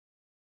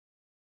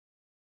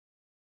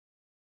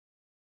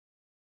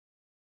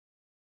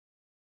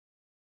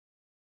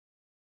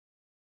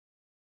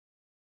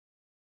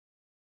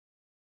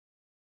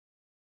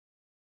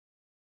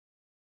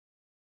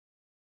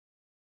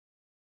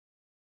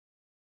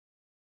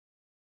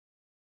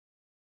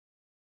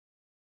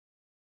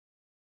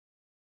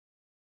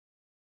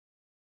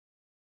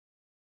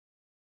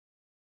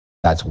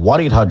That's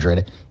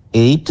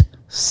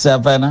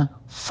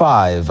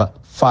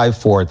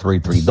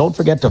 1-800-875-5433. Don't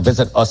forget to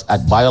visit us at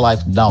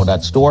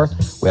BioLifeNow.store.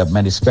 We have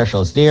many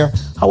specials there.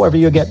 However,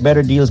 you get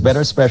better deals,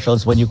 better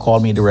specials when you call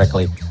me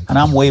directly. And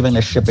I'm waiving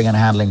the shipping and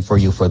handling for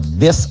you for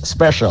this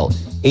special,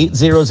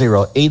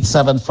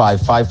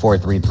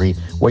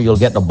 800-875-5433, where you'll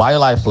get the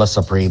BioLife Plus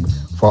Supreme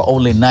for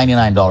only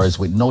 $99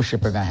 with no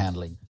shipping and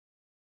handling.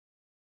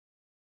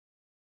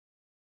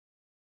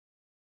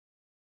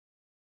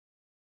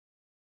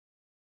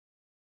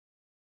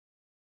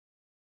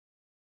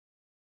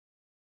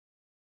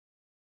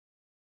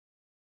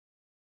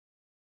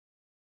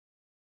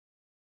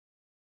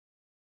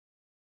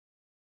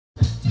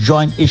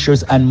 Joint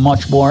issues and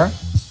much more.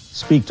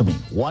 Speak to me.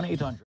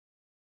 1-800.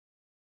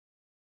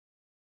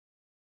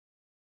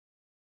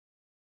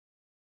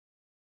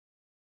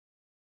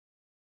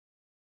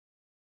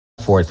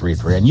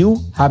 And you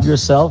have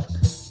yourself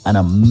an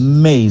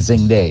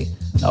amazing day.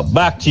 Now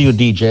back to you,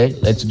 DJ.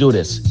 Let's do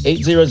this.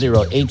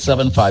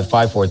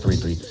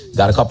 800-875-5433.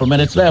 Got a couple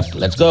minutes left.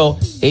 Let's go.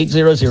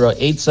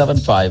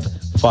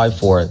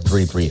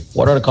 800-875-5433.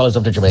 What are the colors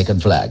of the Jamaican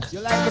flag?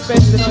 You like the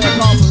face, you know you're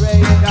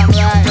corporate, damn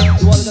right.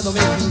 You want to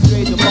make things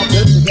straight, you pop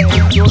it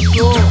together, you're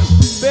sure.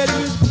 Better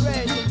use the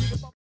rain.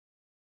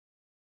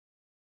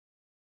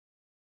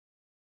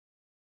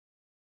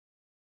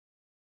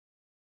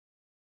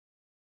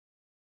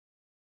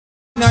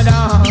 Now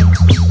down,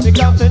 we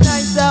come to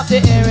nice up the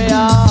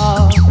area.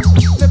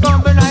 We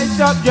come to nice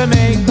up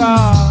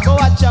Jamaica. Go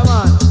watch your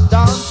man,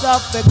 dance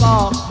up the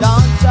car,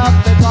 dance up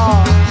the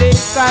car.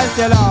 Please cast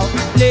it out,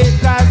 please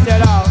cast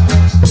it out.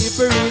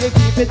 People really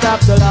keep it up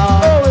to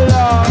love. Oh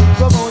Lord,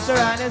 promoter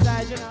and his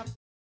agent up.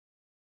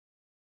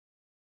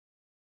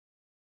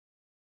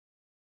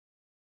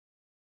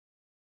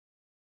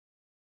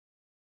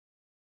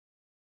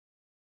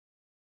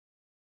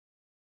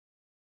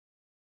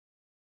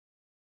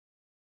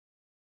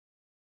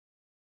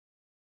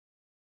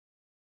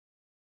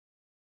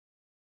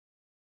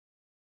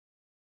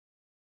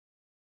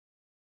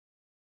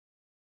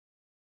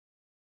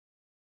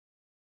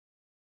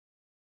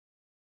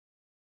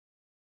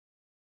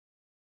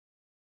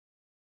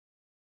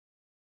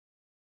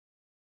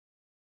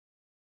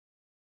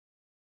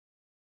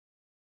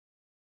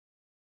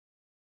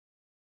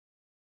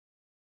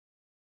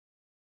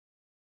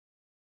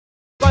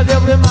 Cause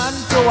every man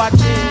to watch it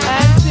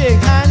and sing,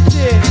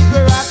 we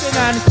rockin'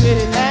 and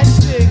sing and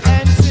sing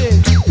and sing.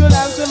 You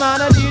like the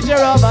man who DJ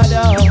rubber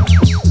dub,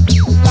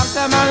 like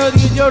the man who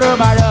DJ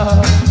rubber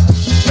dub.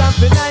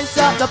 Jumping nice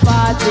up the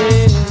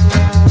party,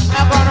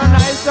 I'm gonna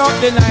nice up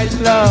the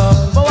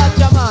nightclub. But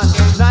watch your man,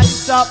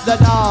 nice up the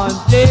dance,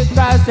 please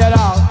pass it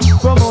out.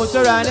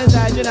 Promoter and his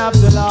agent up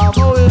the love,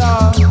 oh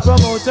Lord.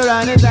 Promoter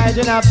and his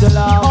agent up the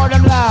love, all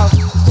them love.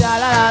 La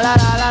la la la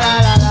la la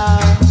la la.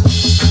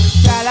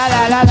 La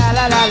la la la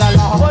la la la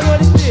la. What do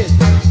this is?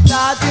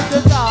 Start with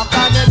the talk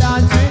and the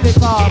dance really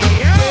come.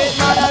 Great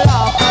man a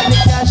laugh and the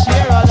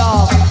cashier a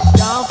laugh.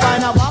 Can't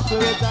find a waffle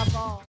with a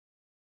phone.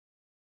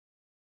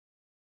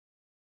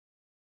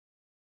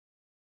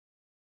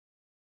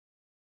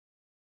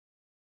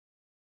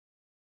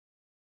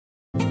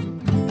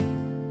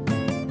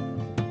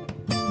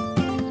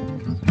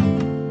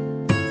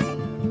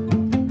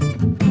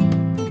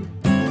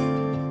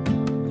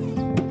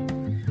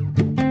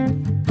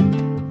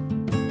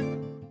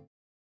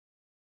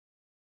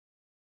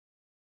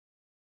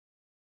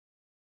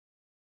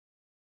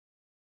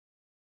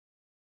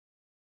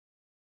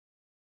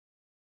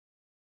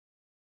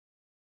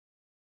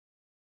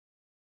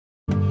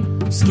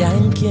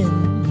 Skanking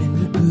and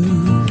we're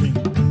grooving.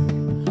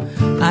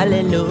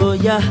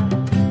 Hallelujah,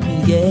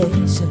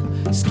 yes.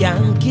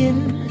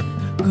 Skanking,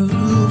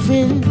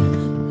 grooving.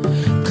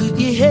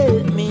 Could you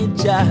help me,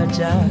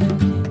 Jaja?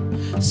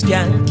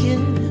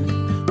 Skanking,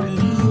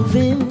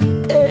 grooving,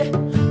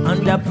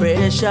 under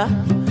pressure.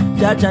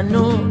 Jaja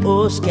know,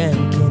 oh,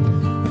 skanking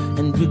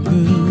and we're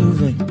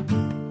grooving.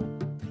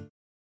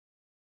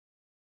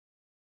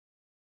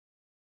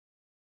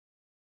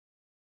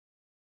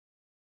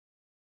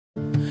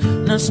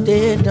 Now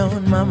stay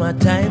down, mama,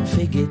 time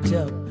figure it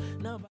up.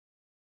 Now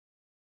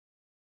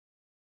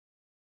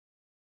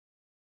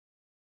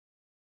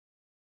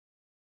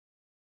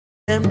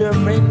them the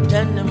rent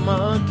and the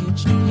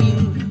mortgage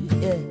due,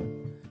 yeah.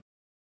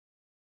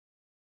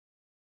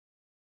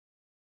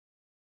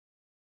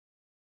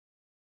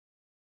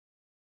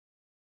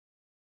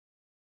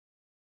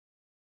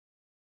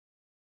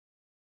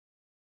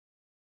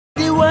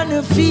 They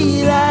wanna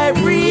feel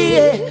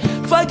irate.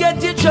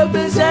 Forget your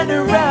troubles and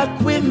rock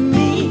with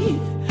me.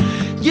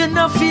 You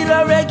know feel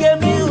a reggae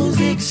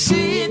music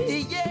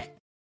city, yeah.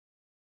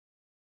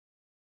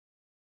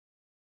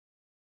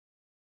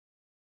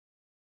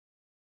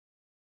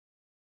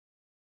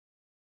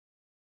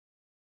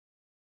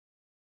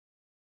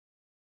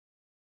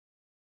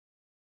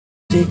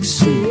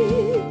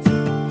 Sweet,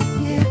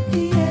 yeah,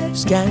 yeah.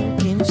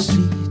 Skanking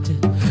sweet.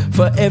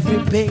 For every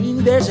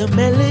pain there's a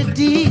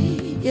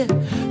melody, yeah.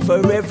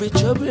 For every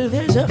trouble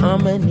there's a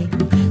harmony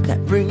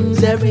that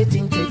brings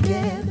everything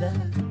together.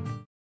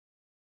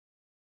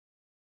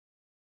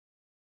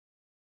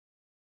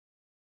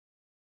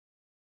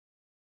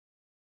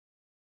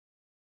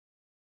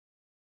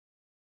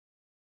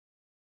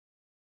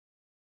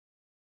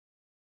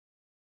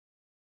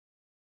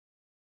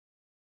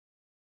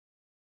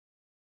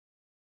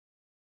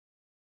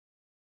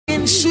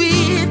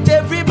 sweet.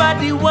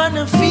 Everybody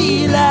wanna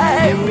feel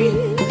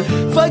irate.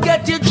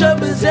 Forget your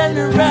troubles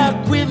and rock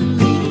with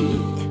me.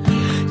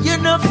 You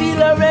know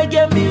feel a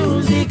reggae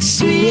music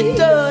sweet,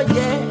 oh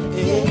yeah.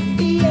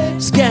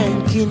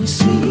 Skanking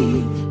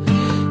sweet.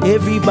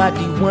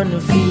 Everybody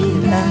wanna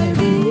feel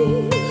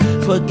irate.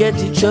 Forget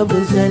your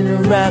troubles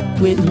and rock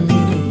with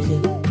me.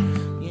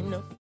 You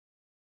know.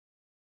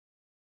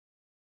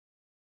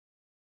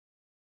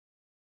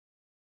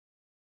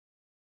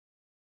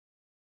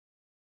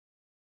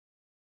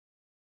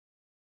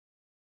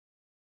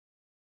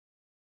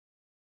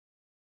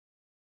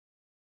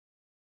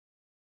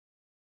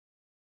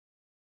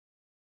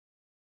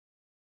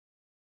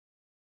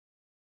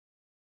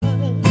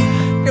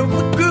 Now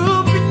we're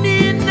grooving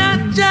in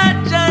a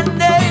cha-cha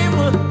name.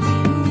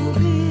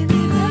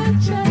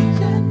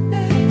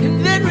 And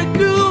then we're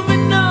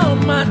grooving all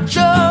my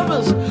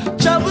troubles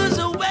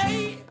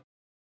away.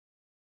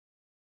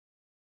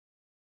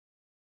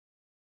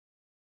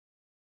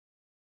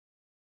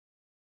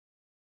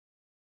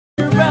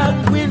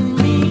 Rock with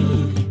me.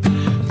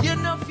 You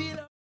know feel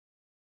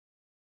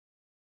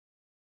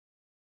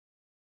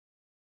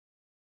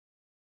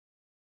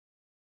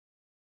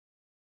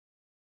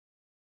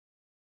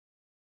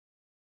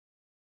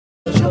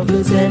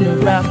troubles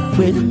and rock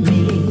with me,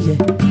 yeah.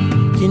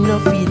 You know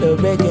feel a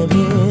reggae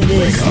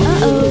music.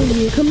 Uh-oh,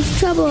 here comes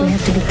trouble. We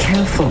have to be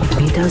careful.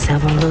 He does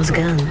have all those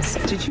guns.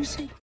 Did you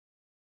see?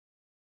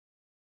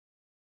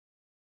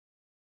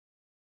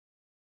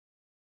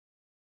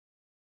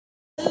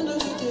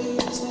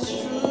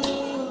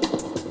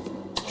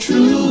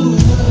 True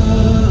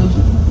love.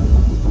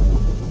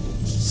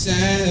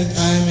 Said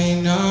I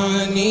may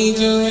not need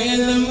you in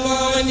the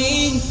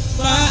morning,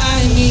 but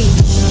I need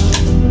you.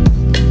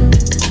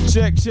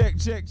 Check.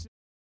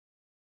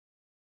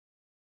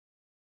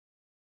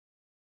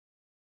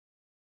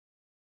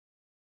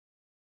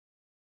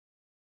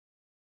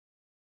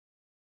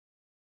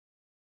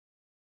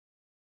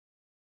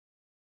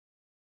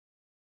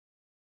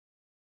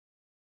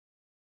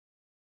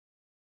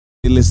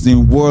 You're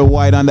listening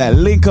worldwide on that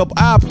Link Up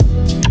app.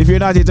 If you're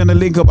not yet on the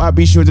Link Up app,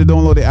 be sure to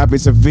download the app.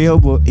 It's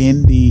available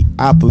in the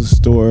Apple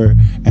Store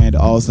and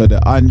also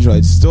the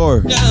Android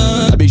Store.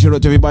 A big shout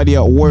out to everybody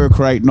at work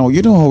right now.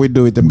 You know how we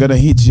do it. I'm gonna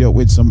hit you up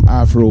with some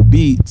Afro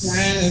beats.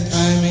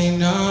 I may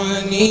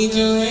not need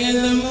you in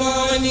the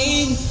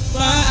morning,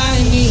 but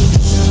I need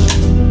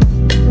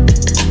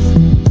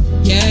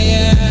you.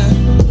 Yeah.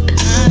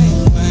 I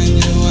find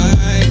you,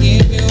 I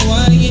give you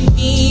what you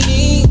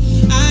need.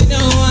 I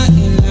know what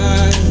you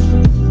like.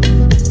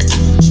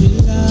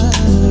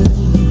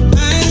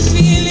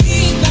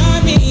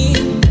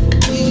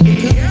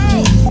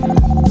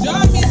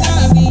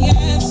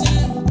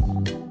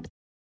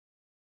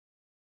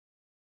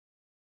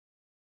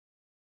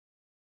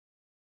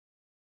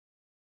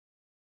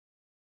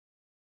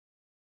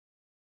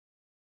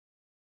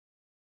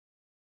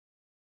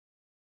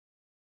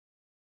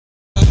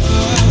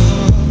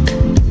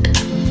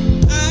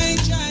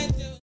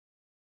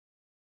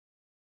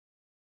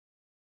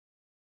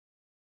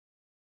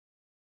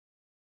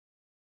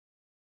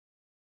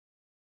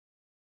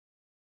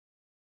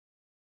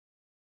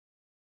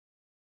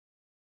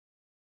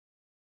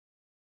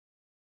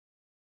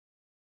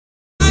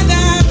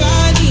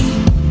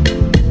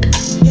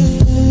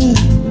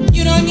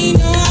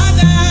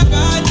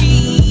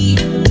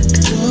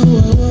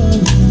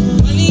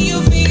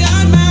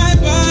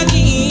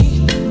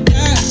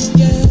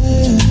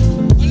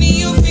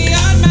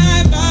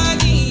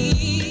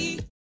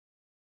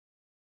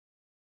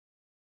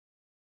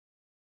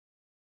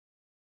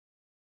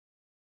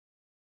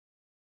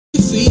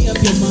 Free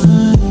up your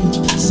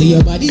mind, say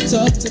your body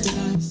talk to me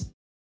nice.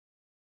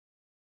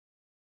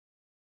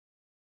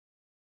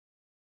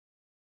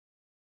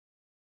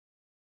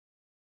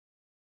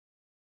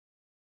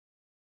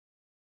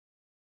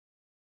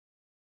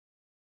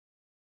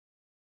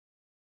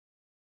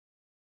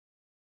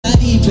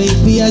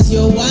 Baby, as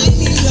you're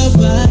whining your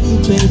body,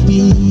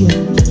 baby,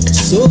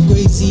 so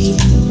crazy,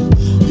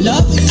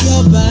 loving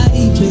your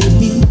body,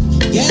 baby,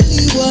 get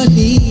me what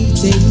need,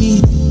 take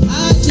me.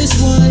 I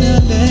just wanna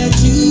let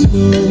you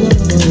know,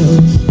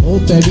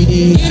 hope every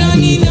day. You don't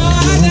need no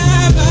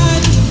other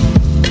body,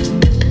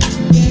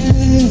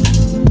 yeah.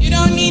 You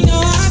don't need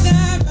no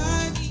other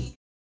body.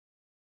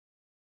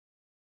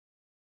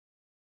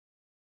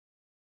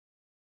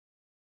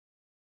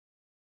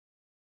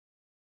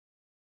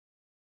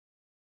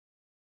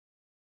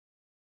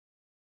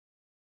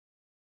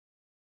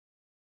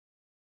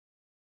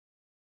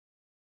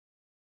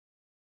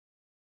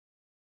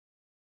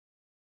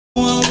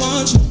 No one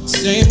wants you,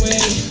 stay away.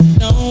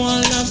 No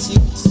one loves you,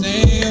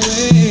 stay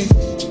away.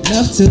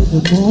 Love till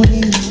the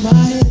morning, my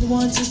head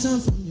wants to turn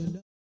from your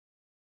love.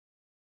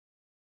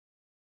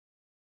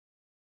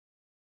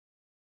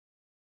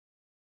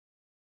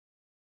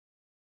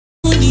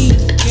 You need,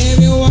 give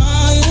you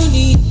all you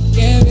need,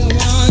 give you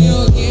all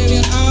you, give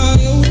you all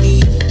you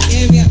need,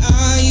 give you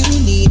all you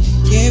need,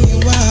 give you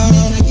all.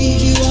 I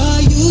give you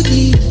all you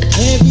need,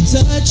 every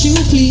touch you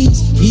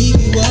please, give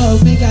you all,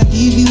 make I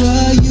give you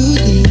all you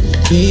need,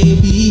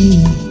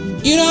 baby.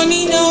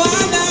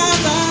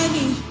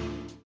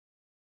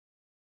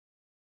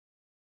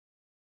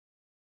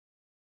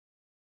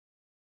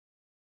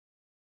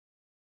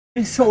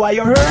 So are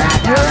you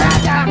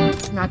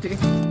ready? Naughty.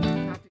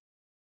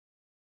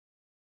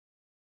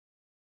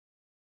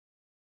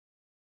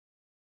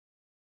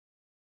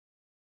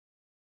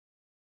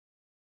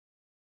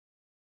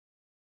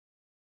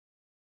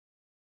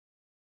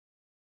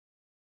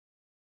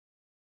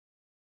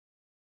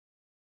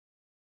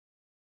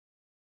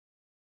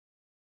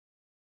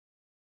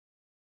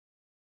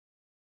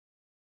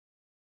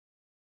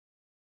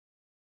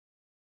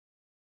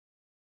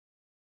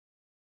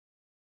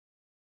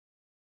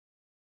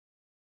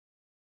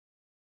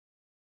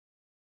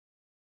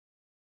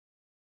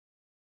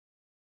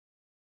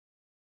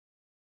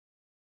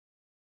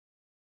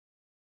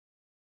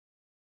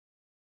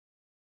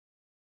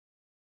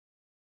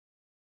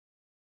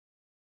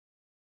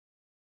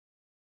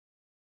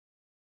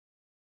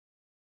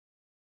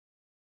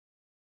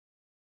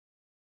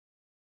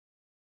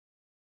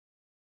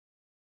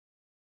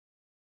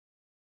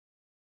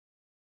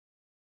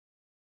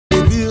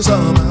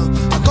 Somehow,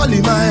 I call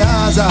him my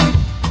hazard.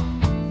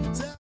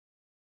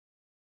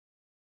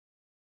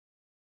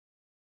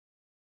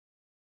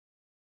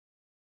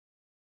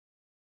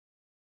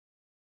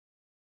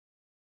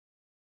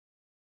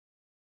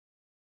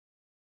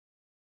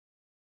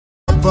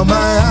 From my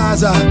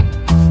hazard,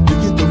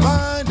 begin to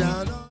find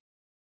out.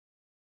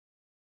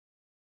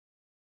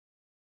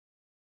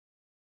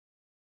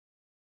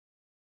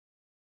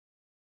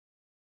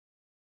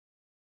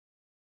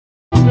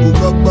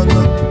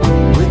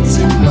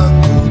 Waiting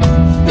mango,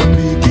 your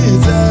big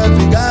kids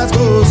every guys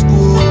go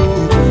school.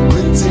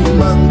 Waiting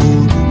mango,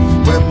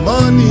 when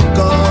money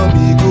come,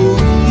 he go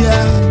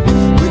here.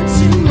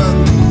 Waiting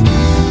mango,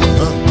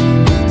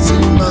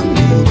 waiting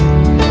mango,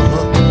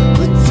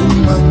 waiting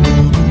mango,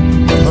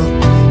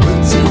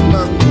 waiting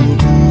mango,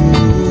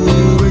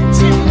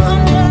 waiting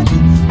mango,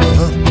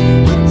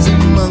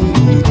 waiting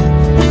mango,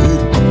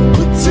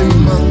 waiting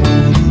mango,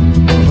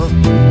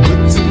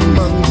 waiting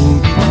mango.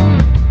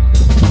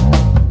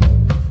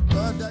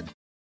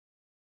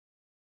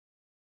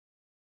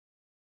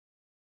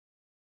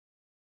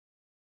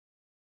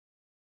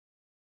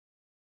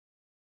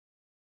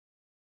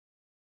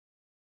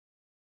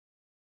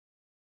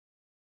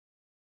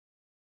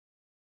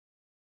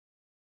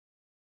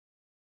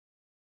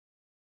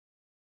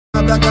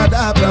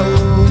 Abracadabra,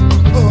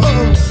 oh, oh,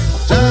 oh,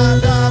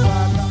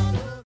 Jadabala.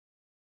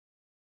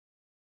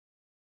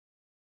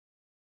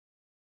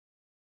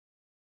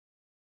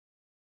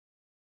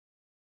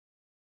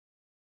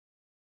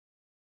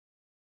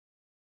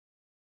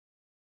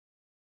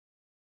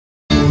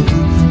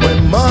 When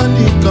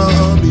money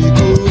come, he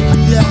go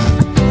here.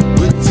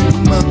 Waiting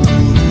mango,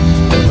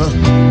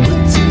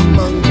 waiting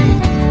mango,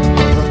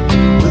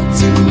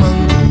 waiting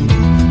mango,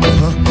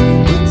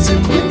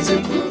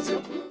 waiting.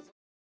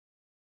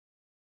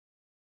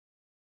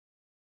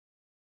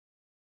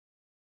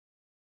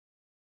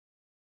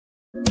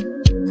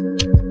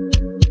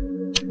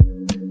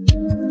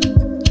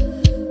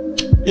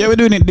 Yeah, we're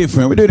doing it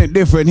different. We're doing it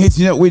different.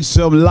 Hitting it with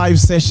some live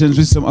sessions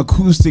with some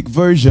acoustic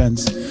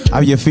versions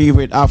of your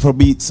favorite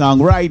Afrobeat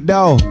song right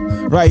now,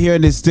 right here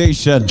in this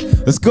station.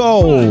 Let's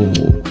go.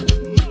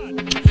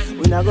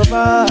 We not go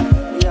far,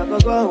 we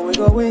not go, we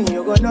go win,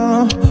 you go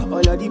know. All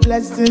of the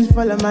blessings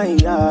follow my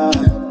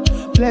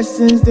yard.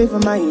 Blessings they for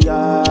my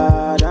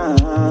yard.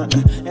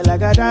 And like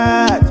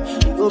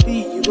that, you go be,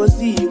 you go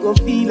see, you go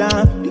feel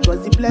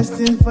because the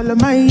blessings follow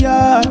my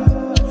yard.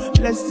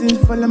 Blessings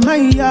follow my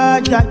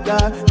yard, yeah,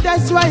 yeah.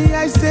 That's why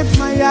I sip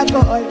my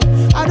alcohol.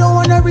 I don't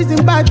wanna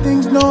reason bad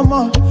things no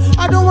more.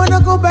 I don't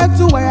wanna go back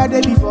to where I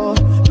did before.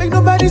 Make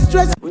nobody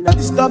stress, we not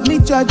stop me,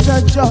 cha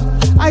cha cha.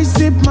 I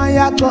sip my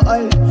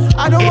alcohol.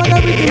 I don't wanna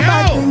reason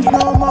bad things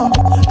no more.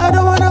 I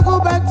don't wanna go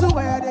back to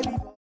where I did before.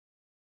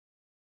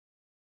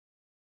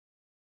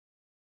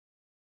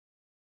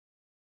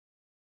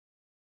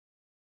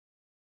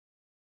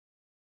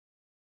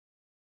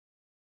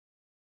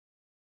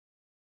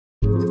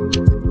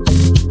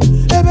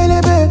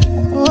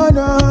 Oh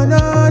no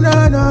no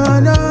no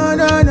no no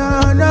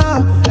no no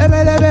no,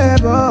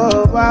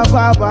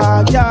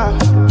 yeah.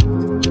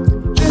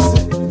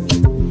 Listen,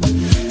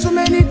 too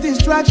many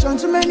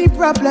distractions, too many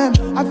problems.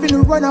 I feel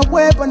to run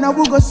away, but now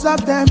we go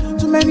solve them.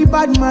 Too many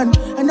bad men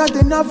and not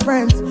enough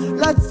friends.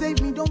 Lord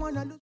save me, don't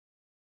wanna lose.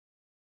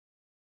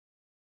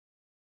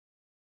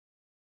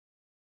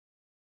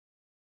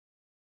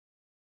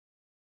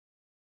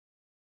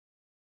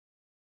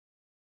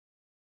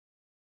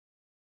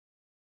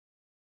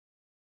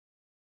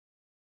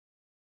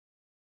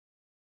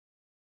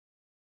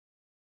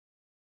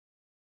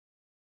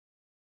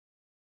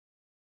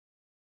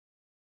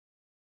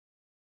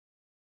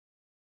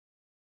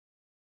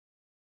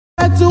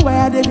 Back to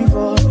where I did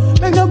before.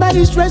 Make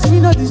nobody stress me,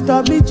 no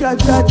disturb me, cha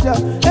cha cha.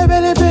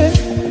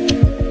 Ebelebe,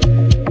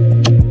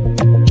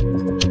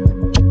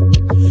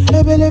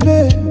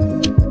 ebelebe,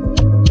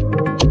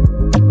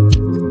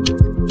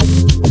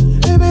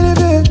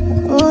 ebelebe.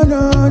 Oh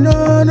no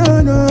no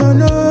no no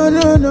no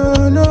no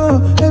no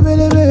no.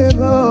 Ebelebe,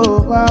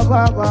 oh wa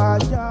wa wa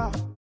ya.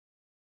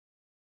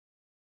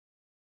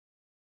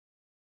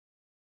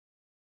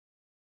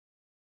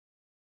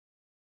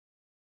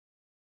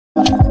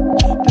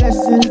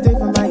 Blessings day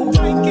for my yard.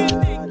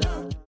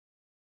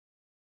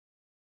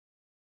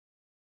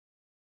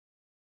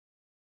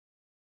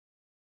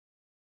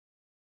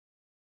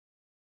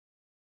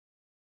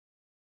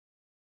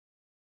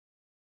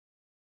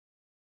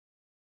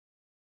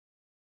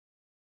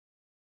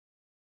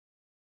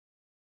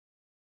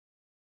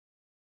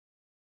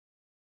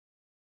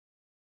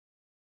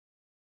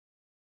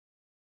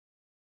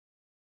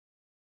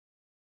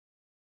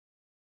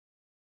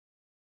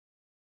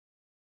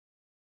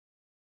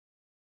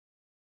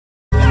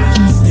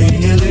 Stay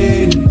in your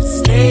lane,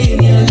 stay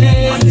in your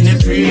lane. Heart in your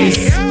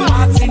crease,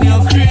 heart in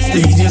your crease.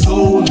 Stay in your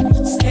zone,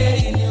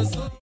 stay in your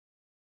zone.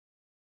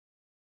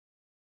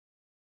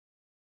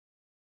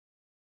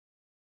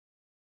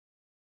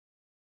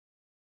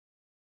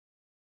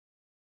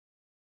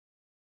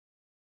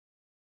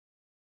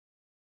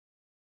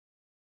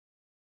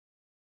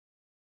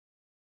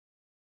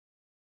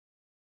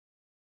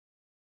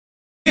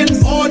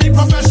 For the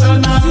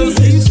professionals,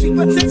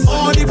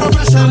 for the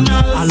professionals.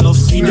 I love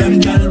see them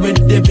girl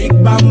with the big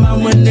bam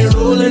man when they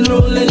rolling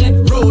it.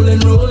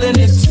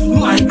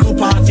 Micro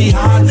party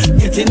hard,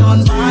 getting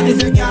on bad.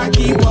 If you can't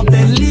keep up,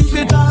 then leave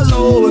it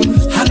alone.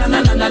 Ha na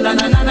na na na na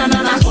na na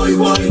na na, boy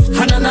boy.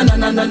 Ha na na na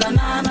na na na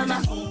na na na.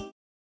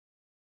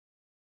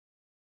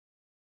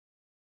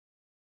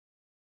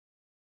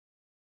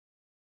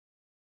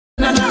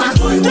 Na na na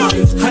boy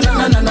boy. Ha na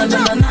na na na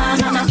na na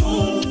na na.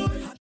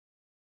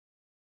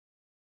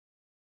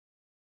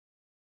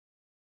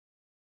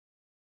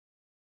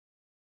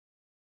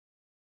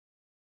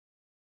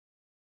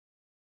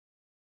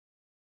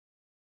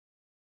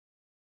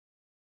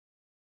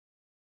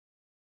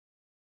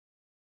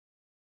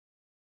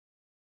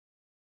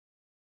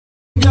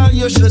 Girl,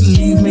 you should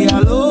leave me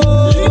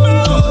alone.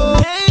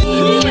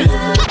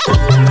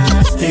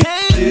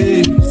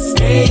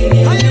 Stay in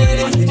your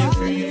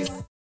lane.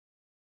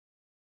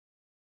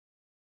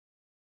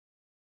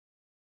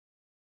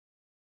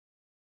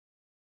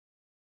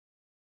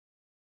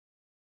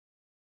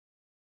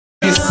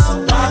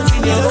 Heart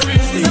in your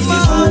crease. Stay in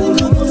your zone.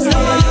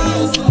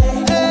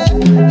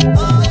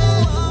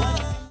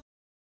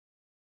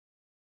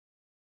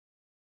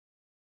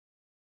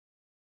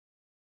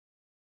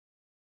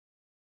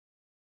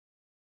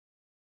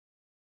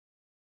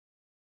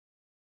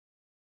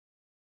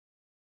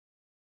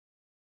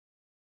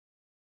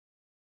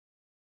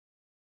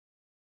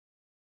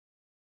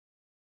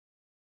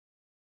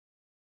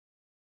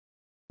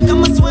 Got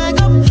my swag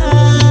up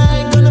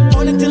high, gonna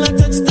point it till I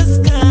touch the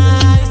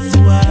sky. So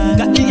I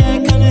got the air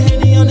kinda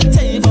Henny on the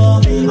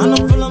table, and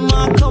I'm filling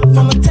my cup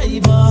from a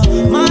table.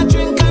 My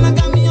drink kinda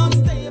got me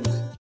unstable.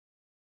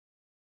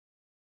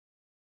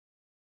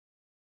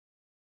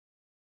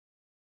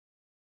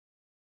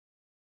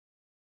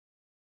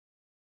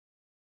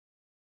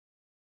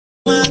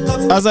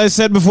 As I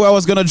said before, I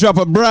was gonna drop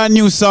a brand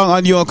new song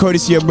on your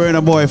courtesy of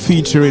Burna Boy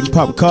featuring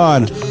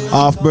Popcorn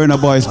off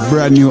Burna Boy's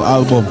brand new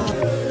album.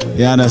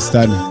 You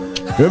understand?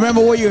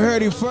 Remember where you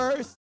heard it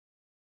first?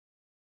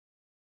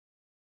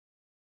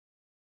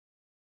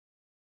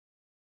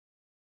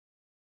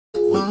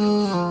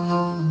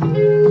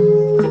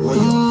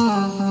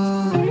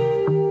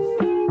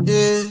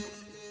 Yeah,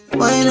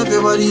 wind up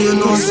your body, you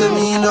know, say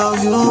me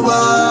love you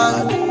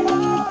bad.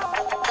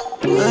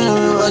 Wind up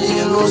your body,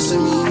 you know, say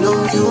me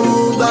love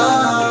you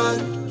bad.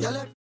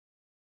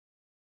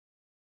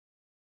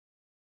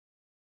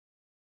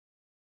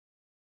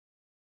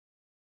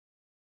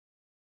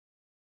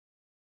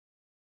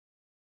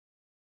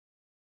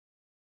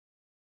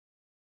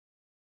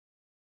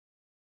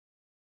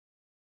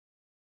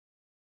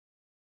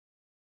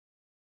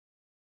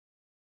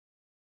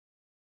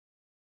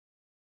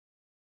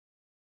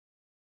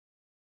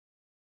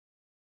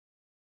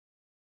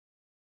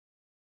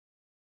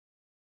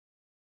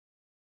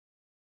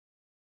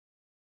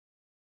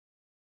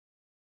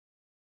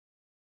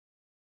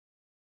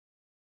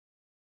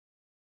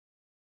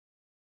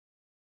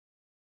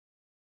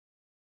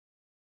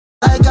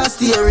 Like a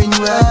steering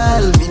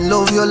wheel, me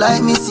love you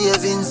like me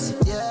savings.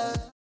 Yeah.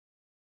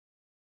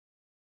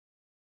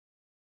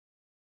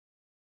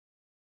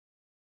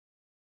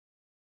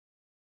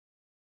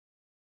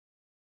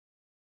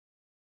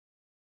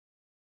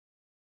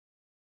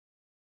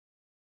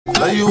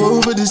 Fly you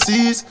over the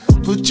seas,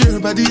 put your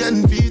body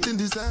and feet in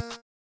the sand.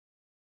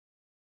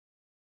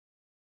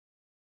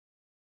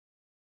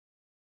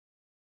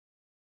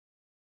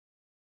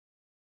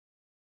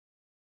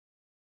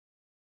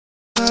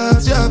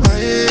 You're my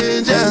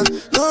angel,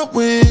 no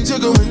wings, you're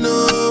going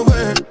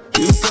nowhere.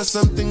 You got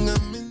something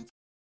I'm in.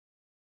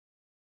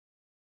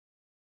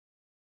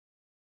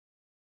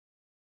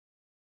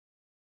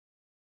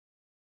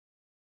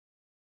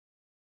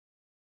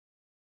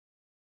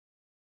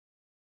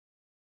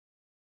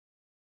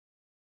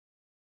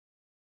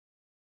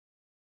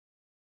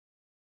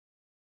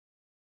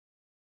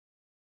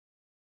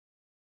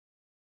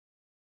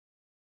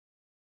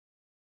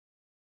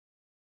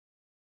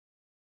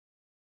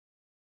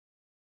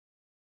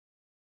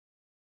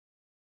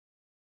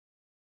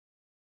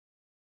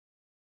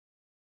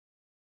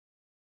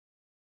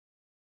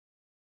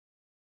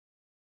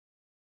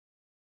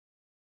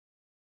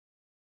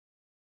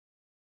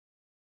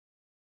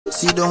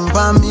 sit down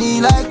for me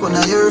like one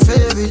of your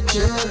favorite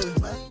chairs.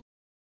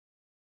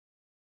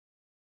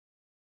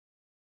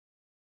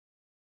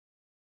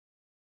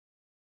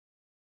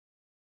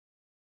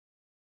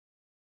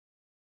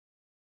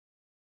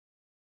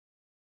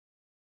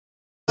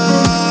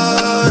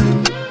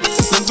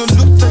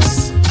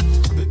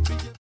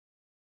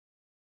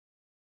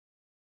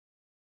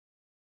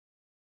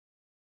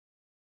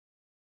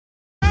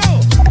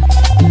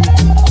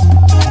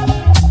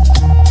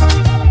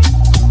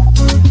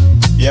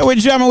 Yeah, we're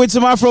jamming with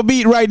some Afro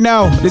beat right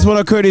now. This one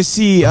of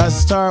courtesy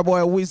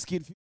Starboy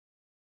Whiskey.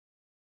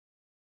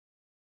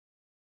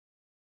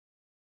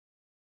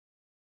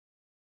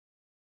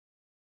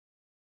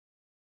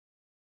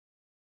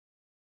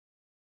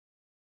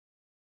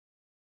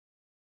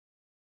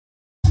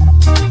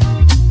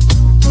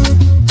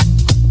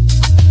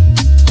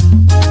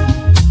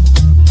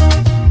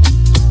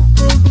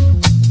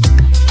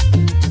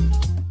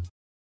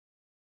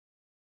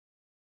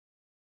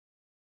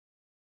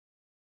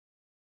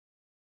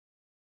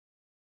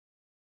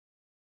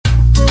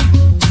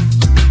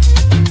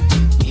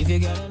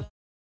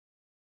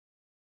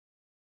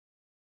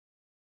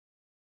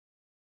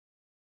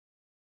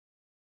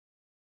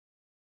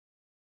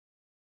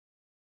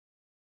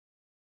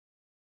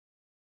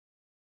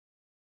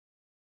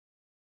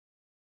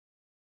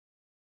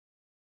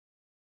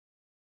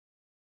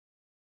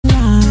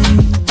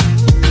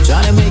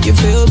 Tryna make you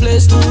feel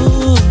blessed,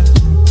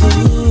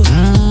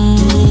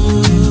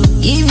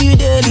 give you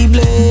daily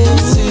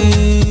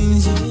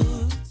blessings.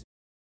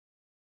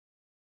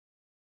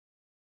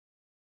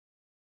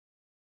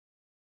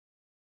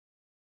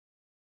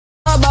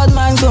 A bad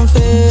man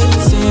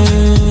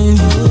confessing.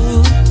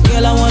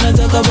 Girl, I wanna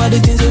talk about the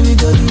things that we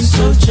go do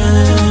so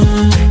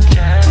jam.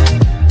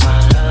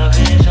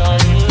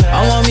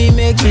 I want me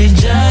make me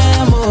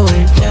jam, oh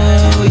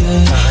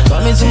yeah.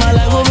 Come into my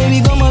life, oh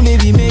baby, come on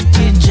baby, make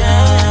me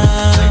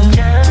jam.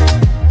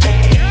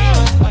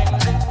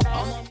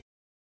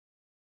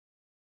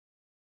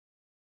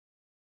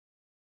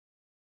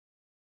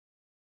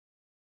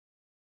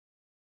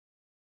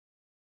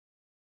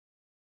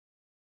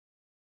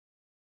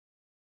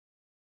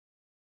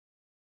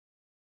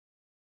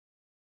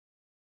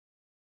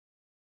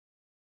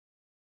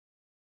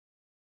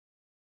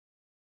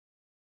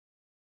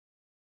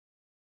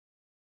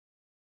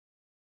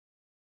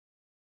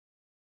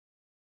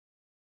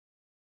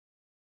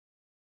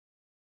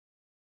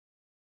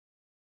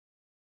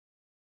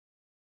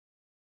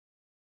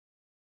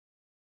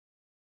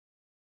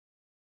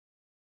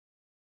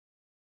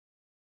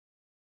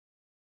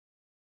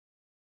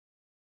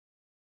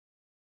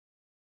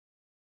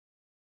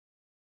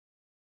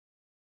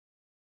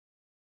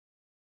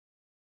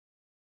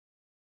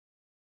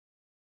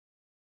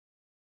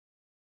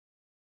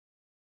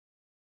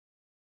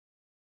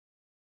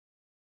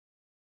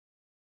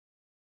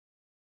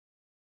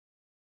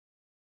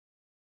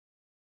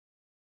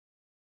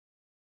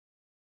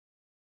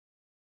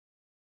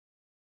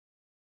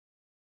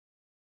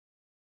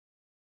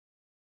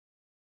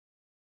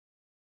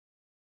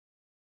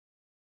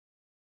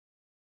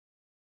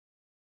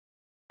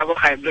 I have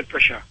high blood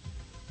pressure.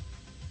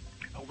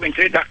 I went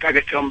to the doctor, I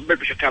get some blood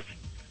pressure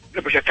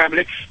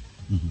tablets.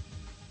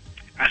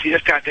 And she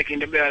just started taking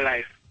the Better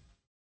Life.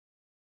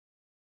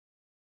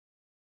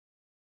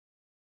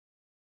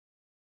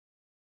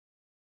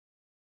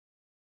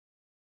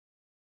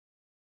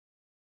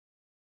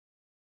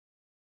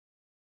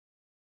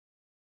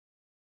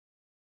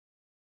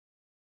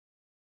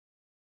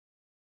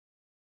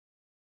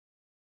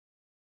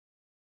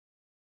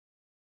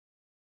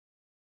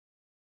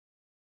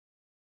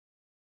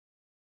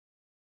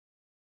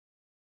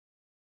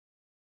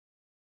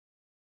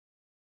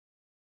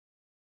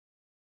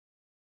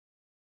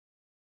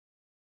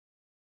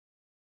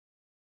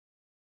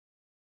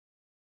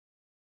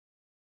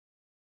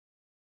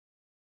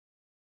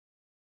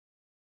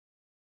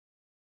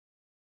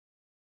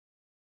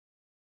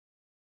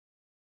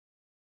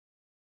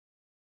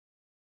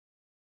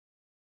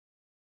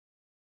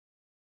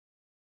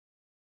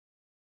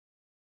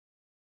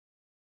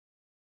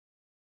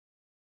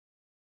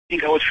 I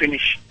think I was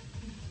finished.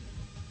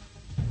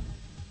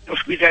 No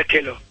squeeze I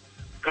tell her.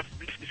 Because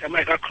this is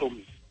Michael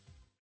Crumbs.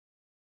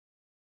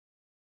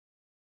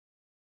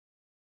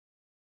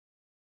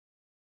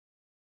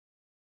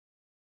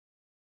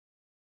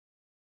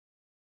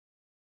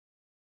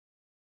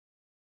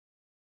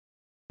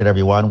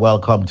 Everyone,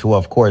 welcome to,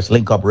 of course,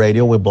 Link Up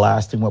Radio. We're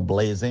blasting, we're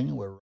blazing,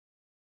 we're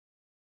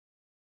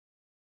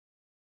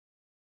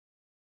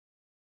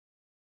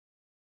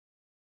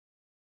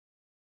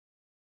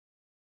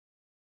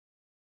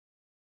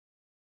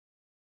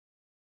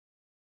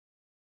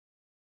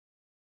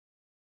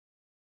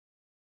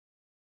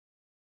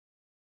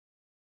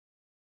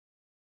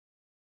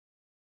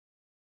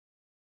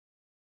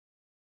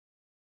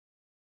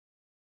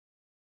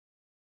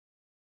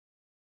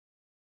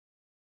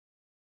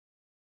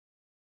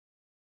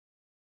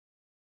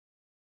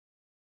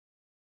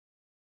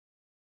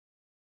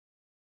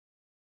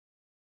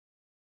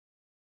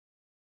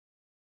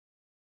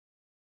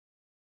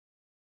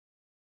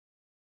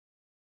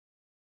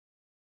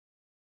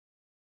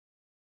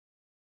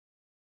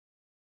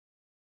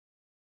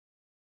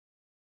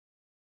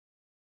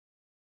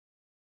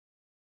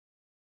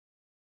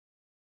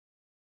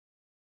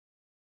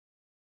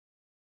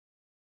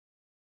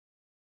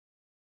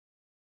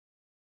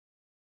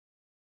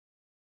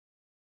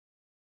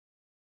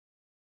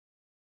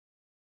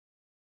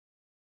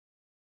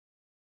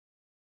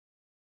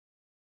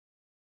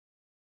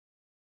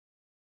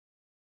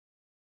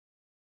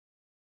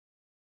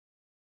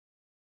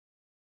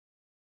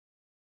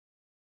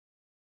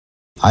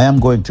I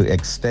am going to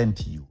extend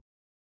to you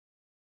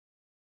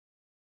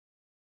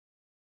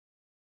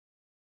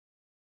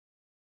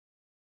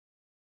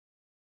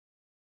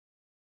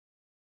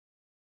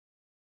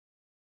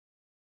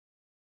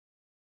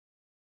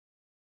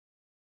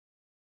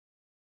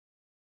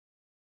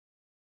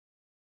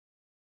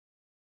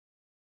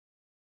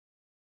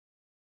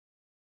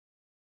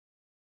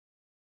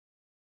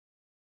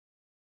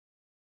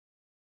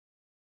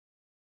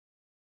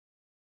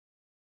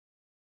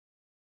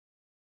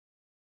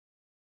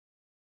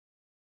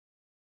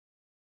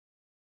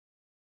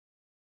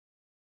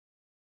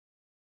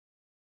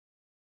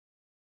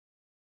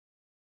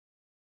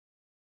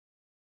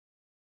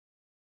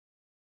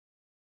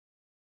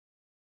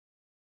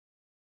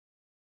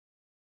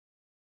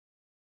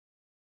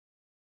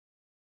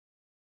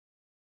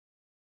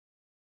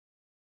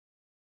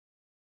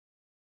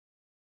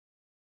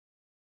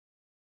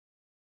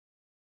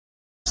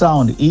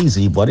sound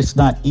easy, but it's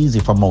not easy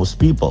for most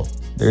people.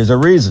 There's a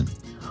reason.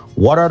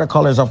 What are the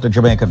colors of the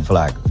Jamaican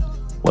flag?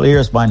 Well,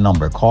 here's my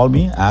number. Call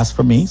me, ask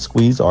for me,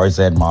 Squeeze or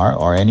Zedmar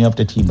or any of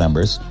the team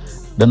members.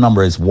 The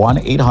number is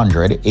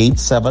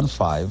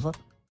 1-800-875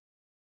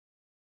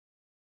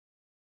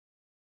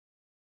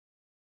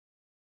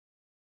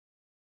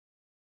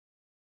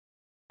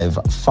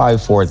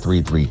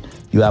 5433.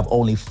 You have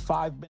only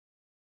 5 minutes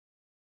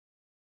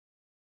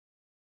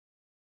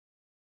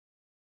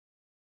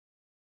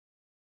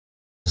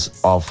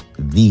of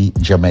the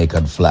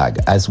Jamaican flag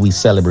as we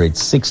celebrate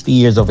 60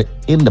 years of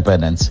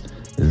independence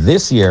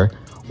this year.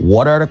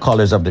 What are the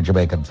colors of the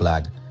Jamaican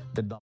flag?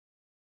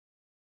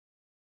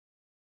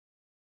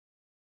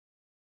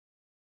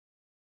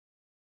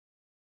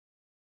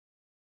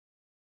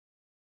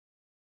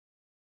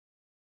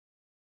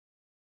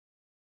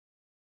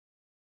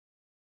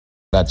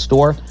 That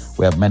store,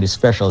 we have many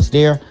specials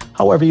there.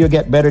 However, you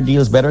get better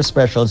deals, better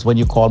specials when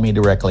you call me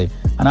directly,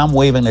 and I'm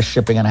waiving the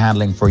shipping and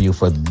handling for you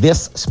for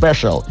this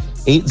special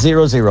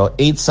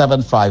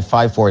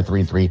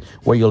 800-875-5433,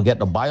 where you'll get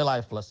the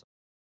BioLife Plus.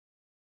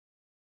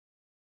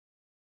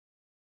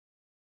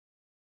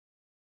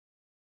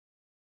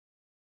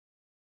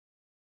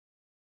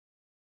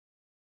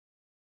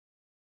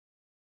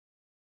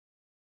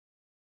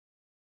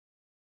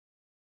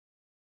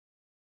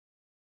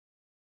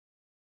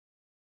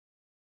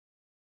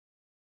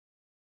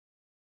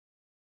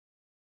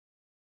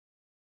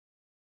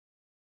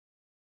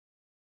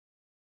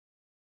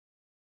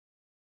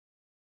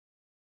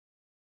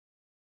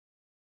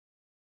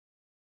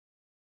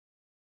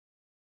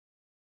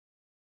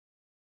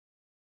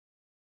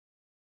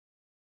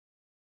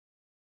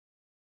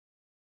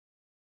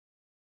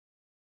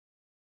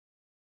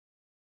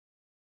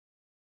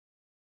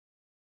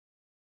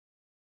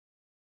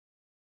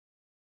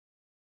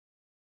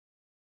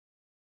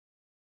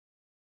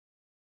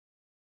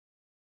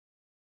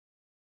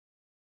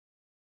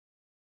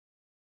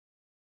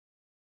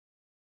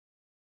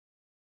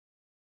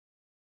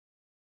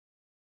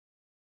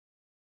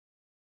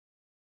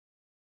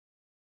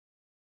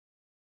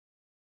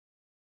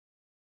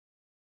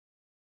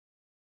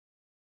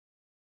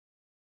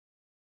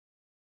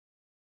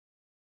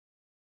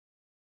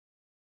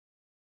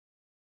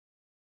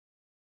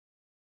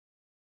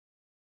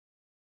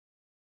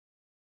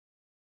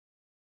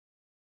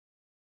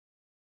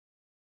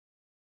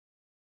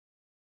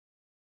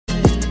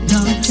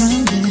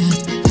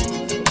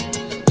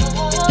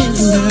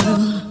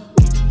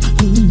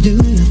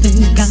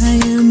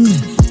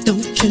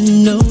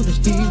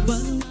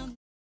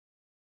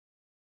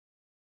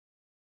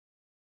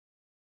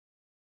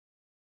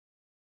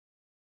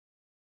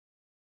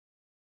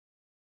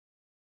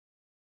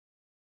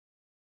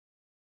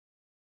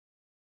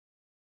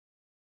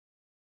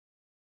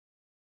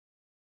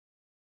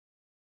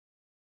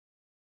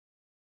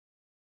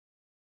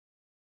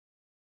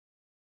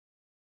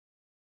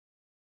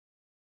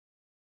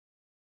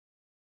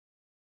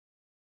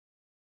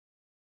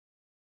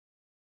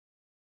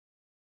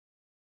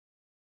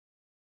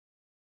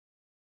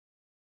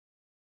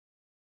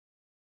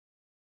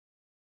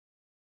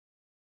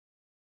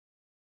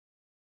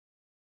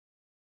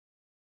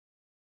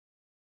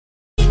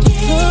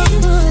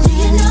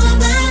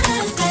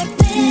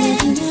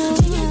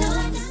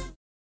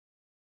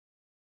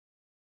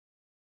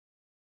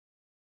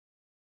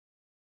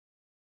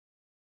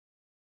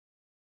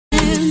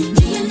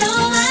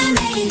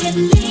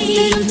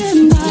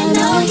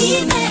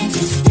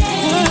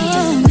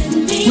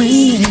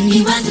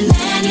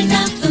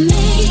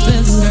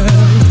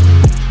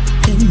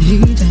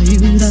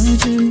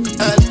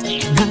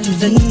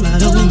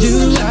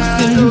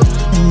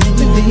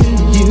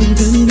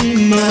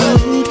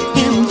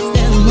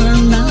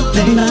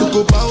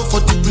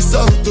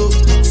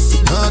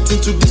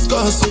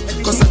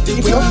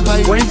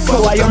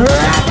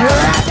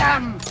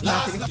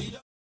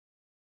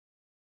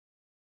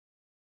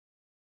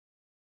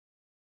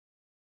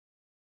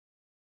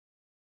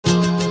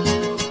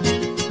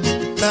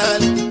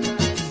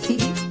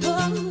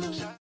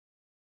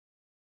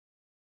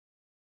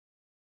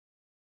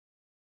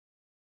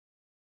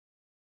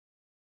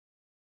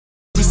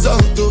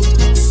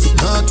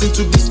 nothing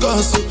to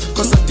discuss, oh.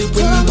 Cause I did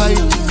win by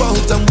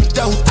default and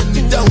without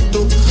any doubt,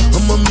 oh.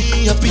 I'm a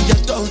me happy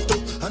adult, oh.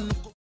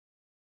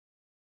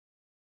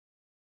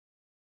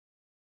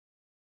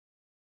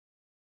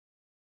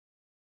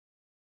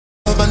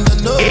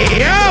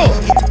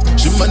 Yo!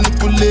 She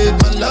manipulate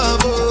my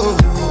love, oh.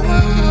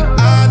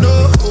 I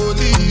know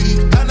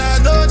holy, and I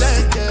know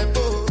that get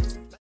both.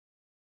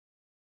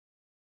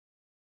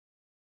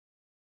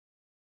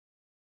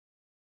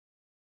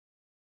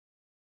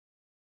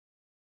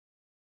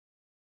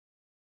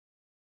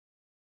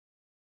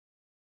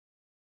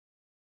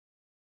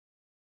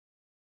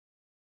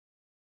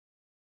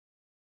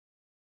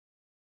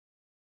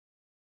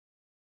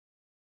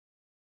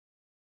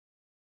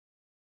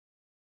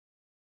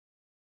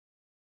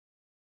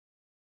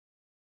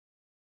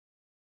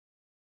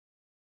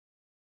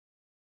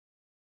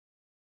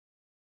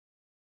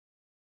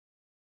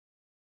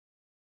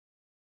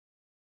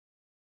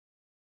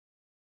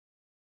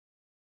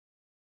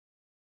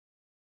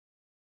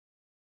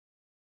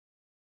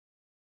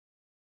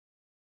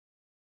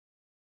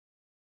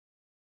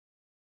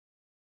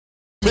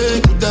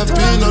 Make it have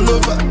been all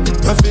over.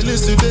 My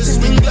feelings today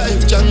swing like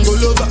Django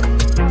Lover.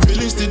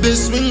 Feelings today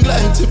swing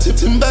like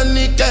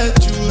Timbani at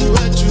you.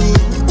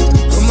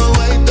 I'm a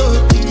white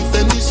dog, if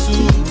any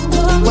suit.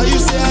 Why you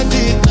say I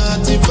did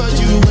nothing for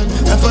you?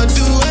 And if I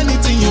do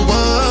anything you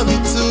want me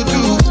to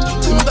do,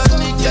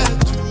 Timbani at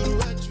you.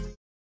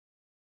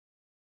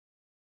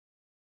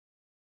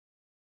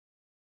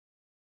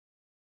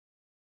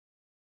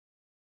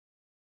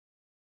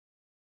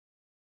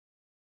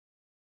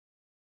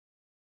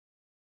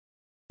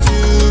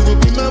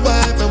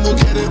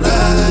 Get it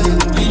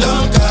right. We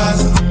don't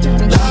cast.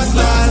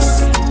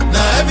 Last.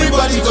 Now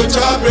everybody go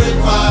to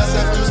breakfast.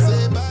 Have to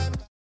say bye.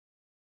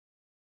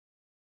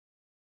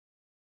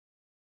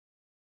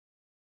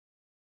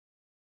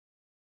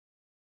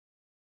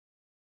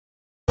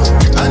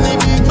 And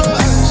if you go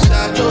and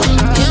shadow.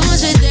 You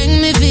must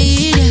take me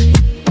feed.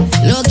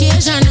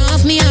 Location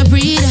off me a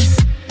breed.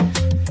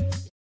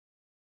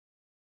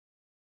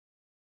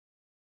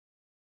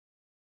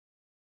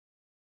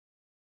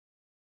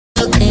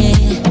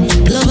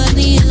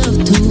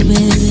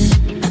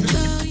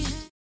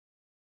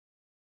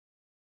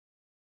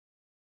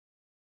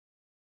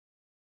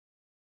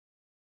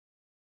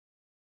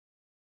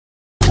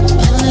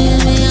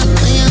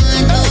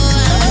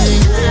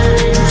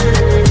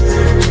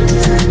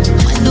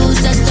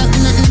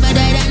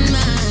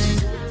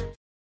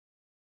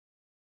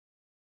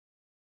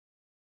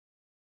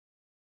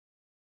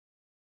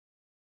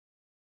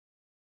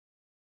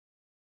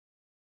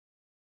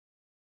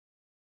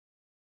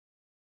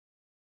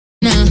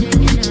 Now,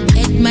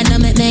 head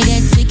madam, it may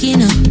get sick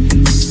enough.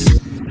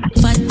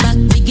 Fat back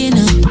big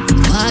enough.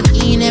 Walk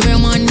in,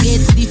 everyone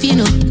gets stiff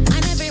enough.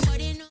 And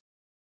everybody know.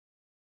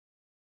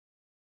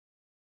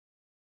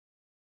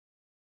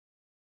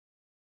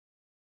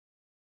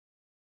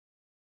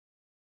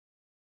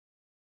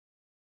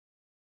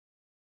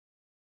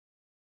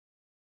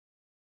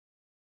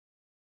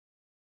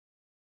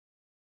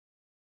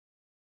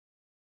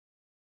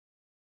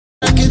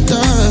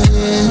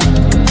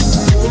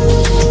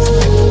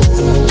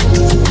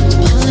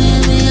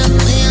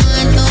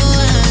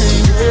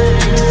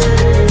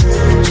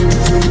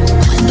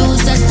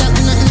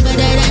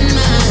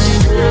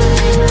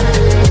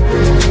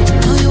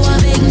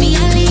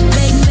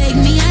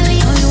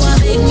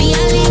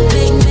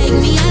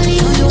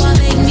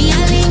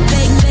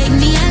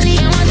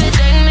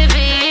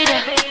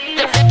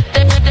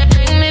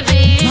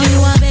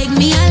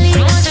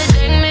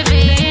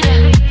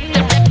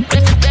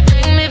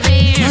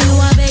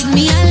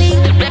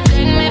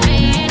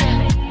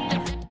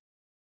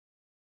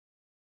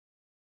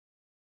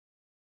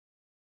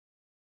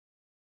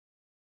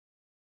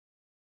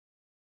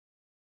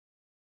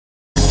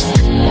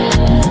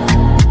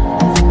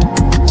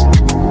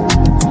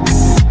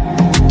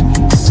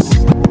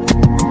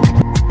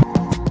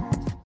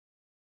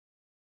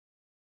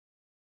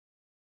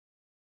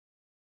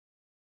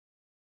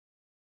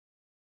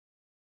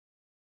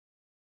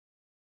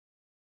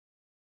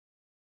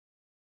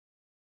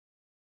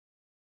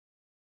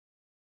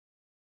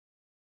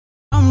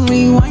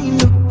 Rewind,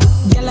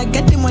 girl, I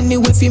get the money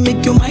if you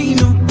make you mine.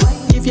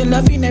 If you're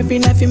loving every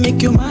night, you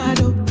make you mad.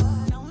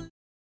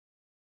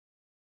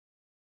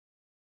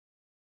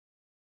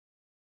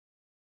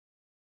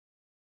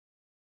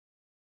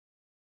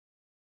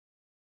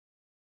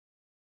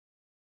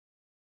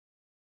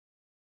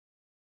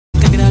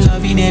 I get a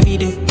loving every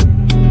day.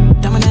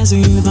 Diamond as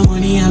you for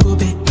money, I go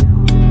pay.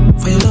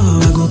 For your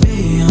love, I go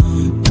pay.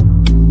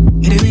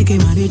 It make it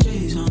my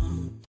DJ.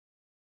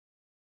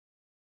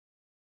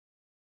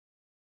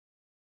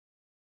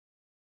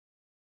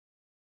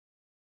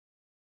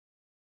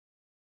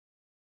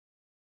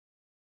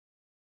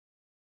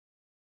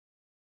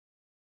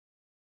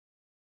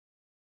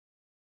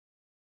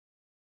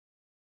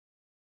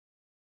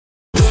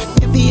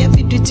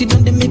 Every duty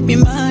don't they make me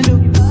mad, oh.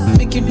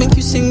 Make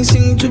you sing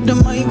to the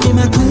mic. Be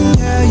my queen,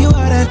 girl, you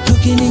are that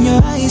looking in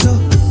your eyes, oh.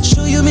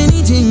 Show you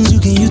many things you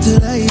can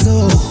utilize,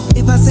 oh.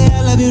 If I say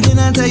I love you, then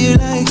I'll tell you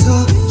like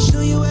so.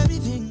 Show you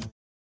everything.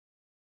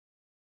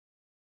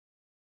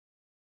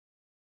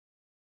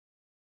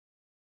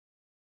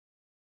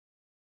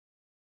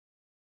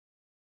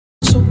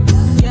 So,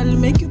 girl,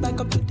 make you back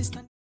up to this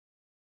time.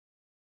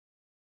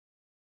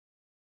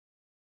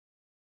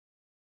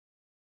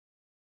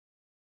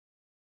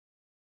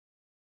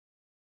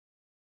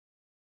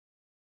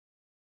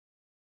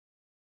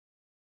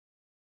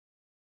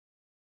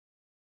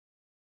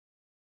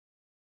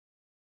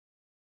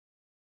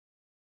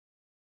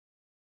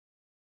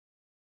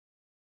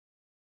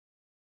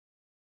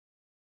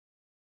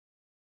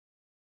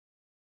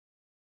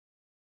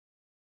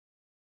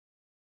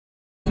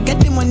 Get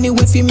the money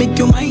if you make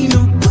you mine,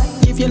 oh.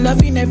 If you're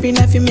loving every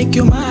night, you make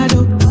you mad,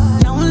 oh.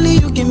 Now only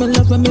you give me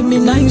love, but make me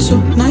nice, oh,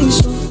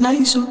 nice, oh,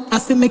 nice, oh. I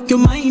feel make you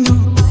mine,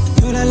 oh.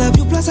 Girl, I love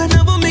you, plus I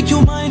never make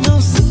you mine, oh.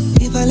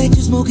 If I let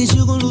you smoke it,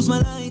 you gon' lose my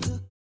light.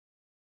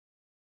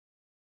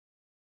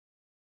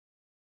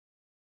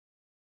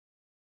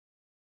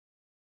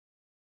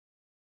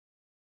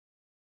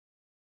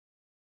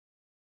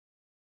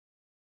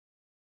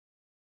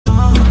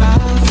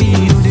 I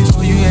feel this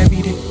for you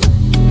every day.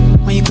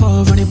 When you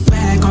call, run it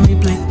back on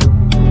replay.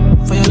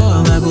 For your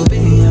love, I go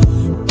pay, yeah.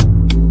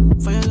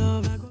 For your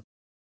love, I go.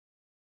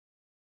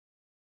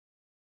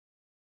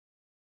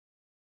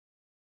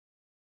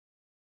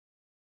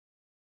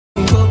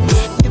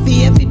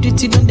 Every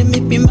duty done, they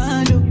make me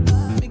mad, oh.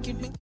 Make it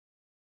make.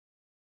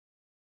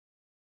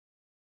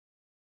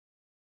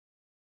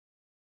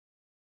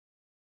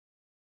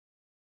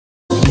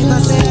 If I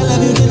say I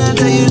love you, then I'll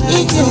tell you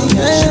like so.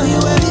 Show you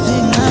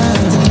everything,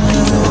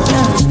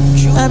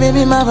 my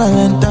baby, my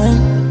Valentine.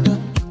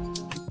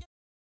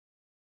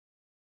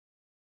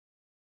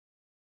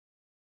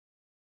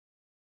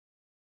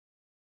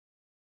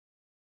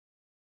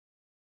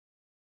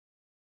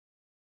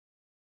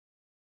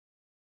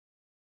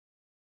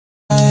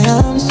 I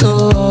am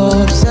so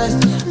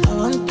obsessed. I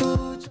want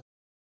to.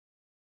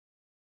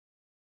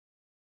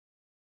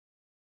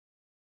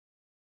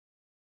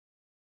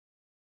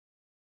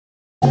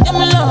 Give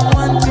me love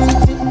one thing.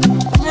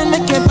 Me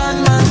make a bad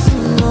man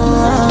sing.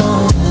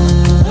 Oh.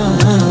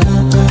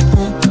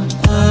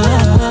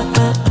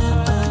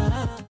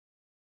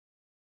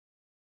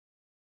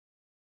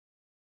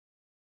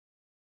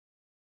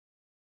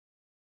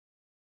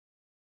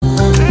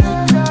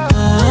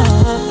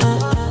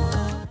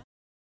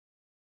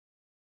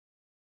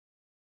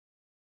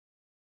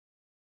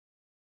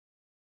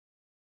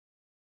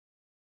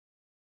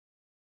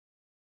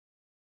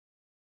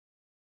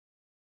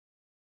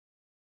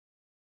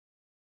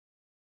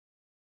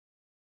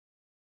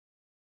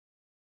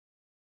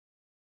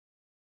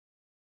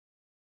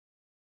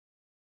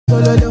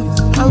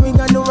 And we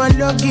got no one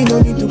lucky,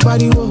 no need to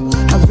party, whoa.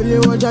 I'm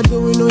feeling what you're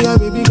doing, oh yeah,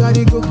 baby,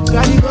 gotta go,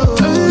 gotta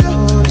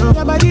go.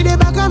 Your body, they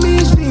back on me,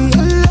 sweet,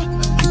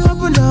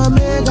 open up,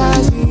 make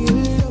I see.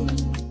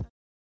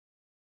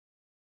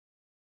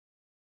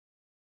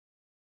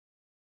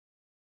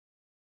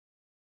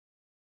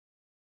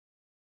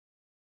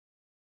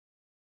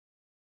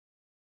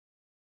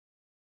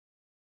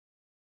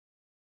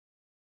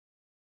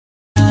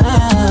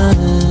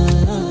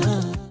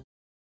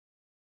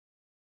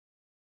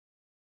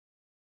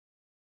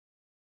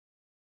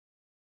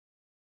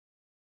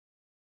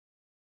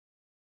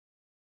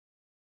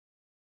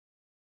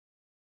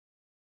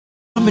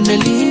 I'm in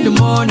early in the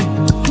morning.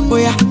 Oh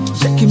yeah,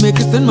 shake it, make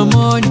it spend my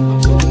money.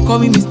 Call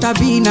me Mr.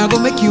 Bean, I go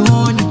make you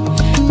honey.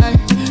 Ay,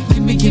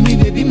 give me,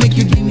 baby, make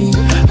you give me.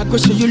 I go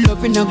show you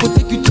love and I go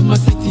take you to my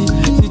city.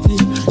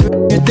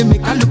 Get them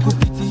make I look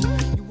pretty.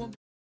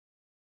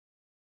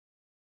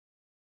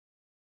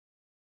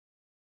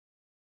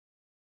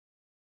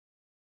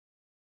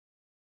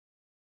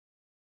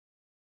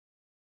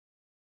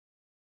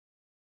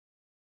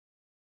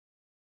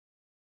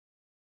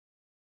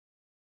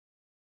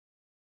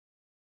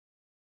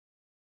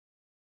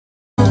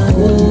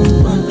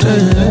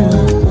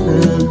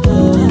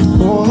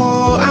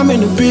 Oh, I'm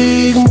in a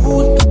big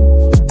mood.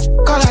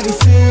 Call I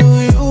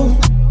feel you.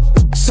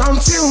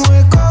 Something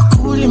wake up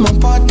cool in my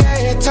body.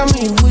 Tell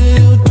me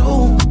will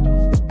do.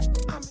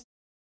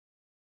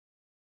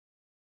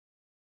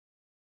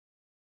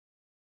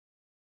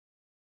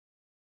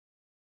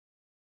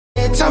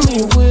 Tell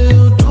me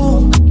will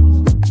do.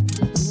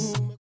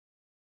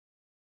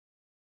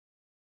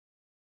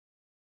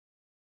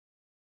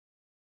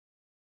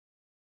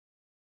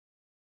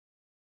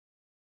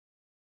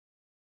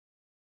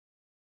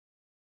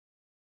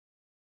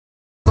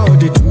 Oh,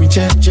 they do me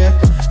check.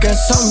 Get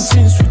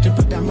something sweet to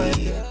put on my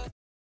head.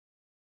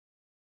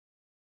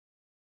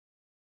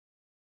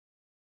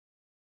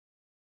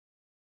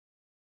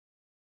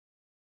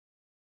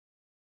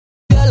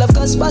 Girl, of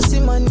course,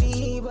 passing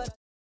money, but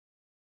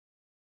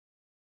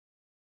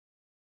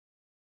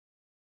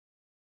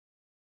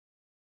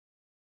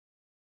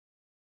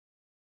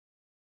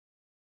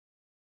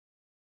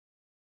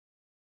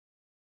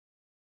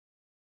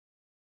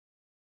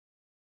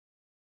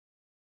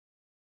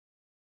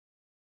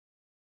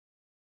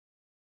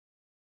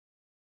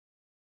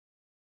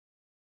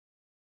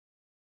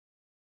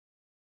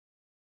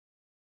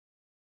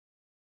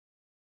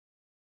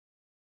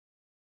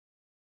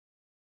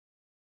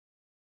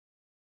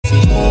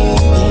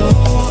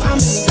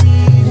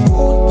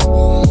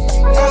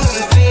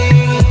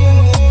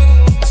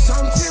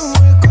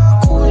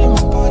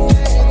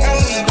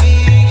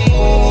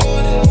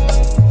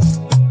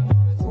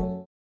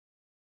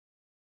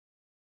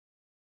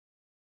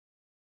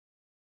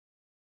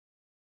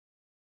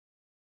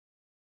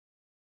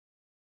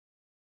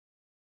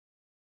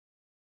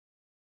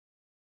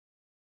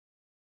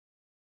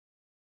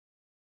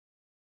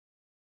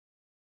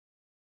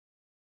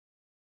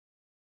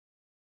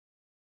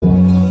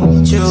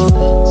You,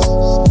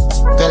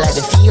 girl, I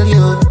can feel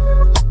you.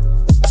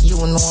 You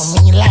know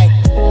me like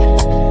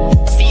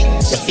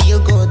you feel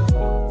good.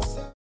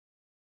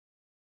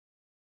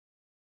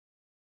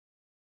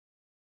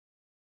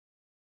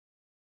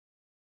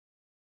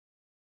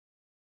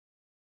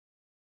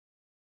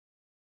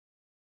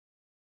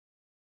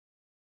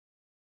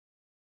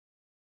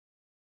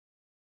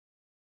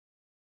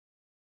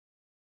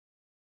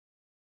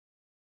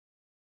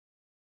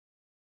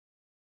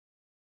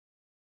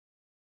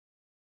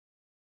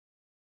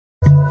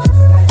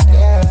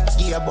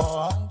 Yeah,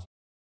 boy.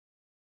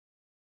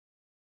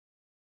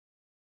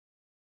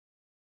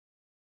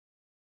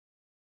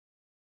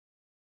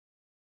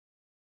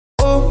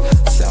 Oh,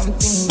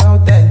 something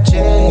about that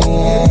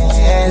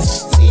jazz.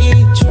 See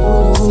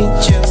through,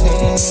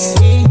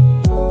 see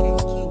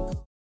through.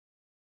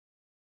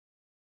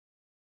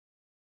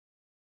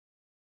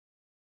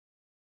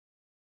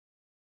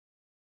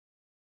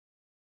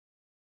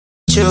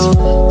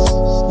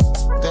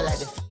 Girl, I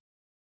can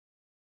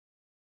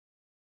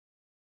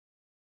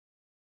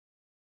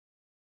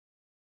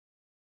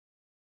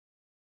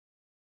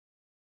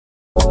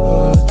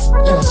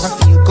I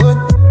feel good.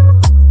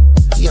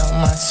 You're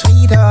my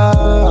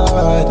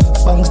sweetheart.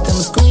 Bunks them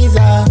squeeze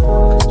out.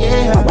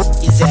 Yeah,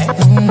 is that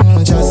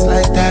just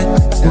like that?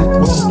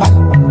 Boom,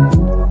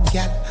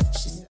 yeah.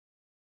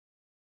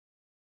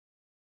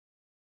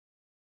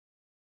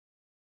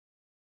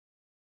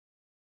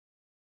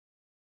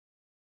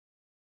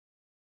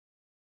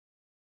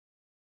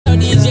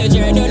 DJ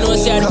Jerry, don't know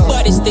say the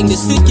baddest thing, the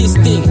sickest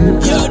thing.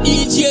 Yo,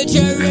 DJ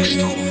Jerry.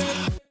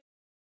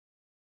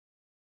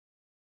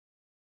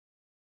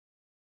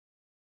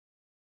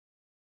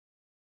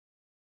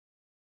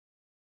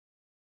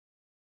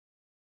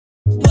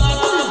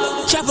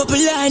 Chop up a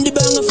line, the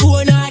bang of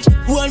 4 night.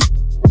 One,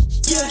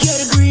 yeah, get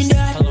a green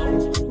dot.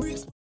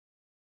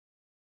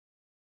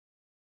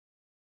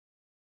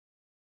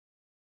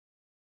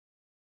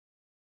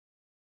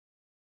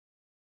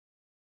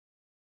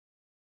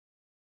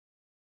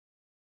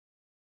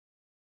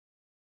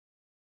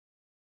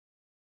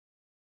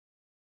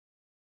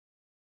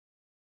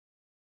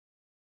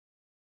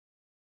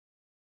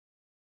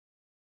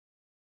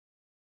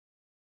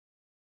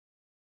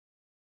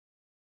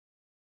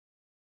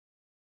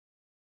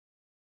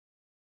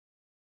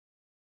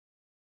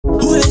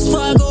 West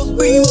Fargo,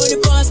 bring on the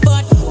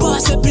passport.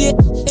 Pass the plate,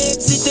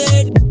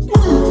 exited.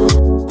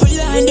 Pull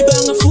line, the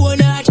bang of 4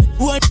 night.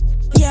 One,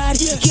 yard,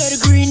 get a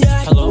green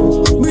dot.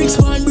 Bricks,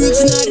 one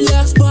bricks, not the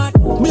lock spot.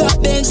 Black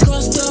Benz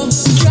custom,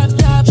 drop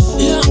top.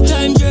 Long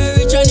time,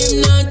 Jerry, and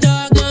him non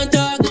talk, non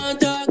talk, non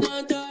talk,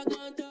 non talk,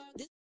 non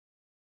talk.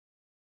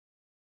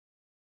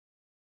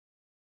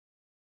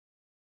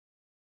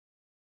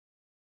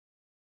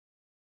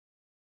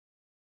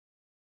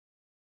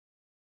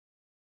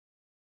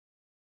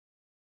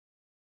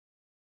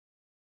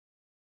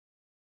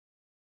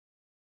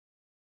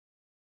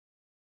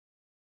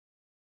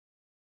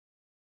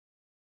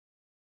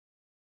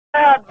 I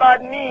had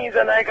bad knees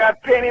and I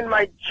got pain in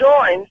my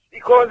joints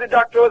because the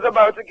doctor was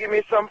about to give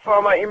me some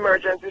form of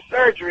emergency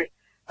surgery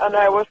and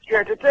I was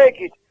scared to take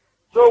it.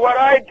 So what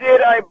I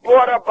did, I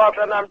bought a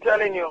bottle and I'm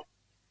telling you,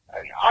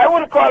 I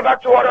wouldn't call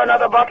back to order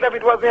another bottle if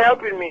it wasn't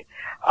helping me.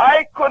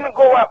 I couldn't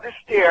go up the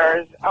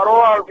stairs at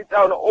all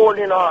without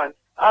holding on.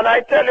 And I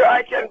tell you,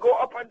 I can go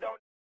up and down.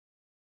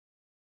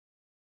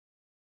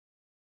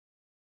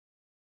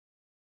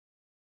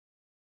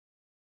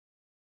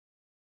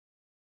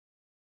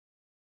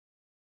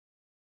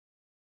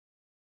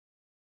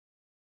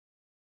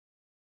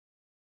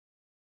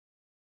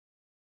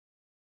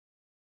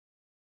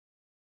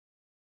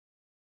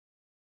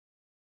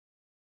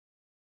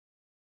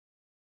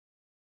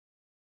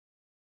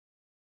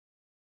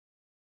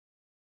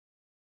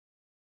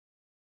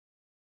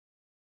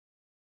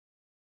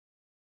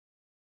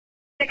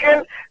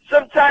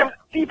 Sometimes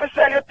people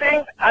sell you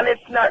things and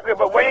it's not good.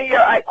 But when you hear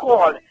I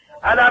call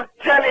and I'm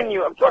telling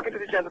you, I'm talking to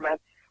the gentleman,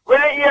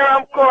 when you hear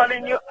I'm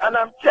calling you and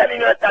I'm telling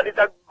you that it's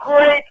a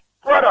great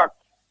product,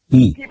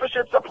 people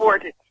should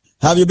support it.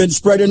 Have you been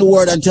spreading the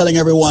word and telling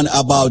everyone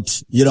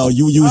about,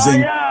 you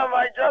using... I am.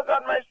 I just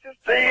had my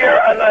sister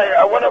here and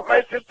one of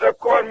my sisters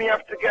called me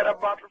up to get a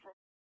bottle from...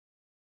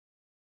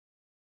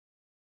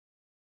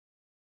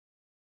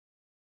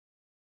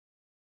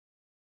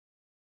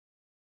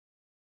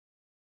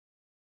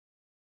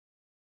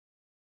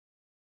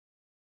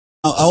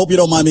 I hope you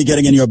don't mind me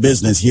getting in your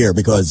business here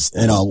because,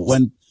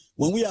 when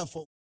we have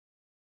folks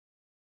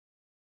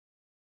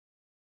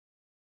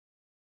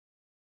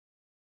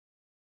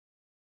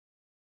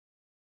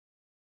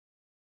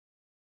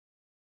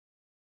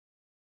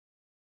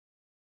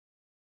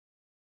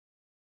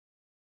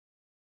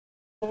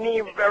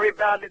Knee very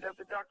badly that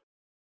the doctor.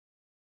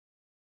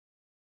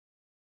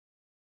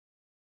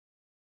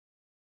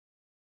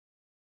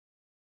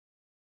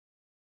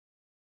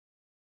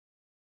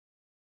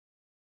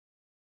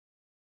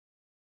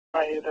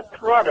 The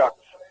product,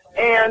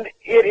 and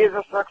it is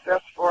a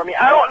success for me.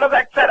 I don't know,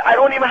 like I said, I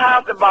don't even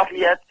have the bottle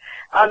yet,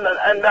 and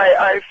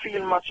I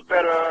feel much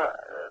better.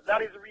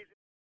 That is the reason.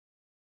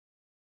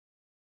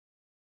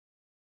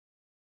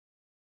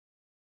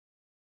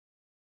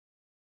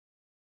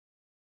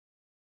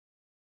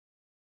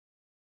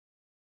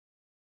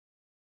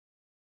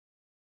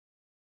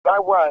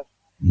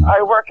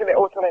 I work in the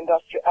hotel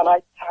industry, and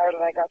I'm tired,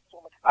 and I got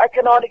so much. I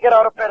can hardly get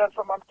out of bed, and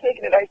from I'm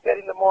taking it, I said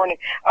in the morning.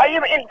 I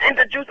even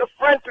introduced a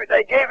friend to it.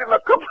 I gave him a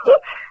couple.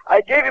 I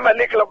gave him a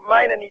nickel of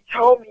mine, and he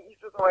told me, he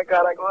says, "Oh my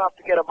God, I'm gonna have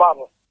to get a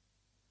bottle."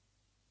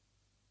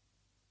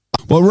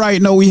 Well, right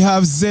now we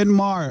have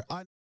Zenmar.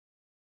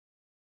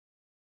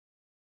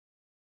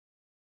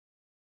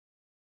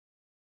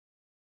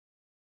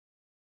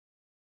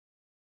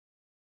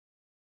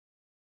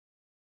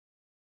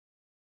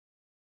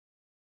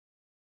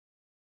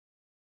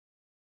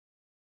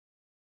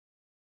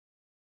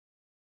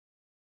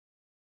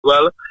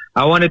 Well,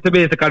 I wanted to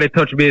basically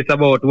touch base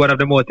about one of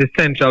the most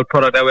essential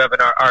products that we have in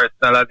our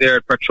arsenal, as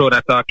Eric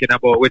Patrona talking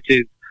about, which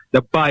is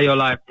the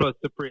BioLife Plus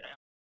Supreme.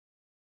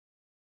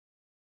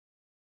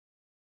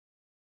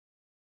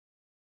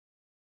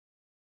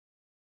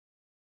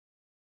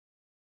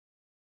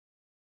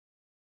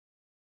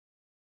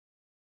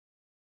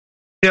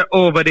 You're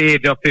over the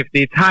age of 50,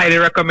 it's highly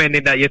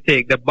recommended that you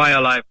take the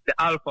BioLife, the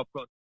Alpha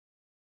Plus.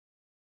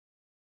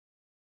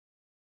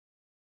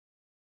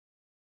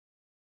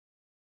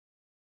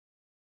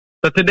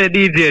 So today,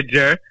 DJ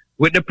Jer,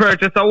 with the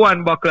purchase of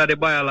one buckle of the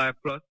BioLife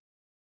Plus,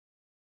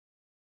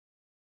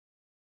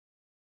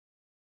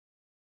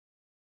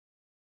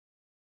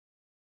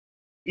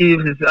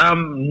 it's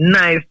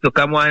nice to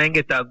come on and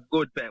get a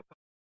good pair.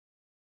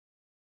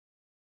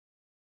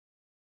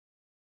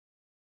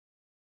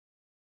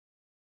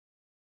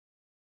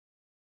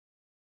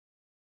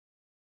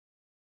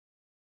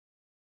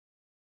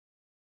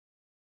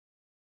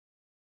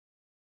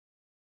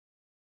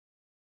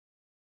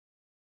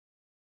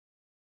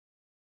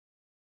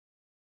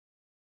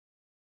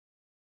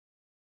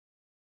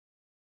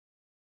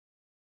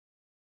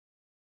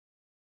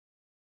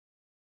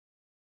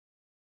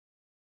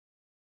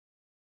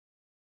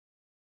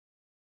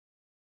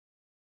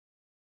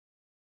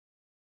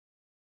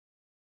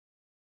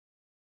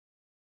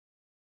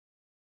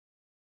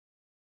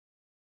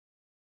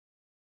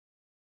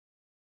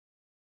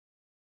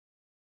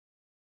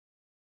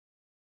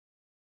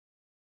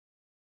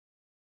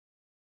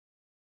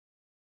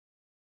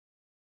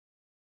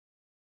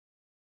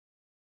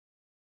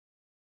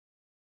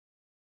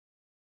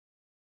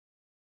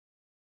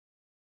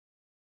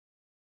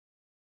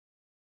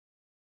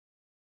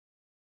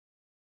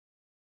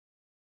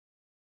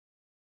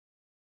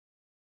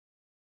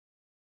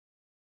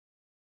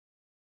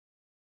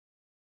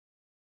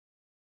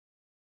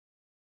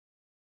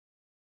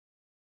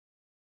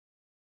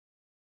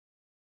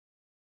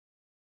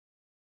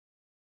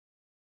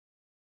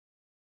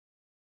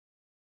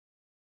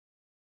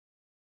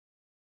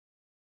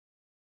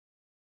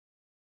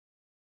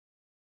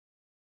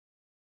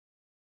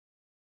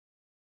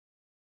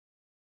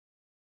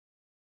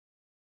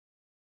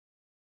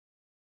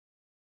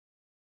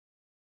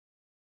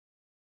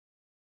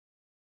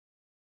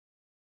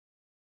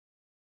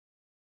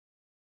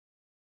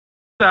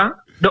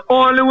 The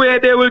only way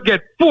they will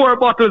get 4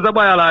 bottles of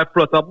BioLife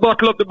Plus, a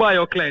bottle of the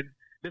BioCleanse.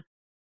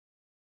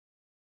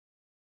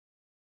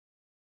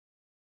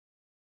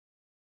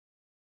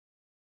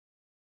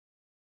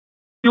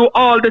 You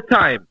all the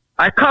time.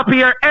 I copy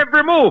your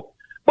every move.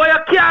 But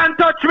you can't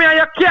touch me and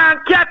you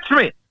can't catch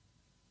me.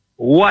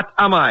 What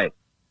am I?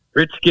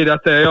 Rich kid, I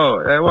say, yo,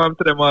 I want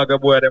to the maga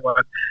boy, them man.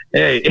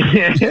 Hey.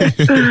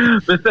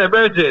 Mr.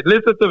 Bridget,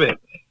 listen to me.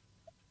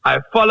 I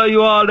follow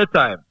you all the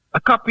time. I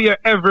copy your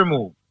every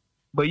move.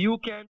 But you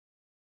can't.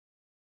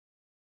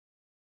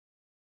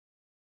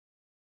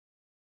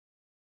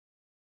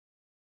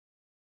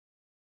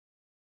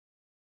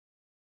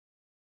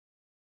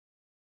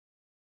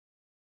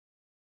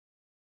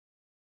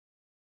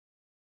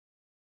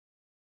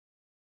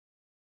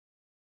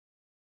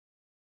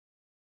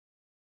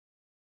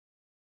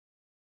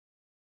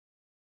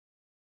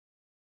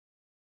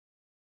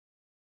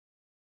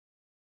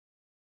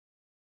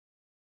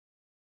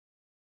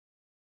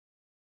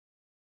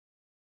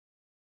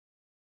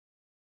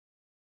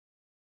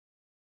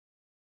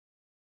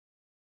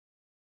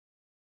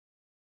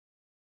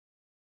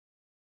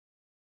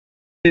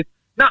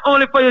 Not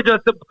only for you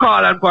just to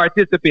call and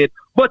participate,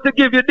 but to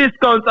give you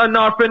discounts on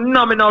our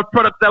phenomenal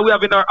products that we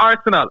have in our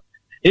arsenal.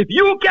 If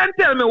you can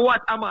tell me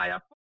what am I,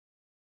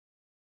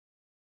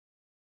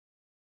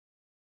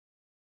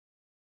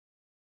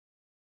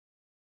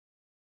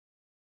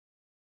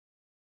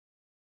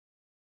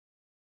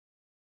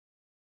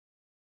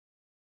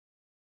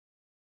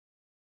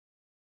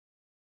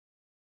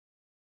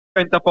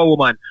 strength of a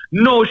woman.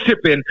 No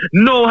shipping,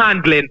 no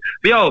handling.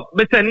 Yo,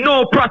 me say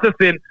no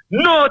processing,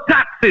 no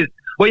taxes.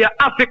 But you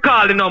have to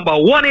call the number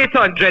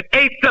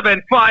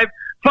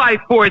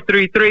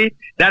 1-800-875-5433.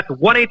 That's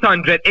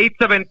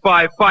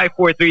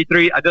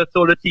 1-800-875-5433. I just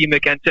told the team they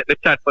can check the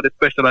chat for the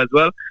special as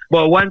well.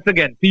 But once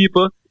again,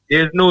 people,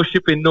 there's no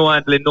shipping, no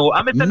handling, no.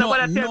 I'm saying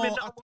nobody tell me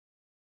no.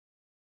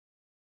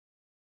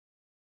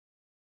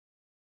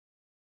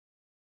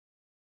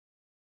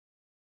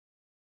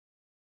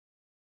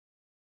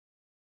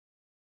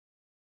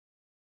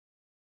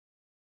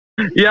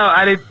 Yeah,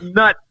 and it's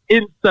not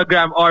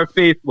Instagram or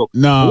Facebook.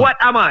 No. What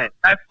am I?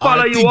 I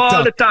follow you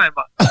all the time.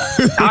 Or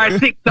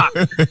TikTok.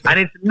 And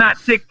it's not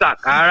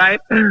TikTok, all right?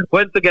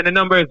 Once again, the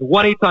number is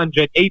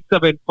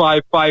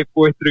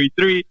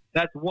 1-800-875-5433.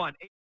 That's 1.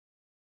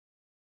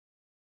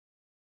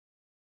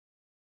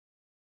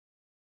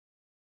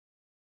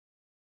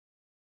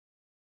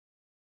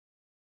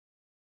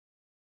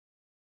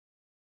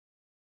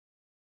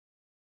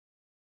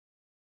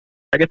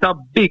 I get a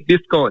big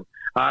discount,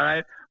 all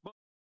right?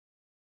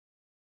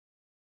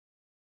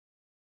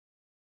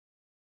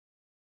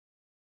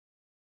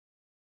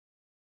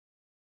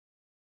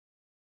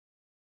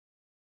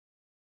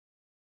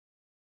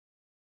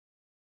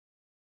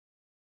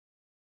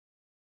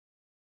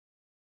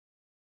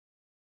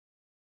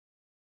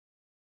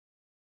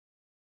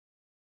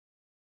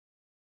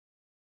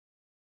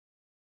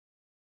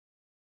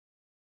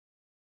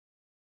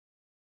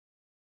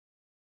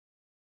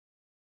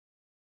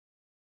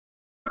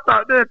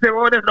 What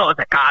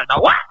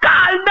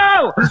call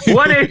now?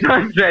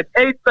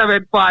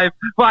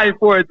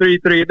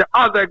 1-800-875-5433. The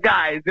other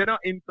guys, you know,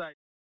 inside.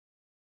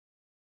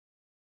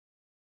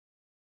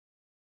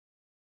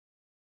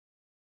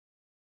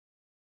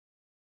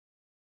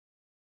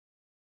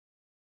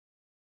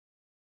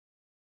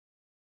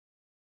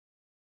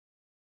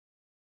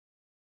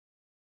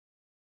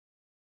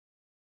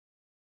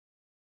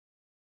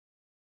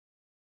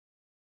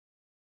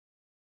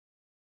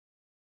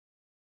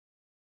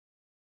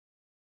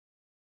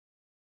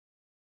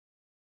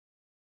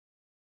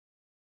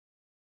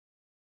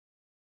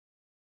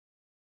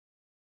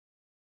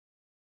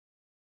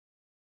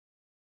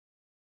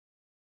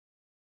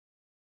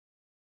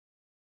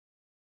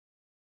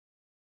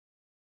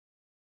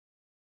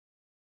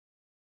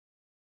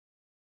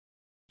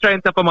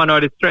 Strength of a man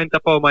or the strength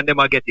of a woman, they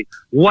might get it.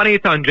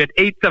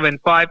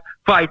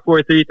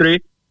 1-800-875-5433.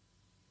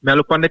 I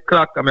look on the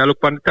clock, I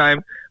look on the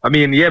time. I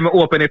mean, yeah, I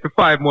open it for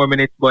 5 more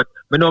minutes, but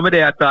I know me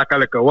there talk a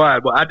little while.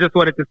 But I just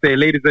wanted to say,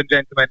 ladies and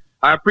gentlemen,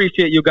 I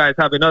appreciate you guys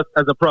having us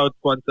as a proud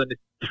sponsor.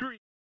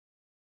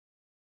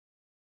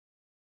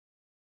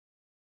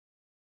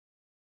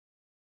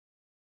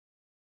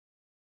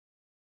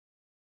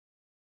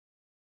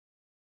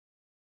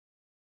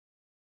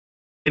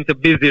 Into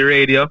Busy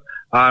Radio,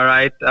 all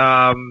right.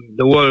 The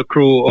whole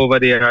crew over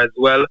there as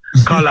well.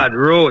 Collard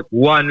Road,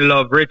 One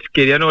Love, Rich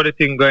Kid. You know the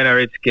thing going on,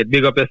 Rich Kid.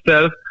 Big up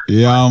yourself.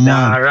 Yeah,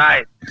 man. All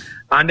right.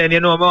 And then, you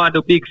know, I want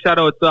to big shout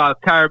out to our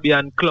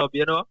Caribbean Club,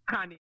 you know.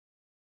 Connie.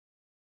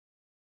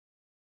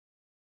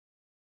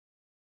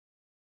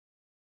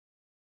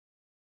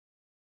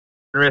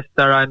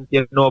 Restaurant,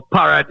 you know,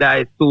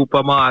 Paradise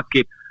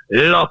Supermarket.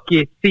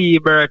 Lucky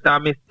Seabird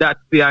and Miss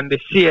Datsy and the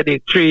Shady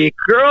Tree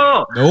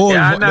Crew. The whole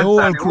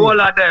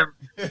All of them.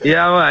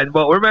 Yeah, man.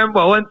 But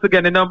remember, once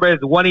again, the number is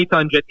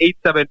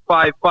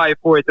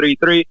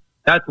 1-800-875-5433.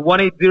 That's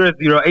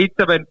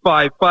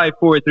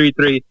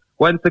 1-800-875-5433.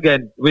 Once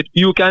again,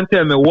 you can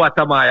tell me what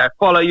am I. I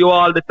follow you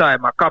all the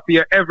time. I copy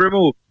your every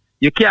move.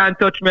 You can't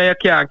touch me, you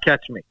can't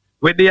catch me.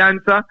 With the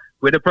answer,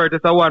 with the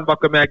purchase of 1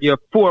 buckle, I give you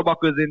 4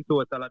 buckles in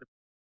total.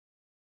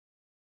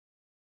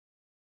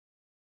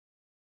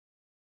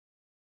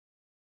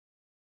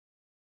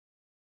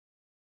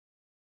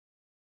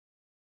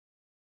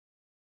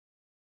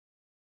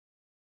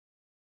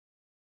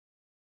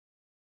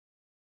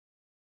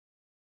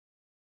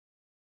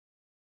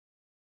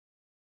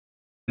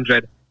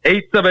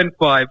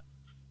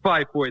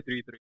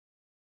 $875-5433.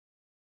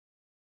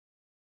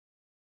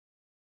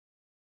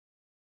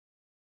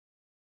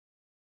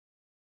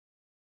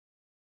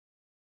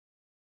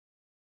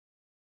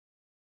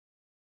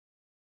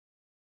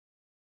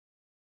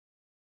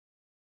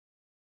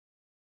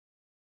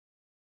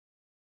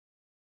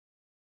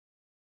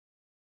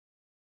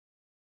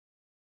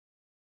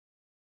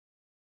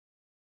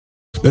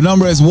 The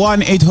number is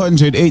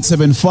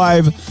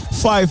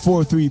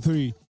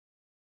 1-800-875-5433.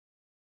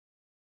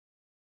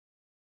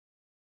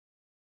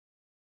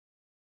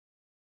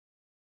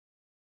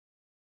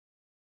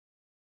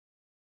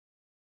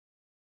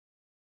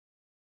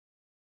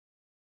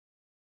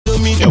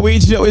 Yeah, we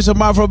it's a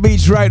Afro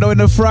Beach right now in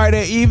the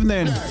Friday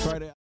evening.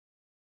 Friday.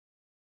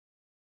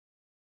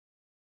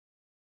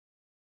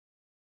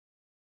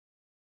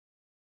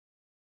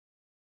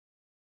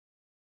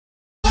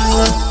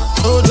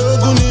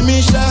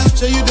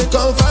 Show you the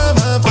confirm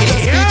for your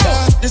speaker.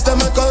 This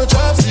time I call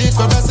trap sleep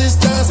for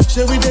assistance.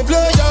 Show we they blow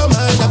your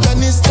mind,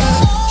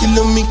 Afghanistan.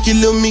 Kill me,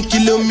 kill me,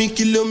 kill me,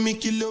 kill me,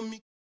 kill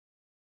me.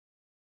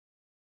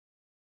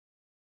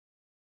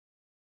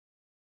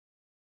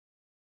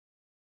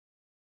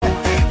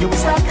 You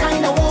is that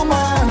kind of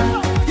woman.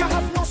 You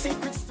have no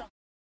secrets.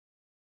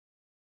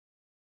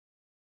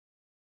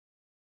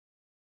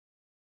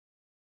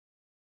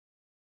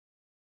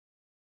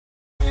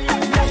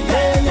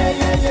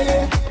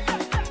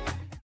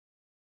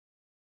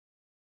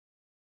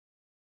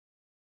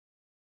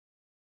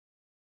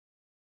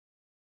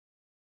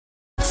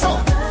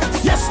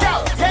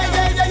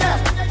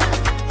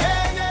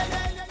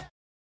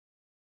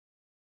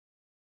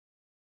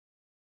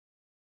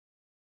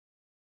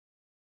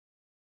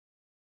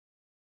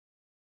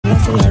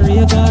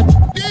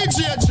 DJ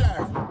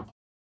Jerry.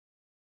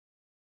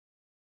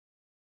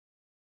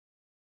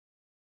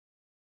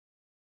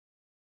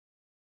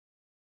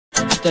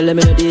 Tell them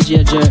in the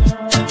DJ Jer.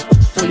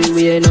 Fully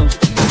we ain't know.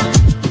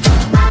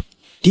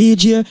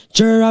 DJ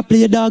Jer, I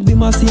play dog, be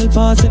my seal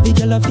pass. Every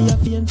girl a feel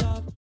faint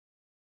talk.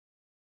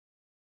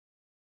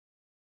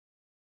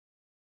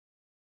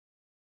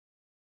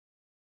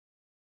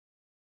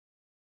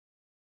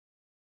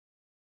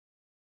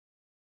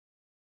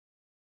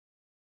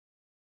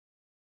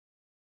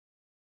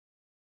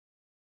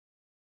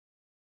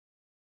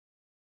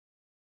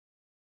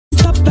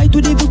 Stop tight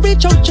to the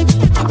reach out check.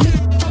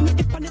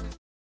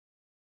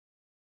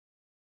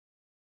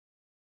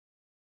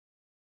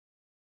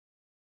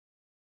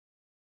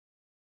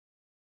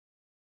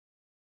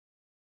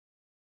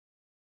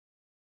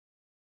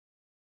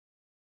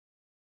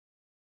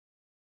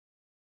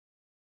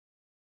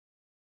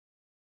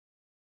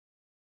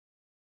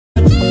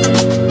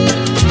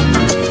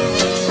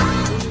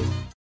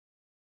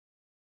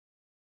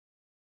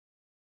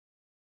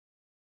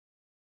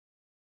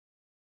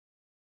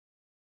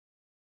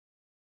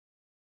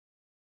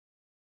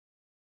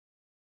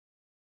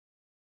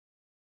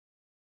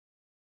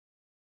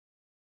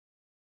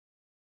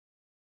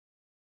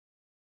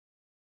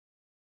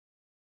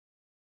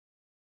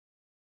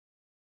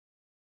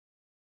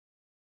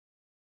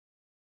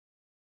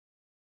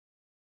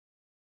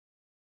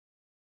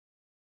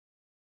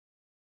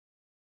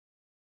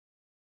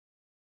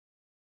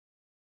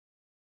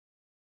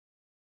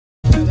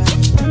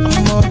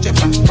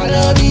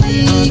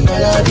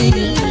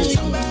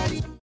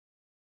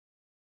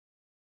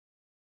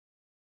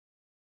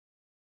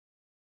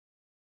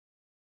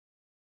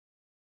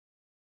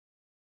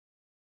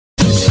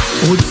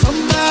 Would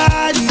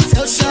somebody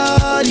tell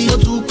Shawty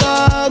to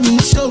call me,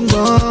 show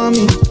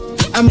mommy?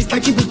 I miss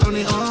like keep it on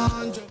it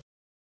 100.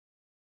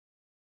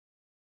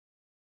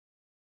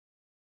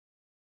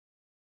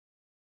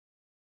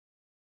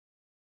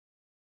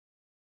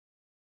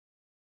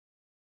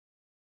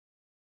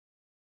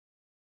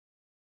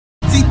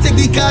 Take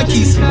the car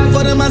keys.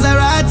 For the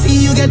Maserati,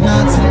 you get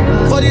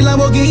nothing. For the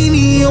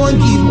Lamborghini, you won't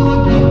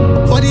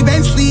give. For the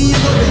Bentley, you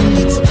go bend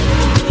it.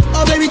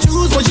 Oh baby,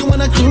 choose what you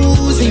wanna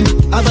cruise in.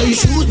 I buy you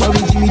shoes, but we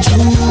give me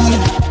jewelry.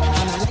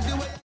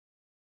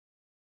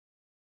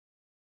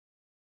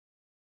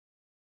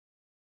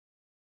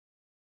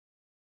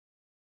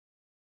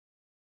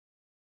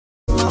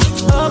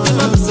 Up in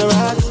my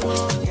Maserati.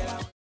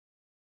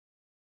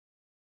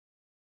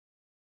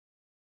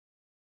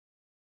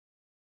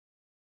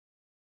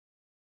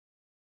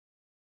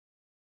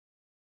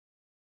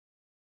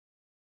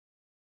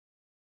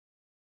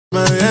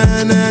 My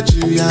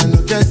energy, I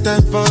no get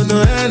time for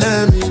no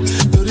enemy.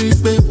 To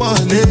respect one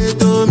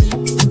to me.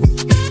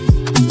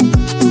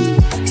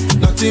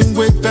 Nothing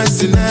with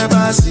person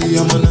never see.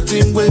 I'm on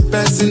nothing with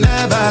person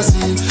never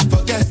see.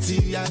 Forget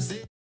it, I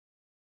say.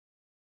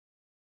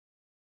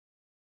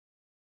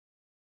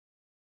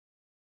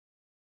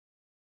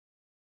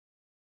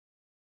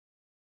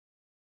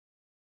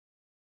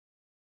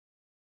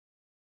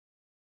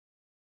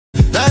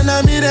 Then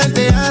I mean that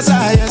the answer,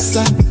 yes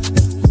sir.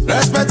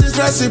 Respect is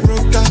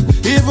reciprocal,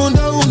 even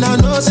though una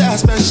know say I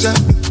special.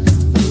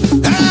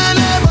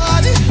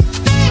 Anybody,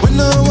 we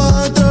no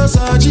want to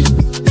search it.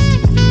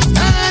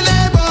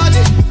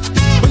 Anybody,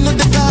 we no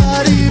the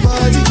carry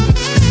body.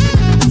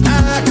 I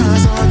can't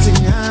something.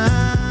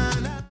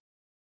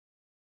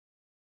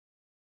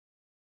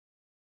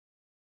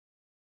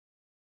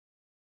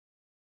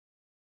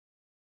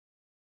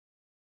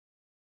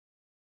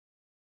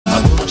 I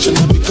don't you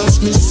know because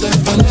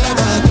myself I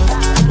never know.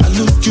 I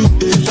look you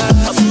they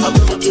laugh. I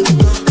don't you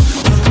know.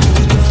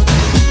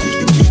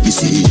 You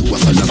see you are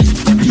follow me.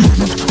 You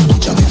know,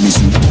 you make me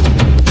sing.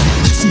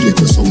 See like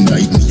a song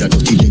like me, I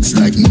don't legs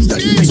like me.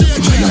 That you make me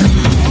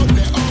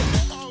feel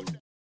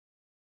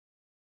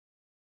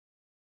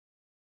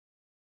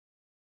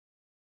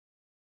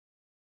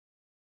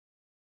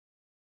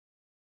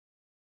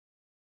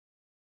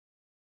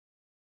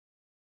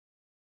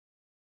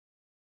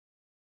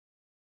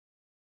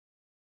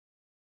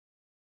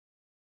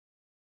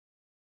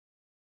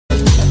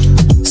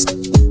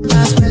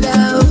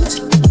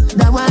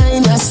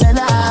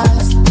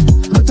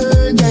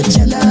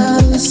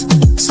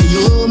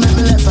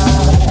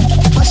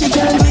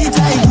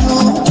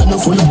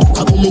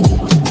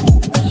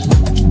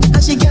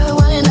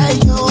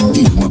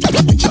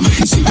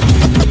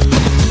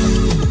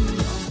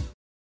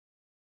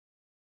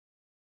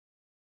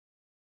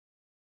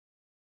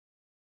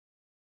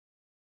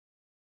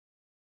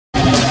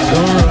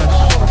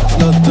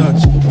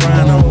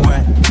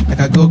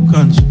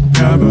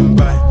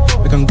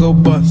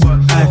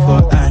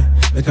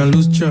can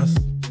lose trust.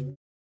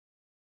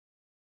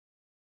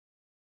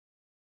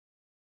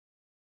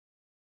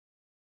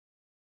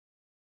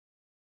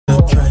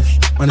 Trash,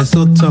 man, it's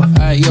so tough.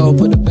 Alright, yo,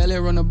 put the belly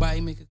on the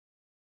body, make it.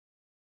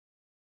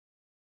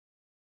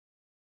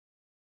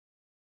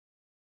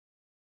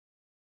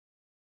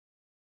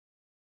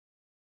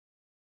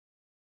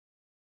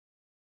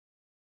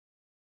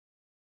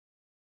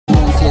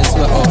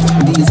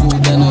 Diesel,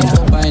 then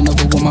buy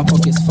another one, my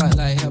pockets fat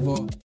like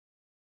heather.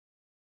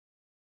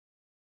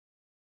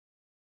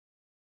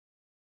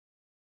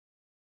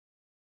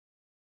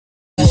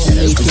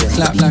 Make it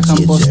clap like I'm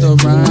Busta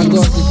Rhymes. I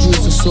got the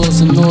juice, the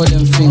sauce, and all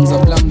them things.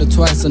 I blammed her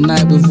twice a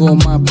night with all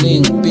my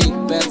bling. Big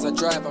Benz, I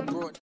drive, I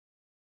brought.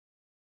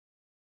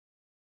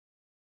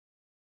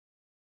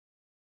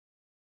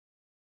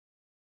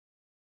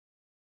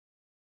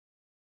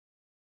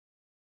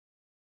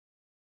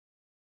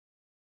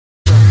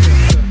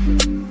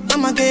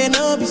 Mama can't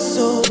no be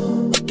so.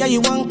 Girl,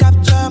 you won't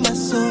capture my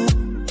soul.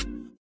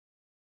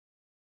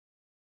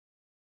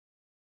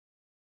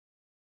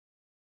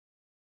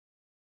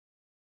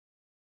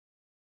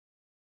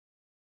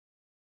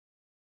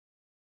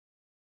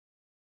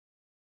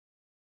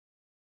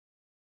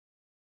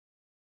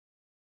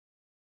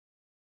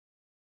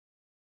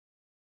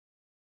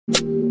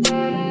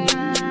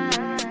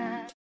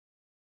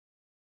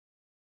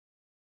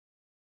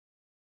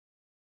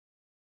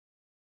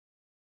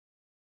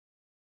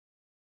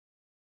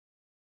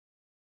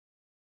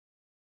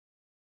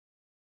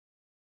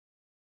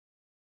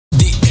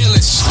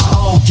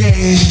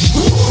 Okay.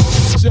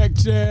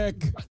 Check.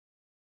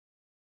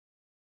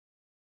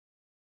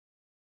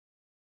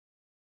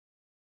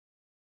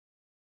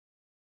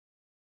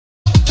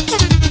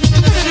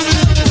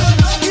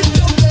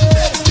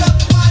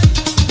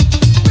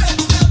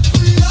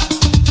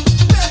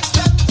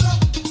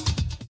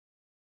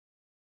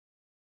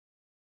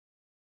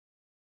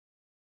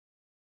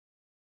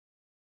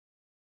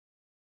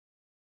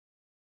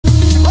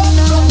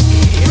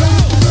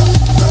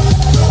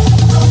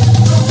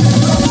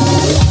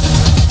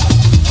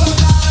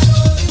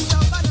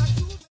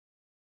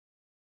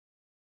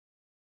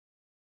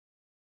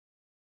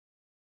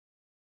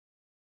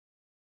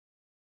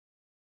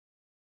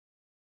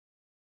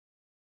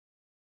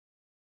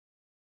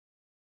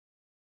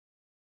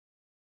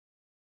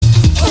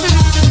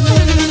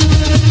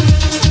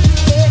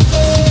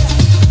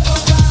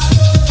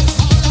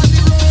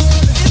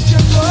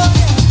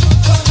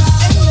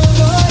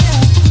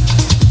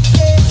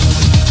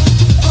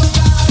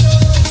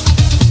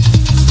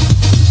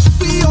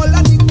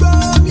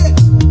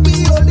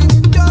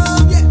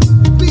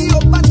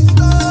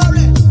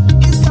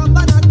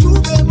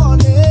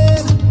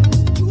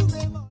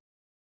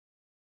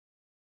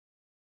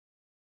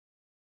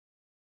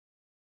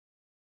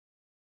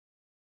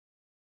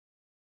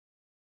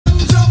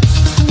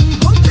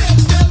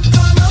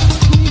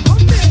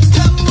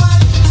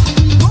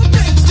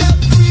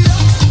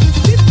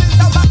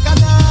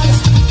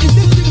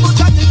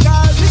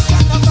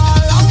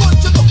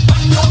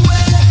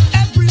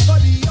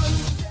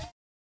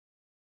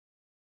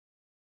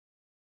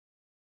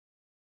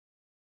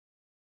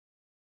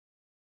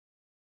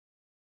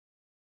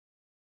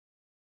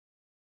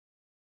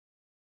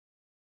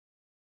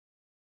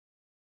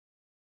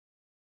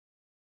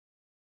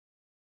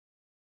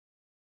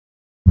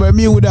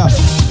 Bermuda,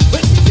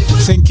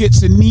 St.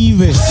 Kitts and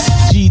Nevis,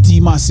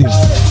 GT Massive,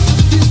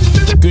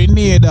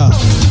 Grenada,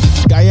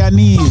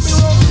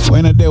 Guyanese,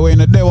 when a day,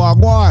 walk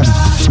on.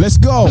 Let's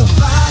go.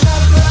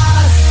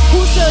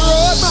 Who's the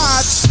road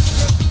march?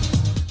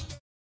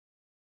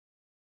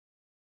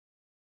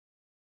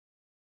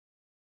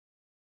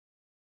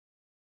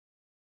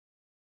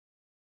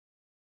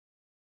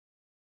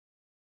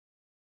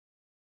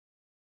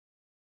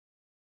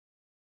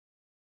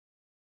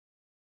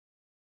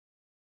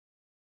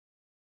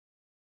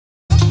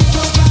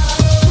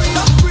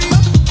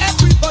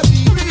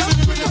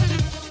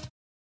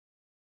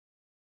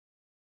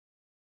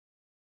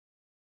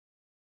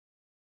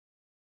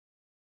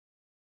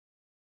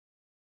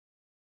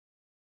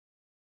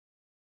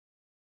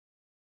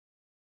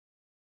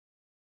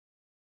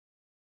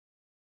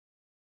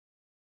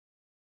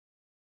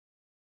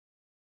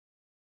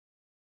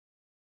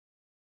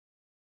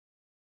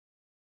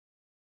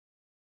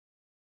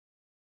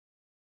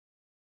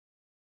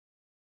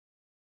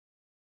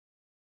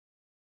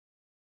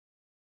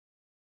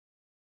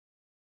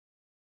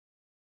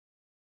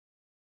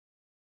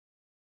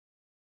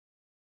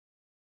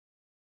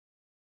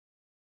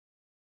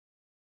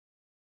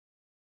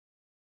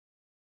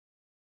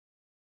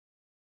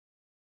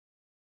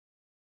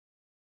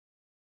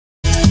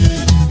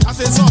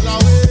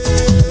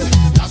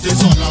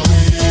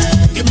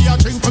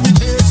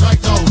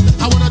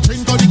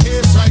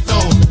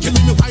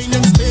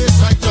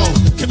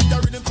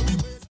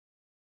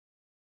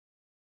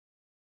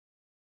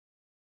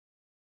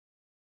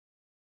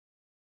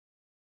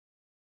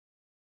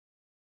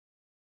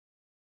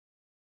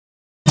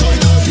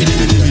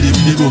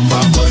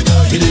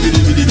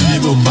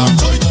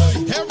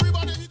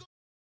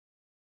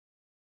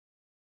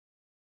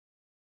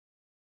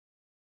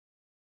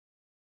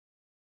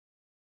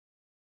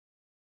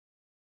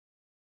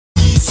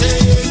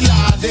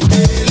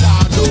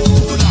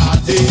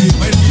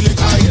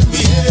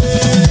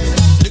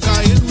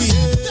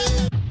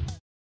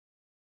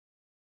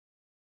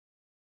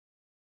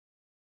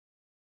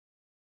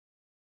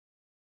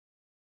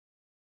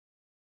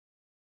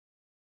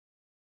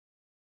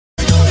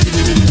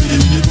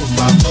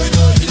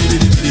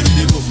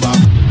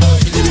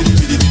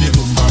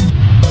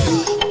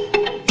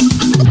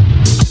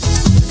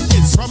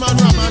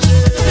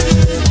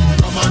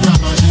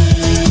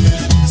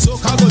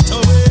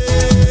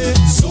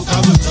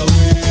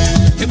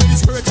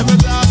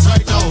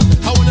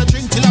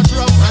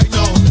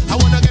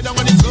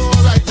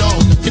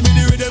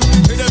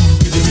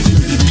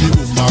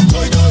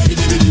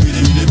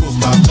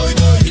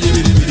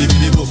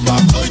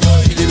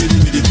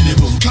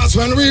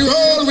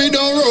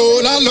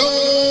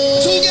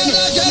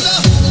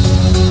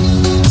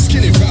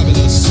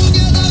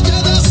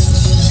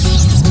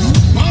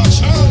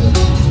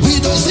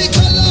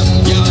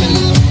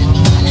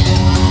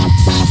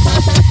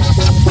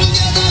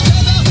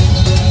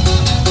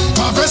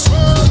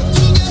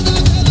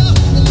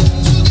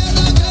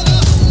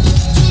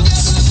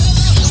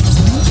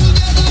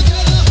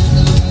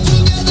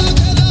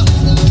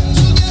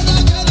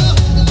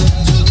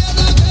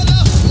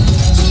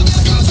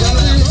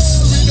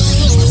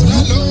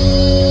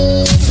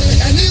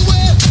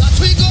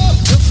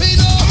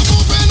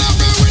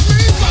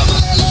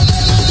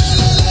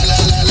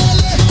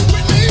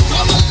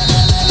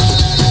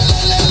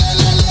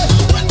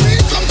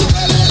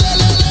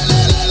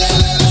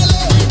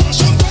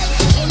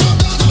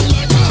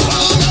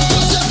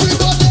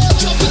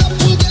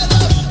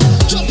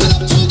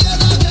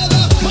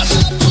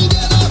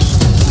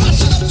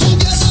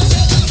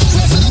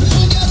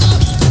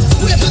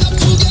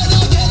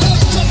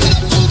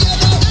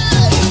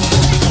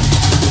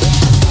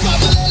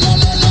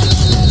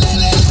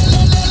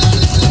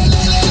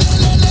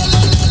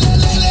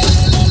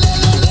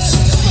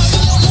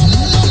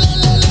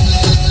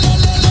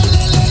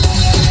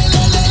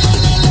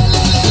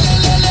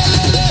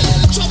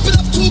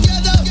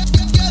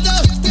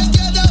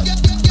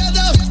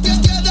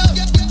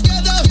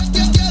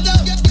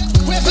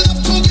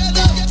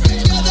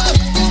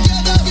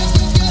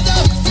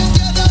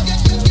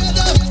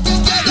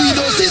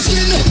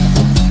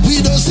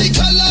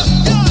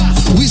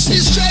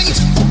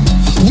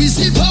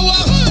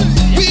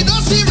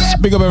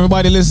 Big up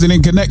everybody listening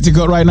in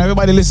Connecticut right now.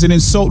 Everybody listening in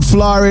South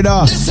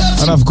Florida.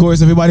 And of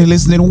course, everybody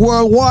listening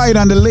worldwide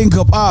on the Link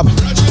Up app.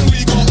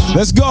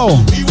 Let's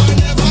go.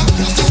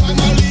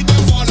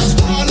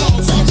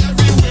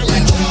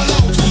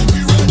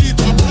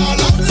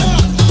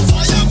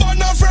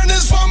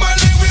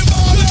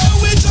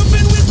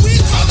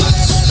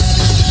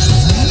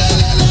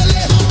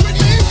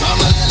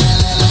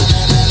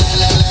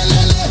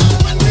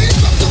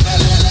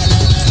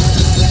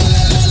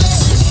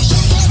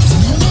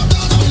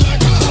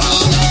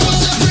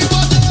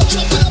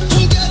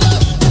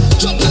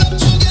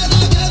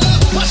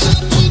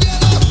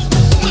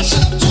 Mash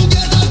it up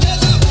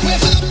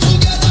together.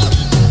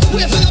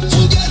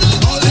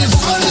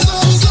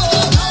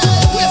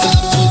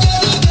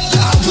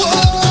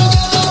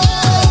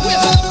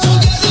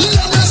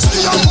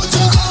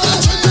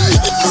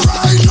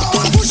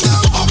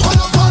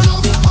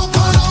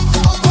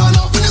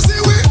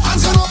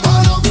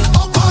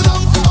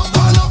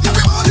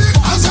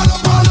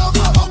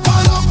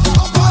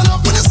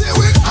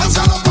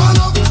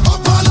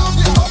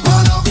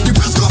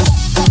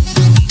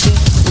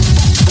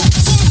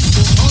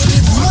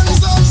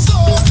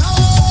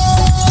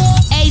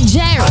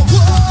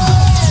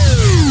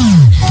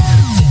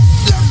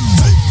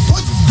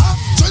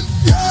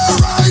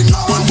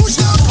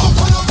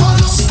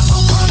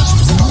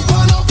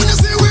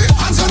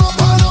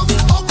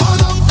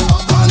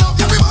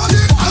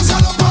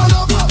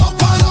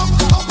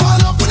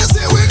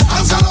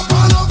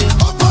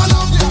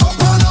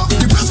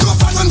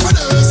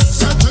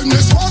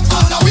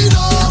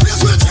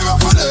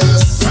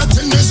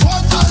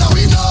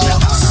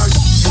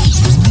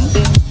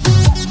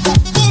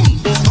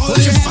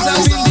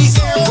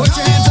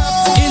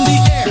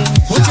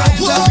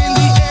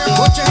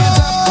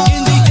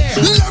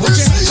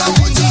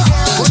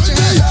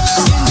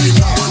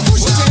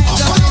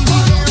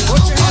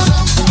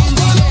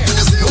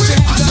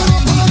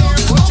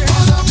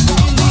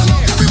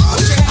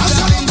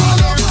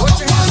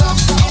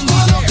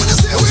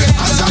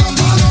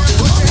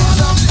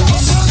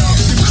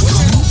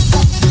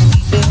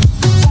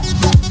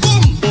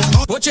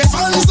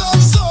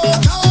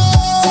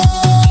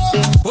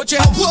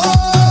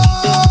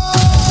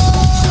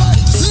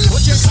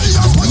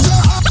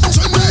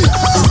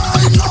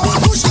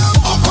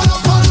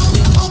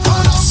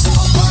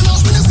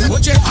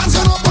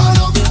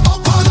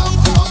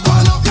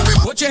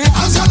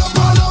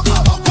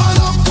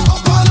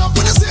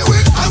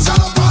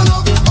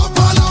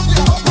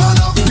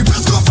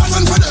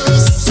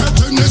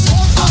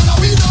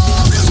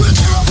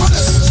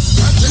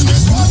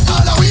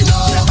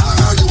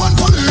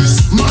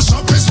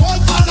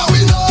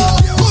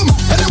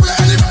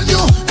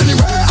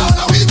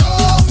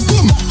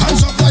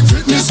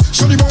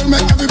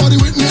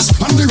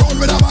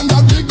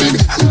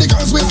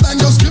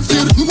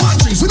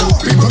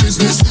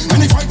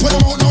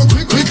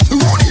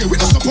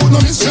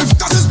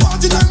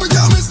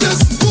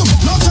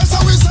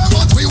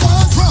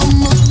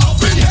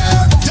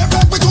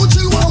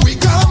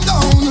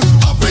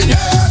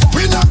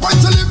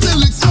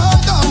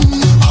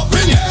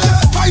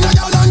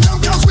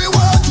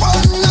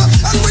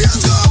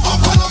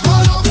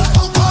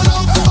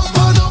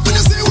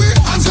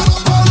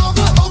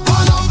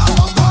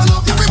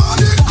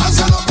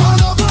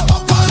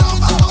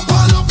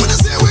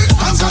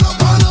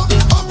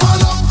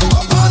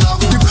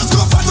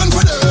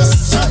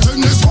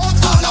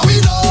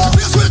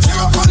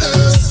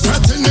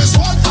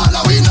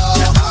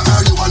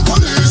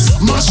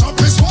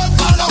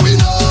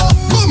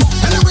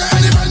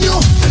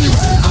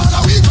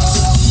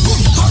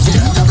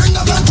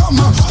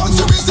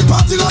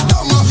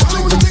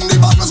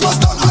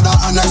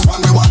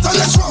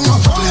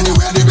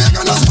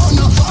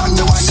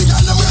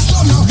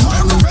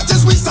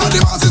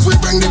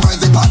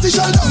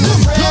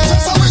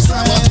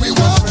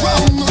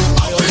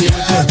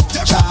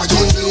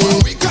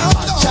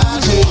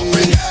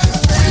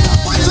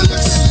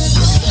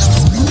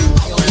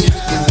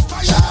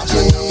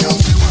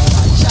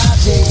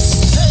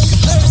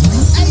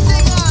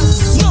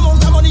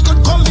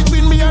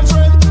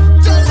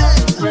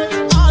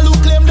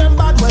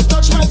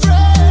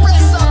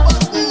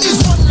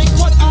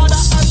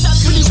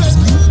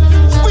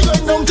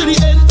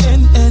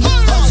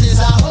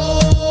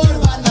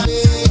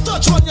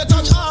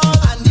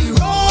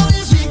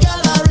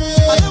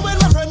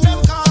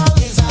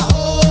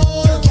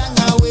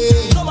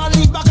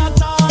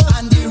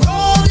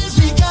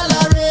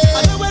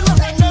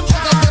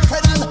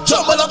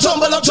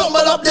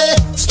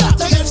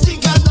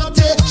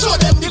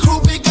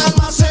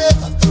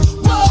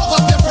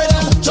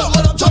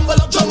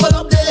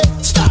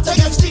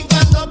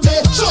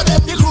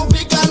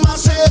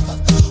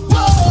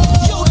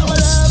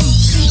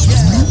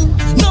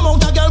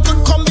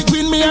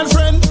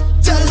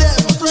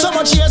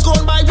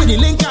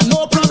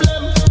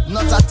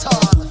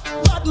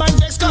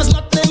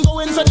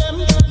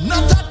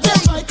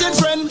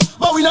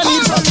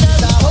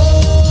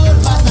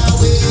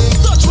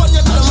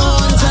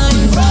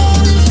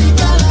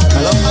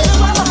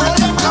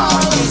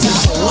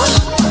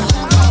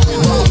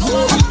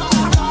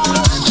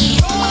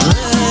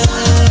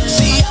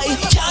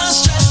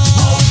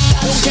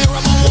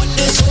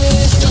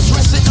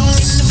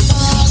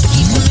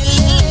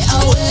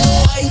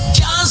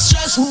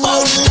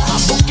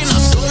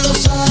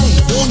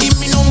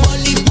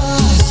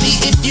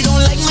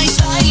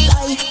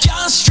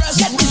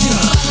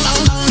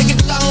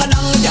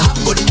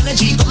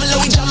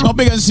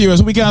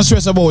 serious. We can't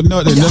stress about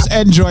nothing. Just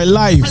enjoy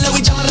life.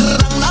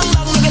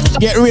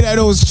 Get rid of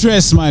those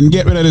stress, man.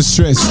 Get rid of the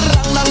stress.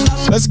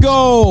 Let's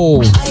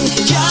go.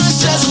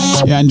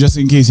 Yeah, and just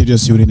in case you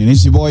just tuning in,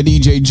 it's your boy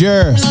DJ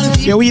Jer.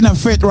 Yeah, we in a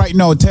fit right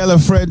now. Tell a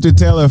friend to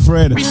tell a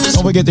friend.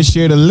 Don't forget to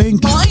share the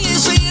link.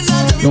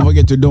 Don't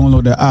forget to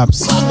download the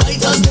apps.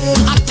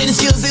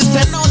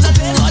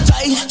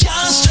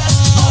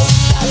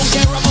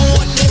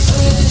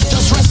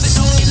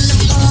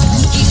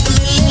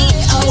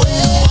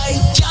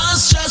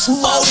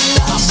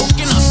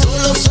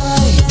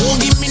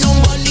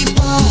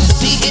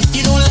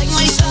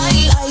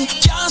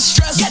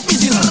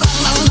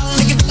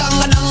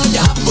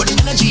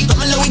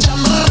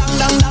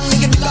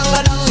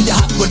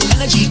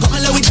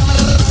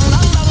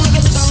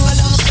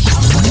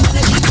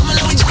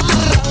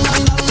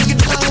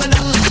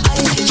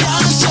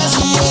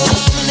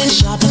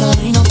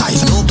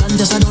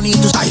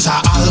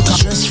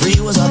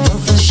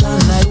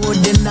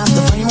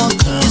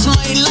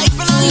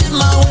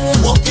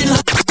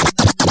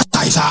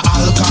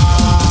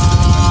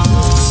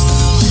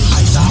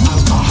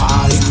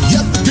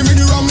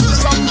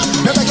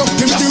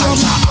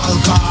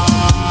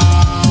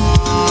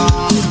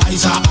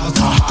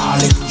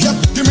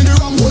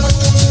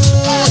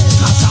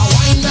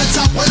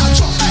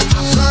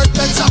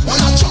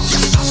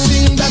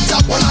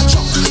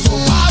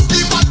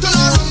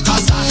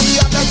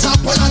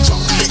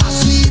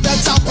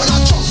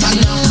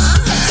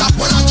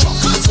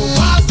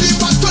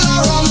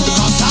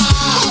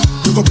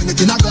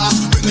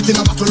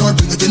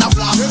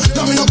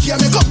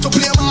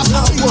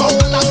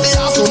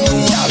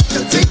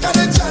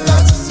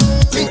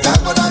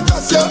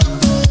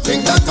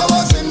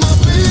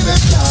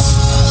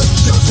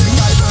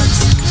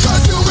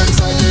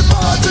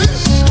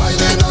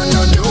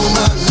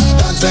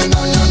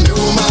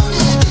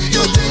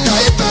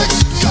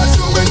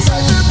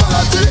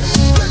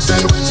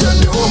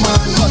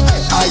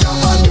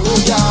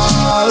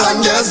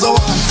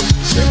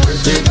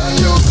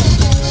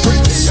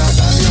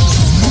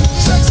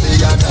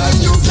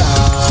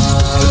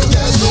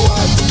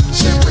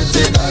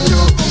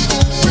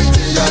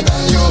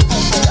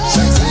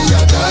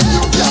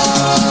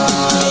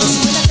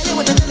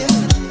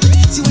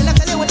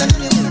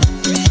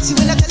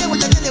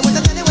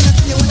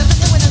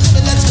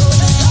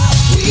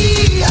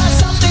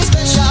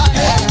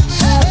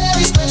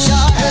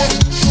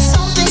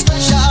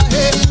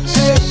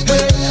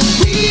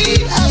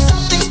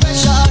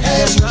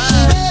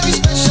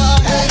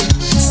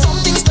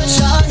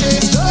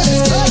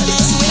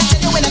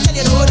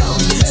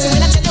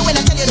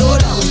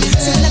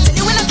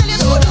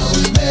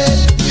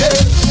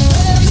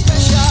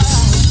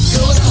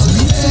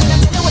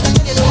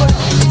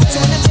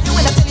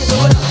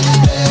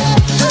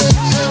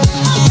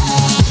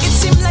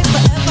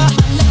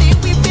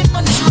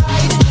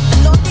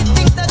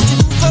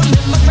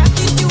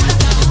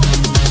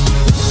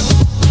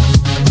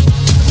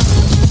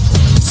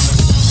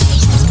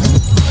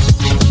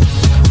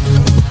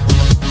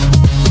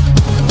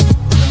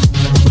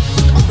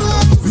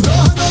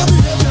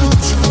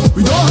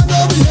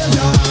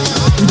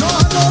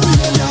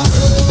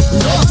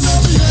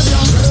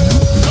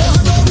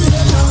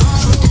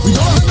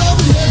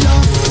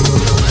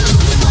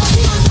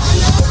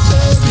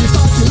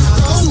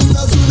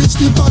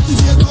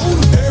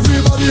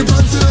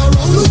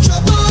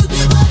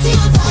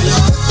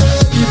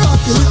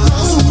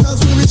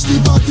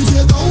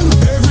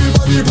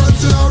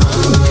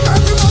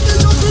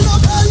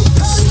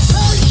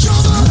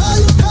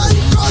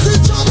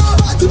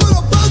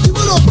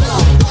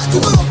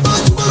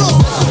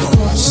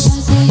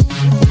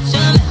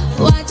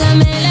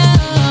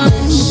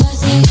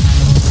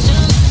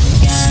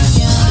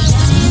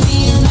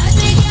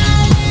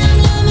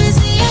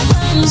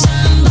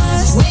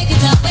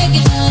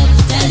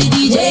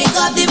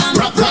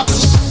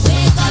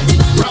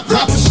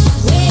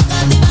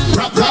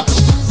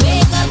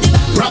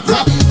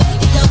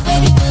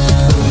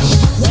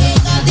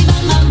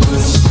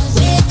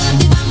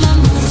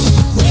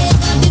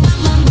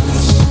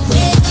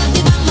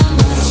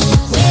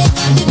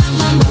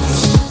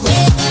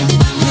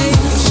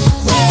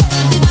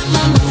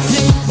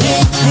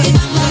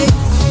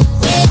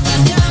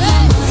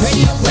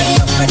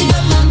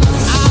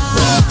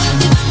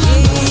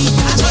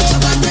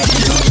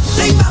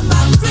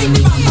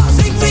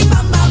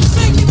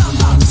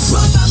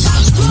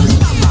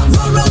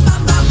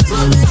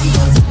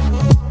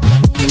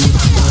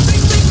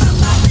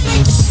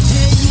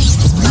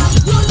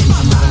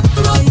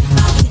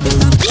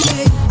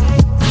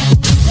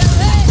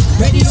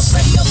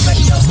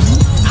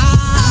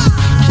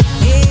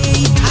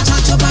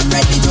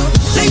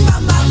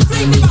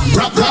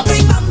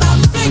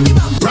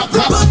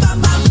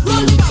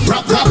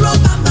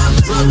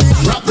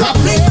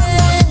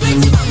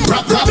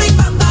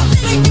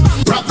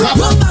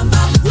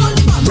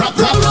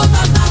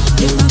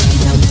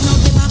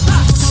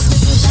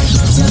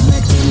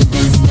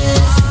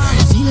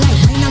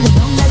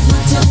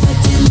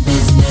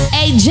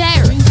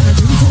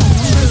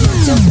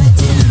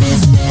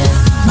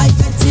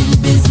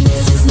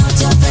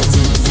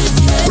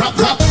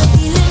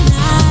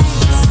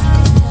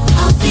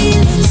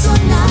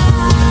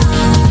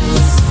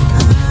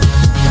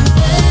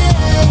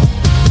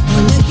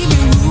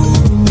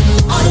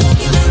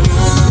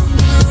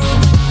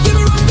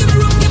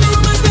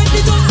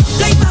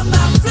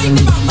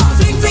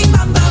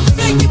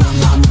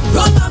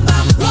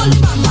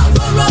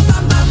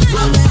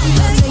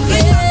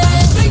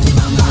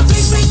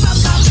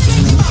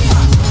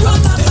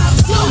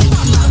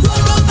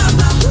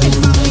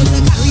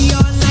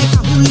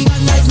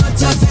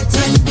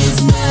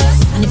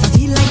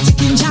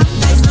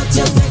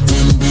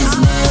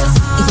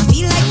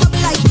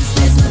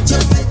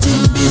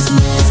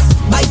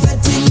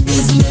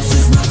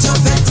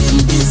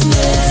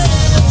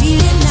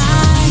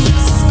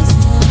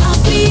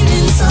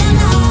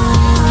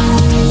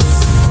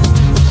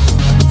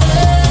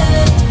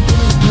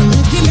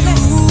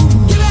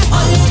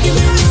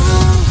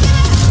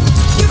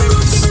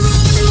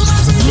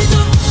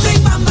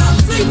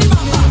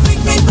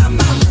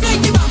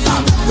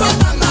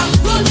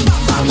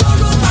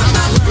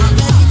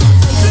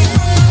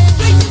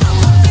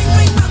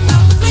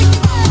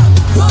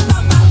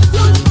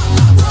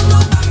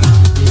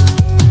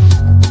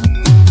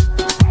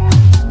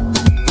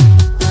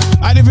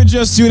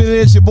 just tuned in,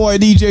 it's your boy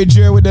DJ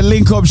Jerry with the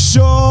Link Up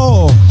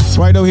Show.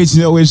 Right now,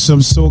 hitting it with some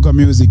soca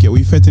music. Yeah,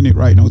 we fitting it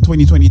right now,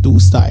 2022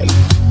 style.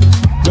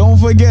 Don't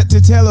forget to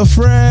tell a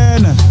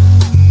friend.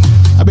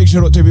 A big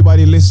shout out to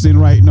everybody listening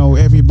right now.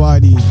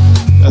 Everybody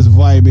that's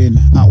vibing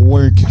at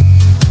work.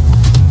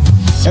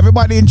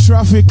 Everybody in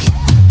traffic.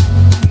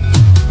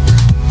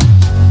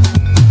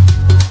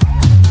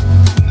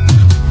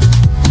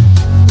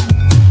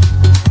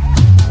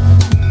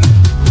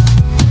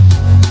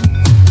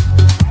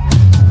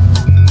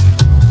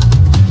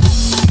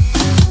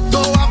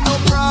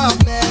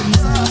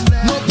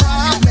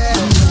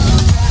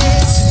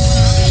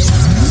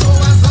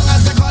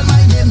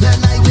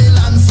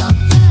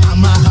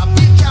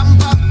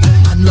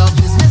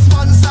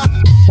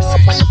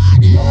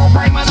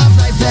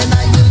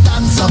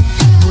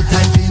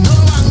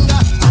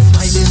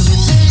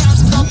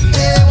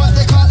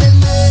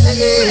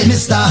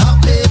 Mr.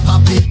 Happy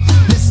Papi,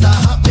 Mr.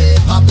 Happy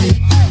Papi,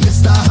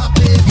 Mr.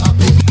 Happy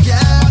Papi,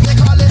 yeah, they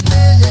call it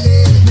me,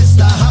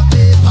 Mr.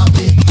 Happy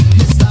Papi,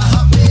 Mr.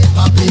 Happy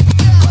Papi,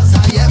 'cause I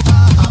ever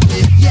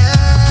happy,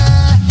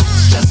 yeah.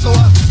 Stress for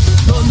what?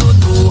 No,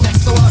 vex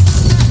for what?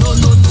 No,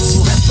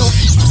 vex for what?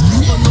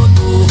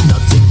 No,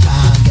 nothing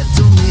can get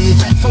to me.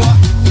 Vex for what?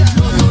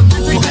 No,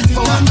 vex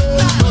for what? No,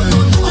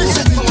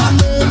 vex for what?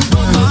 No.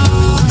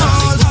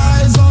 All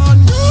eyes on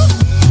you.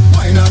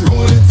 Wine and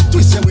roll it,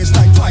 twist your waist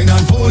like wine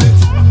and fold it.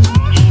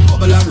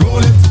 Bubble and roll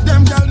it,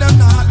 them girl them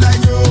not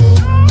like you.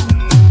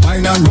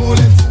 Wine and roll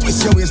it,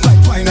 twist your waist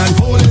like wine and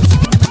fold it.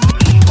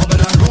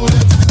 Bubble and roll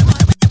it.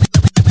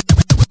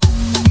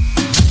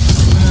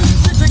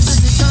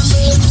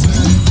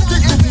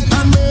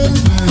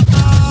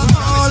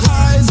 All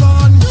eyes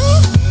on you.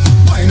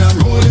 Wine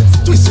and roll it,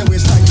 twist your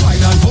waist like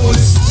wine and fold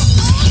it.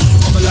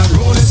 Bubble and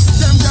roll it,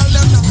 them girl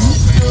them not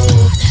like you.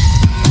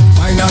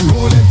 Wine and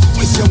roll it,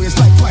 twist your waist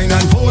like wine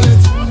and fold it.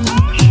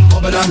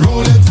 Bubble and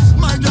roll it.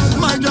 My God,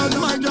 my God,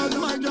 my God,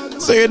 my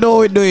God. So you know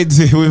we do it.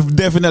 We're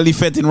definitely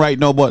fitting right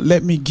now, but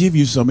let me give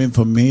you some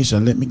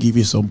information. Let me give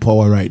you some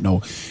power right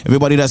now.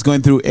 Everybody that's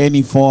going through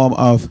any form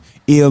of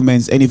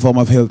ailments, any form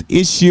of health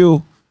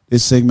issue,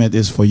 this segment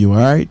is for you, all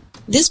right?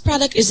 This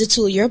product is a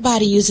tool your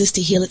body uses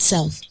to heal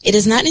itself. It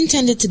is not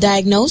intended to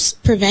diagnose,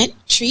 prevent,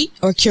 treat,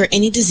 or cure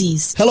any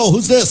disease. Hello,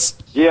 who's this?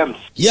 James.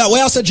 Yeah,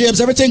 where else, James?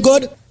 Everything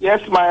good?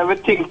 Yes, man,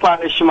 everything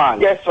punish,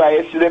 man. Yes, right,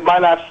 it's the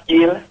man of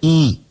steel.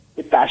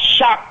 It's a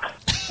shock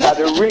for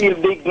the real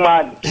big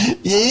man.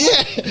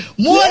 Yeah.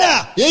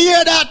 Mona, you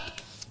hear that?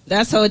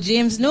 That's how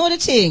James know the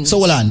thing. So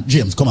hold on,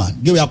 James, come on.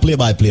 Give me a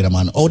play-by-play,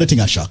 man. How the thing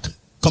a shock?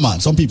 Come on,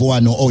 some people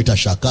want to know how it a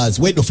shock. Cause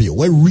wait for you.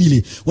 We're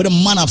the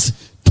man of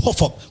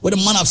tough up. We're the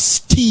man of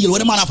steel. We're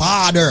the man of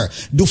harder.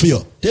 Do for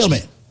you. Tell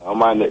me. Oh,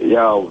 man,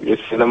 yo, you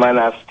see the man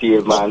of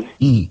steel, man.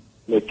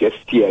 Make your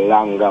steel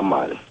longer,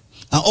 man.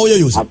 And how you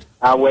use it?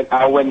 And when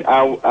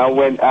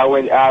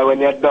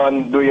you're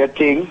done, do your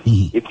thing,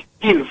 it's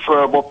still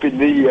firm up in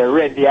the air,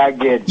 ready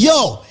again.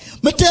 Yo,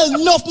 me tell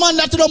enough man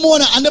that to the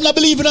Mona, and them not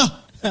believe in her.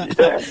 No,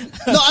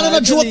 I don't know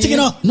joke thing, you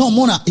know. No,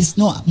 Mona, it's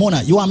no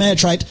Mona. You want me to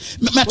try it?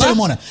 Me tell you,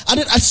 Mona. I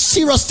did a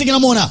serious thing, you know,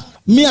 Mona.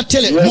 Me I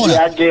tell it, ready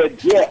Mona. Again.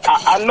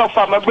 Yeah, enough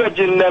of my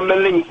brethren them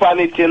link on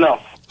it, you know.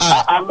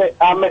 I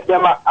make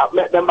them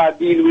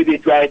deal with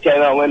it right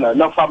now, you know.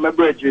 Enough of my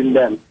brethren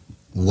them.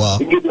 Wow.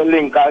 You give the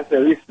link and say,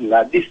 listen,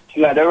 this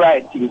thing is the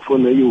right thing for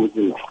me to use,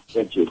 you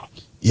know.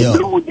 Yeah. The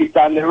blue this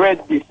and the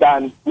red this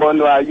and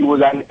one I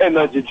use an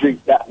energy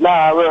drink that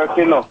work,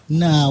 you know.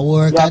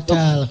 Work at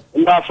all.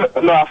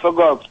 I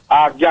forgot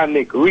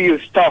organic, real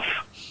stuff.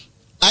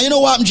 And you know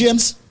what,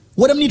 James?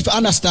 What them need to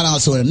understand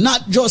also,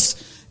 not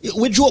just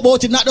we joke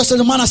about it, not just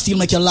the man of steel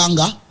make you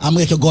longer and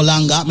make you go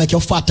longer, make you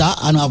fatter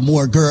and have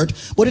more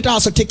girth, but it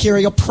also take care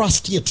of your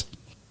prostate.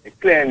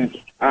 Cleanse.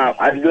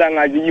 As long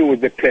as you use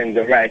the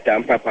cleanser right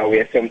and proper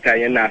way, sometimes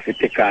you not have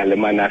to take all the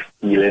man of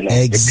steel, you know.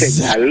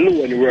 Exactly. The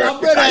cleanser alone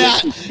work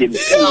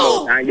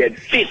because and get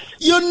fit.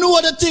 You know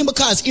the thing,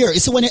 because here,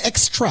 it's when you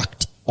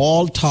extract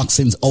all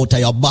toxins out of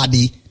your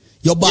body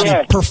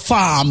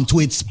perform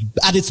to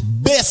at its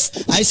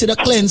best. I say the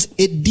cleanse,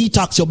 it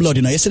detox your blood,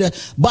 you know. You see the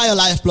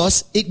BioLife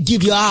Plus, it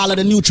gives you all of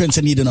the nutrients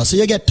you need, you know. So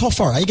you get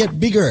tougher, you get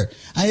bigger,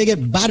 and you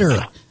get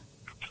better.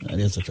 That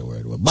is such a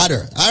word.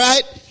 Better. All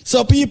right?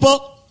 So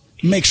people,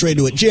 make sure you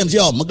do it. James,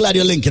 yo, I'm glad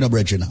you're linking up,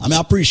 brethren. I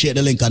appreciate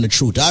the link on the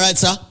truth. All right,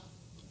 sir?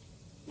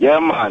 Yeah,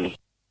 man.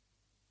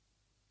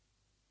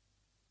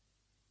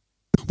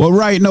 Well,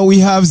 right now we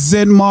have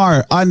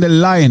Zenmar on the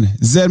line.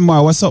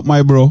 Zenmar, what's up,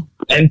 my bro?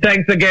 And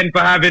thanks again for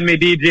having me,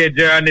 DJ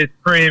Jer, on this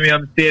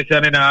premium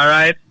station, you know, all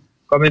right?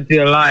 Coming to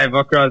you live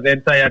across the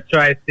entire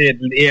tri-state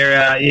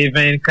area,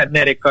 even in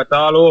Connecticut,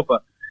 all over,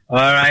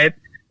 all right?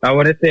 I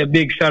want to say a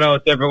big shout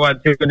out to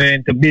everyone tuning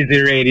into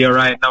Busy Radio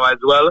right now as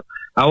well.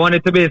 I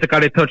wanted to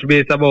basically touch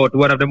base about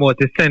one of the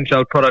most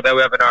essential products that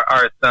we have in our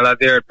arsenal, as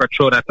you heard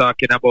Patrona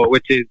talking about,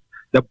 which is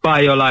the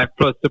BioLife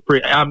Plus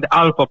Supreme, the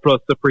Alpha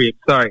Plus Supreme,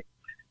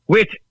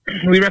 which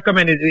we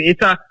recommend.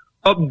 It's a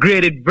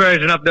upgraded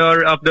version of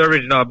the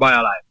original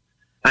BioLife.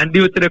 And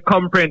due to the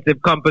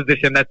comprehensive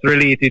composition that's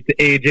related to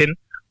aging,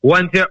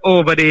 Once you're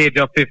over the age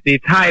of 50,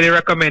 it's highly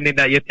recommended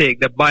that you take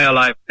the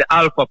BioLife, the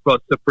Alpha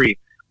Plus Supreme.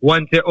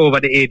 Once you're over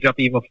the age of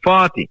even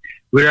 40,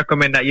 we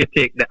recommend that you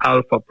take the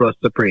Alpha Plus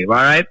Supreme, all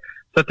right?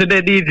 So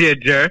today,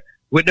 DJ Jer,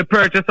 with the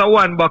purchase of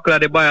 1 bottle of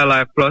the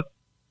BioLife Plus,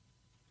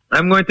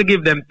 I'm going to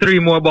give them 3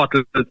 more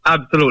bottles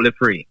absolutely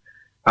free,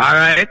 all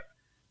right?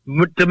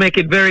 To make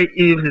it very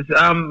easy,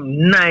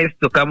 nice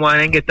to come on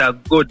and get a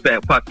good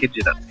package.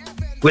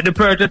 With the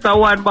purchase of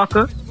 1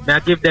 bottle, now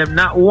give them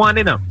not 1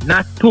 enough,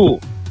 not 2,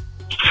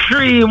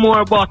 3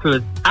 more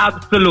bottles,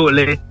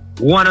 absolutely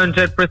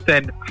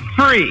 100%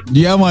 free.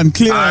 Yeah, man,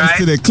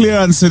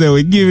 clearance today,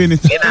 we're giving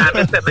it.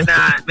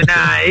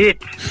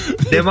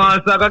 Them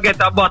also gonna get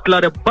a bottle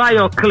of the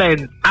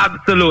BioCleanse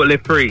absolutely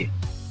free.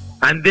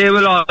 And they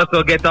will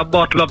also get a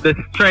bottle of the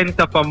Strength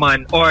of a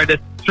Man or the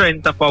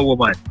Strength of a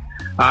Woman.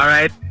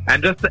 Alright?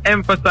 And just to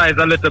emphasize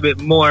a little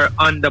bit more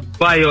on the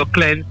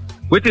BioCleanse,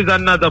 which is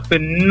another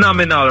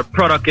phenomenal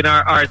product in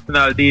our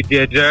arsenal,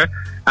 DJ Jer.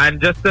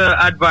 And just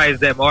to advise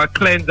them, our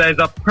cleanser is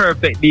a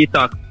perfect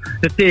detox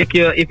to take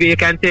you, if you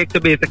can take to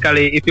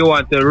basically, if you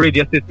want to rid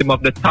your system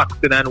of the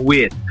toxin and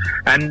waste.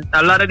 And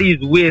a lot of these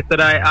wastes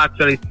that I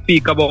actually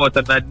speak about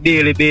on a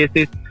daily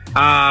basis,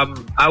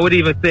 I would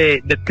even say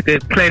that the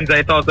cleanser,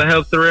 it also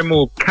helps to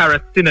remove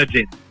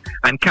carcinogens.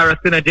 And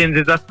carcinogens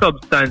is a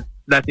substance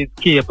that is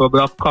capable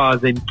of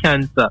causing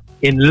cancer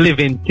in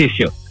living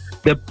tissue.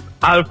 The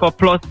Alpha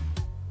Plus,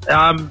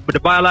 the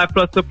BioLife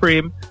Plus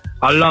Supreme,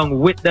 along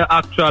with the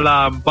actual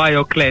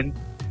BioCleanse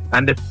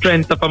and the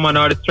Strength of a Man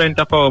or the Strength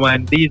of a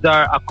Woman, these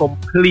are a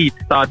complete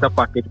starter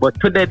package. But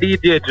to the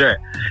DJ Jer,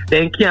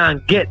 they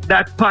can't get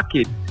that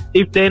package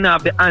if they don't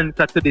have the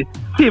answer to this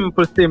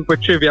simple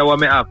trivia what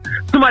me have.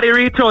 Somebody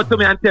reach out to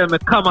me and tell me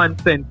common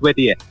sense with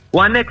you.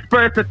 One next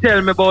person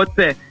tell me about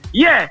say,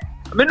 yeah,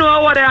 I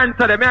know what the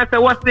answer is. I say,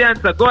 what's the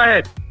answer? Go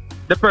ahead.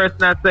 The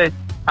person I say,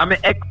 I'm an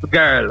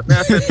ex-girl.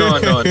 I say,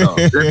 no.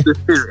 Let's be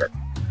serious.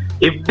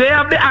 If they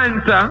have the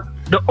answer,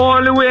 the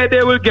only way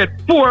they will get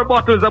 4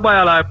 bottles of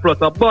BioLife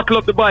Plus, a bottle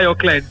of the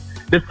BioCleanse,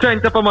 the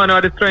Strength of a Man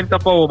or the Strength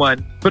of a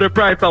Woman, for the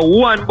price of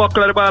 1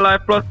 bottle of the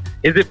BioLife Plus,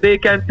 is if they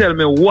can tell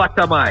me what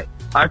am I.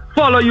 I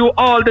follow you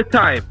all the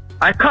time.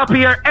 I copy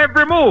your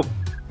every move.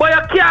 But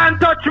you can't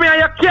touch me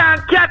and you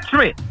can't catch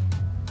me.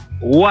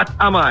 What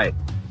am I?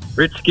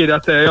 Rich Kid, I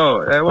say,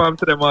 yo, I want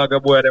to the maga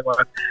boy,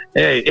 man.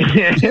 Hey,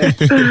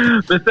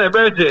 Mr.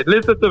 Bridget,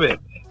 listen to me.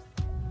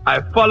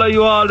 I follow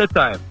you all the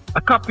time.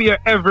 I copy your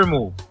every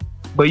move.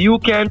 But you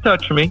can't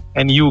touch me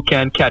and you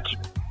can't catch me.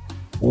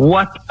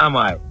 What am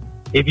I?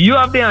 If you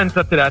have the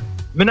answer to that,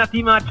 me not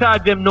even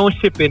charge them no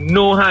shipping,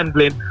 no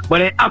handling, but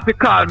they have to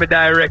call me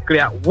directly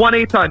at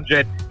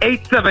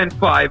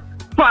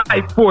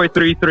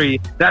 1-800-875-5433.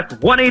 That's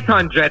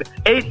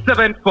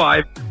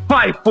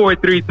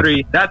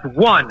 1-800-875-5433. That's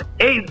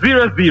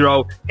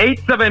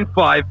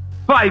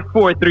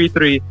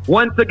 1-800-875-5433.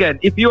 Once again,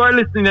 if you are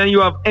listening and you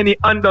have any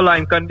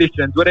underlying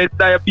conditions, whether it's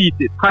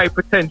diabetes,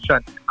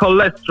 hypertension,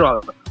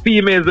 cholesterol,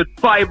 females with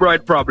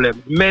fibroid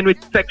problems, men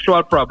with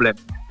sexual problems,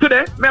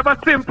 today, we have a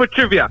simple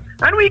trivia.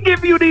 And we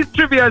give you these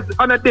trivias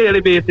on a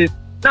daily basis,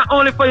 not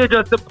only for you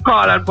just to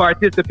call and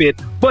participate,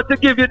 but to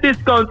give you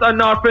discounts on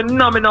our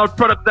phenomenal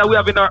products that we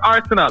have in our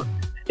arsenal.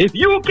 If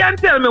you can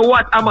tell me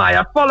what am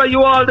I follow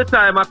you all the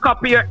time, I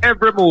copy your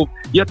every move.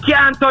 You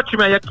can't touch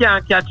me, you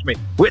can't catch me.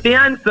 With the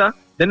answer,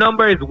 the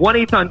number is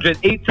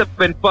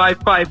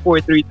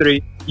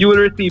 1-800-875-5433. You will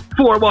receive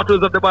 4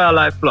 bottles of the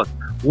BioLife Plus,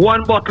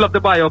 1 bottle of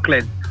the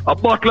BioCleanse, a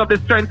bottle of the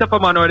Strength of a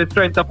Man or the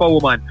Strength of a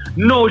Woman.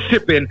 No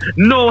shipping,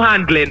 no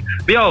handling.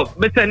 Yo,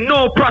 me say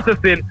no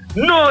processing,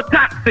 no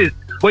taxes.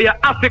 But you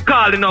have to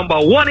call the number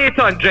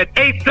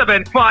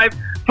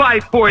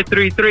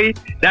 1-800-875-5433.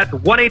 That's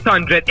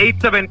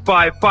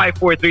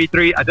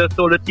 1-800-875-5433. I just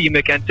told the team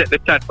they can check the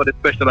chat for the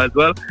special as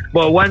well.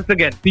 But once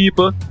again,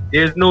 people,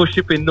 there's no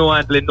shipping, no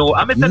handling, no.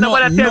 I mean,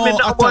 nobody tell me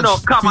no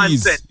common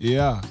sense.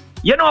 Yeah.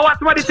 You know what?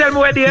 Somebody tell me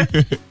where they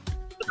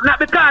not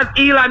because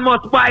Elon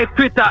must buy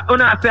Twitter.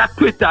 When I say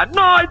Twitter,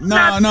 no, it's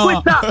not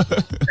Twitter.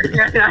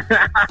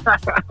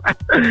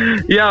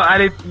 Yo,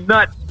 and it's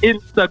not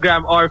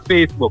Instagram or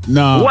Facebook.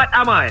 No. What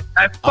am I?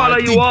 I follow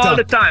you all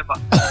the time.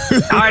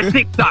 Or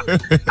TikTok.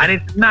 And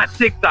it's not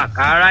TikTok,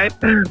 alright?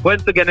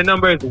 Once again, the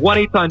number is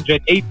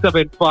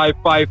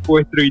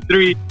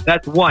 1-800-875-5433.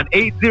 That's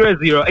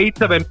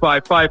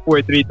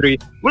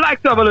 1-800-875-5433. We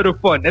like to have a little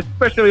fun,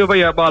 especially over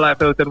here at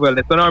BioLife Health and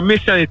Wellness. And our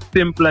mission is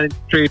simple and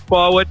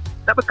straightforward.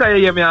 Not because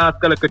you hear me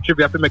ask a little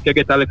trivia to make you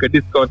get a little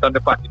discount on the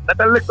package.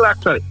 Not a little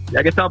actually.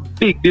 You get a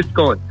big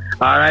discount.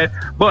 Alright?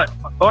 But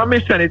our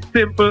mission is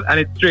simple and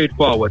it's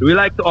straightforward. We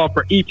like to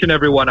offer each and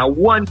every one a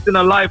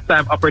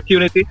once-in-a-lifetime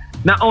opportunity,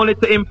 not only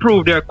to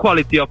improve their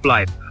quality of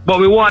life, but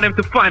we want them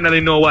to finally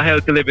know what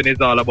healthy living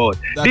is all about.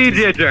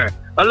 DJ Jer,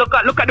 look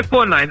at the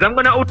phone lines. I'm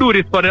going to do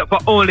this for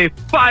only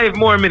 5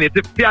 more minutes.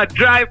 If you have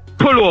drive,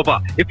 pull over.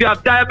 If you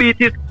have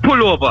diabetes,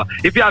 pull over.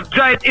 If you have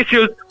joint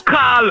issues,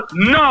 call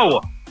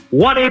now.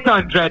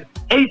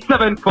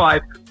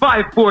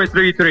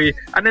 1-800-875-5433.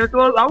 And then,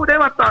 well, how would they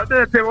start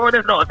to say, oh,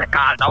 they know the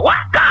call now? What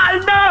call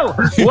Call now!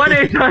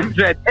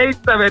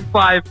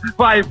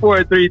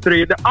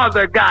 1-800-875-5433. The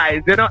other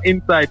guys, they're not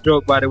inside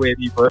joke, by the way,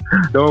 people.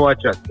 Don't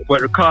watch us.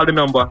 But recall the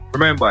number.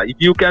 Remember, if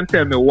you can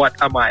tell me what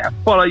am I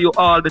follow you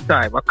all the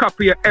time. I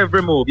copy your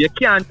every move. You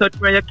can't touch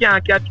me, you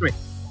can't catch me.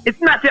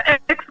 It's not your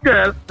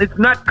ex-girl. It's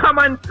not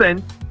common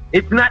sense.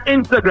 It's not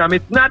Instagram.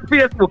 It's not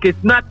Facebook.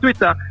 It's not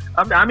Twitter.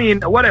 I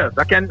mean, what else?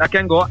 I can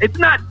go. It's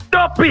not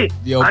dopey.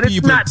 Yo, and people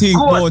it's not think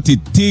good. about it.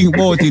 Think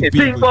about it, people.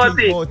 Think about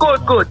it.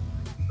 Good.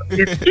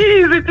 It's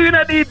easy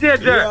to a DJ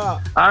jerk. Yeah.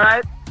 All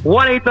right?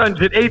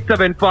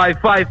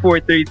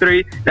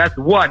 1-800-875-5433. That's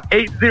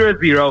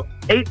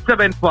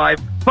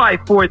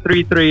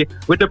 1-800-875-5433.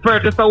 With the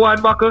purchase of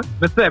one buckle,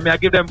 I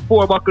give them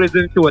 4 buckles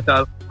in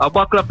total. A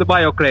buckle of the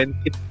BioCleanse.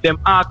 If them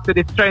ask to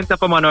the strength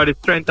of a man or the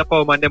strength of a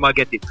woman, them I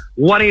get it.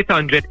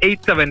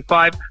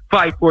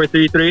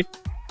 1-800-875-5433.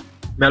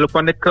 I look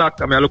on the clock,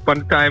 I look on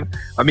the time.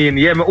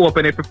 Me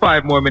open it for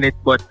 5 more minutes,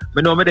 but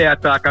I know me there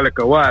talk a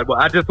little while. But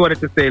I just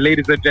wanted to say,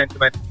 ladies and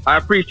gentlemen, I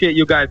appreciate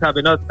you guys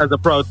having us as a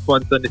proud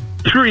sponsor on this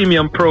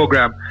premium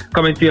program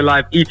coming to you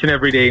live each and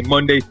every day,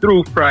 Monday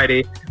through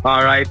Friday,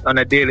 all right, on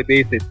a daily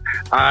basis.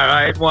 All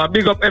right, well,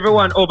 big up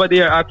everyone over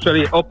there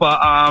actually up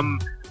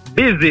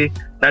Busy,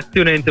 that's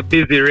tuning into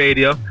Busy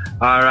Radio.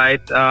 All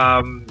right,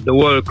 the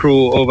whole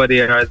crew over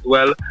there as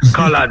well.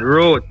 Collard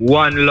Road,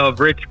 One Love,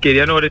 Rich Kid.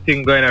 You know the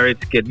thing going on,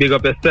 Rich Kid. Big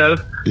up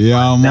yourself.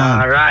 Yeah,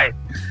 man. All right.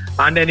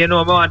 And then,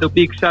 I want to do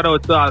big shout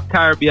out to our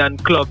Caribbean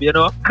Club.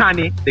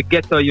 Connie, the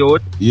Ghetto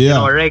Youth.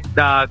 Yeah. Reg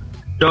Dog,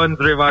 Duns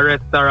River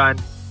Restaurant,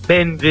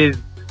 Benji's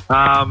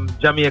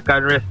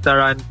Jamaican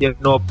Restaurant,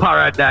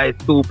 Paradise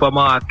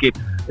Supermarket,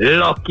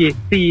 Lucky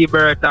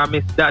Seabird and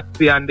Miss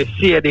Datsy and the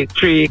Shady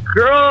Tree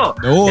Crew.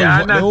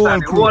 The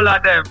whole crew. All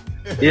of them.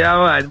 Yeah,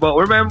 man. But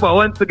remember,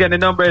 once again, the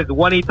number is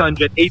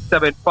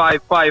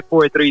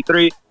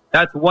 1-800-875-5433.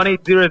 That's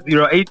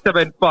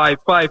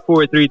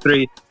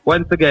 1-800-875-5433.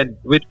 Once again,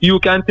 you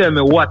can tell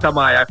me what am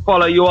I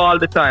follow you all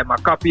the time. I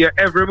copy your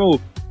every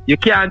move. You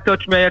can't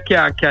touch me, you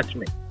can't catch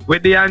me.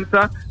 With the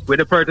answer, with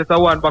the purchase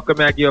of 1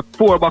 buckle, I give you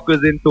 4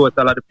 buckles in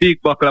total. The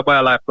big buckle of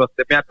BioLife Plus.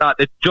 I thought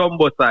the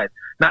jumbo side,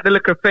 not the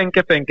little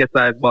fenke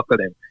size buckle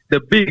them. The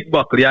big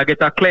buckle, you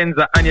get a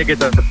cleanser and you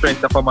get a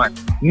strength of a man.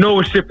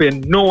 No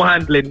shipping, no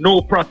handling,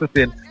 no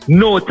processing,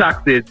 no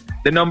taxes.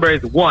 The number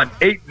is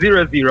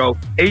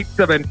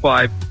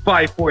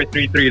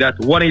 1-800-875-5433. That's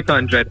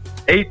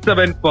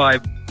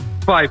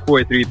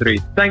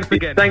 1-800-875-5433. Thanks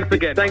again.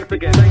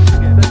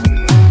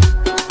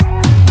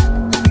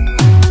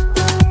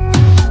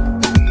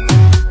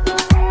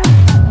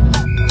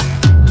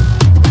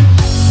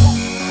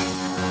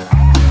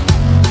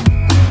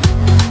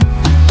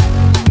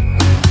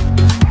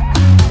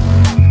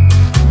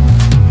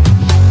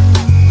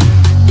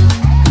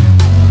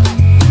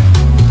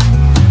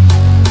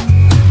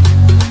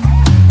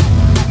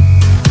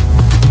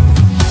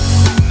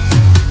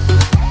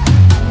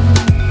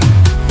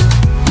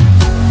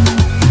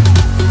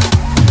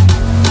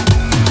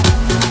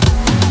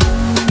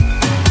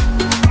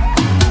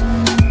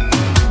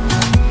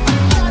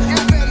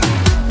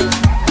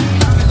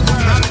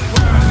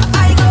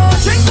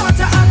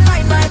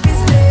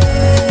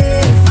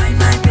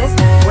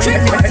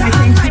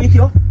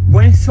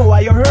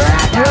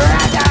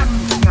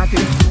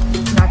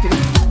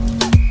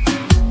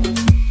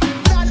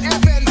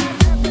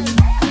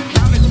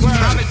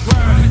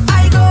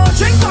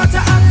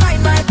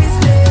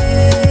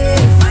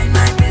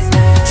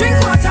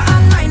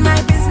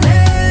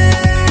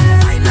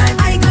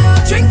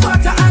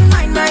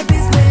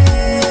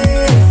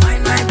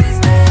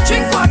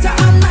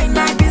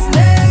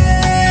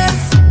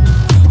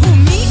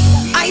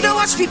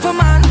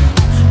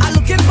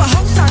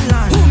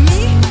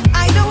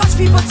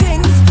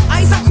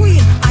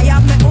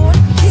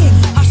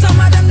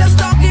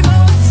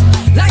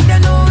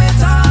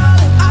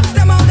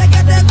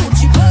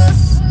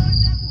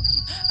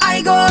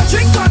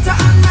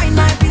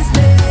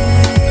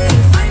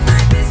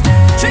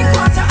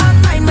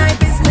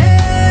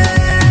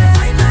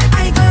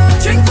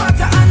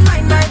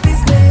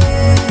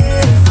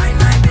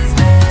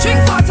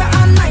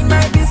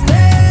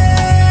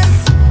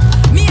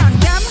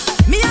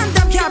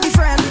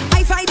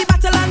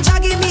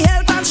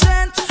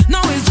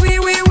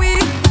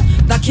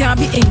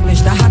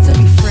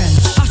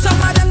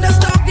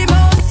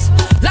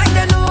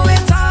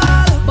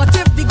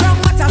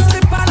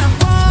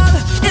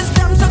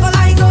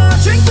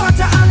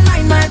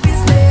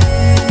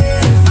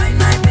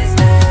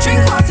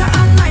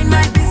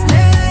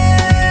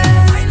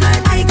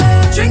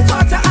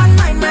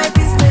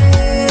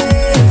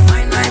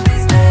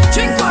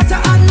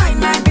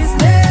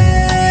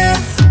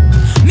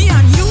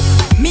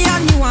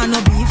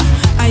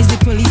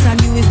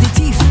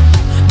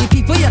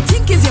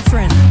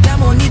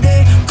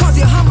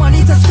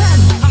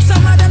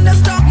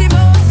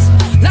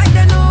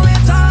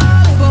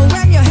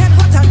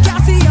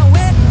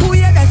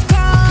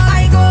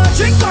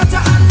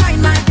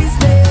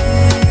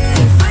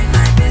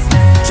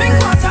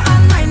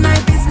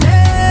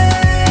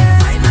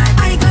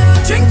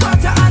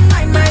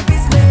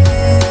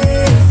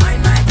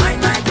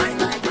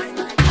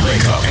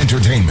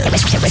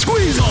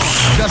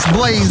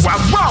 boys. Wow,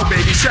 wow,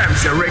 baby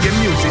Shams, your reggae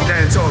music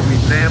dance all we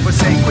never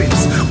say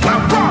quits.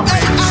 Wow, wow,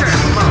 baby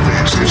Shams.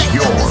 This is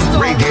your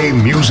reggae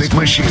music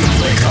machine.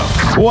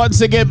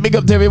 Once again, big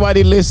up to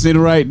everybody listening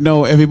right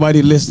now.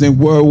 Everybody listening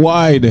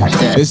worldwide.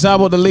 It's all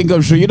about the Link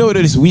Up Show. You know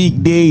that it's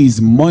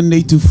weekdays,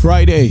 Monday to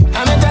Friday.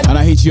 And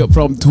I hit you up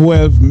from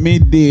 12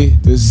 midday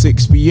to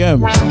 6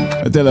 p.m.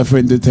 Tell a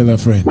friend to tell a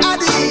friend.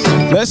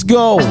 Let's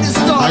go.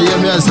 I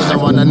am here, so I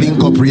want to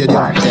link up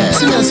radio.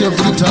 See me as you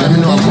free time,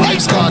 you know,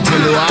 Vibes Cartel,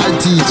 you are a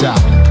teacher.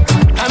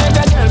 I met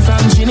a girl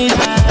from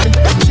Trinidad.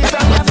 She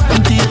from the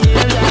Fanti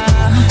area.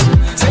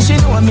 Say she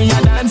know me a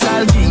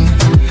dancehall king.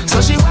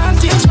 So she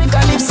want teach me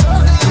calypso.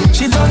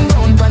 She done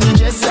down for the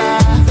dresser.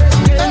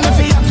 Tell me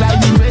fi apply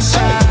the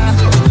pressure.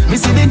 Me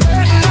see the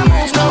girl in the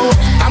move now.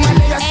 I'm a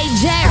nigga. Hey,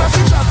 Jerry. If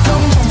you drop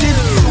down, took it.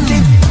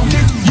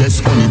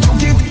 Yes, honey,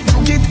 took it.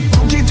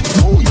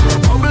 Ooh,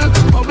 bubble.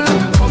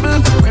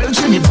 Well,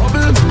 Trini, bubble, a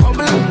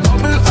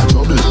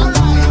trouble.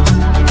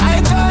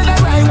 I told her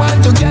I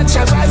want to catch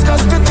a prize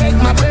cause to take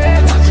my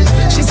breath.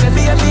 She said,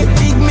 be a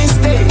big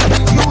mistake.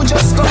 You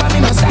just come and me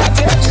no start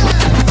it.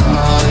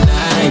 All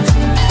night.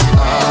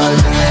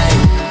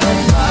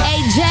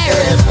 Hey,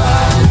 Jerry.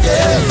 Party.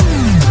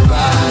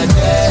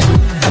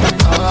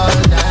 All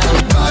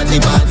night, party.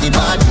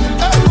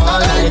 All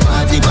night,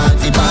 party.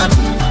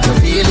 You're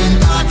feeling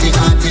party.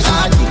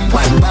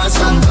 Wine for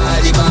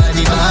somebody,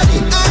 body.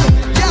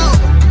 Yo,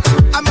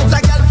 I met a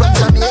girl from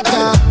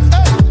Jamaica.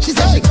 She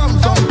said she come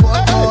from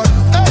Port Moore.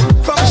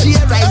 From she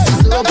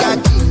rises so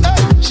cocky.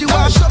 She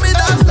want show me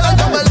dance and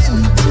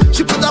bubbling.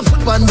 She put her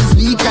foot on the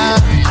speaker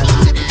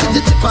and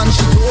tip and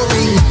she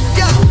touring.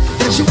 Yo,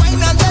 then she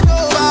whine and then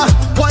over.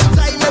 One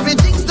time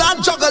everything start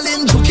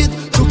juggling. Juke it.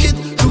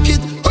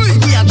 Hey,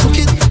 yeah,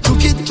 juke it.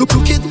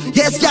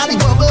 Yes, girl,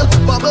 bubble.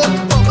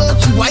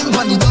 She whine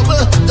for the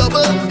double.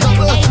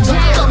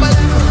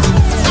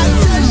 I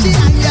tell she I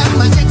am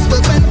an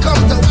expert when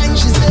come to wine.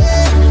 She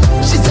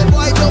said,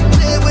 boy, don't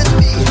play with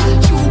me.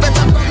 You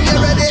better come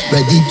here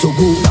ready to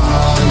go.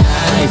 All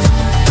night.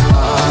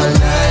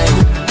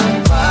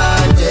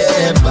 Party.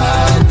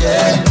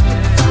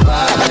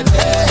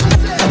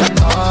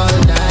 All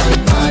night,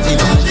 party.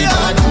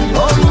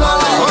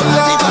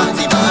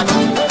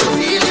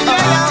 Feeling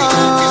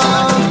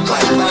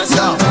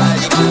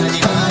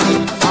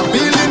I'm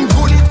feeling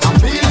good, I'm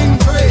feeling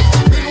great.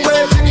 Been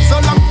waiting so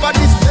long for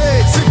this day.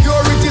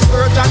 Security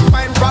search and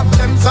find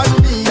problems on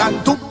me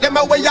and took them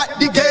away at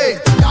the gate.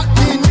 That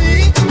mean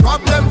me,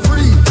 problem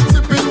free.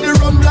 Sipping the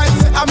rum like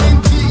say I'm in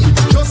tea.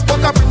 Just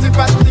put a pretty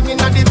fat thing in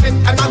the bed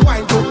and I'm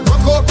going to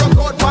rock out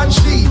one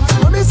sheet.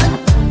 Let me say,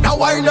 now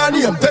wine and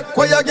name, take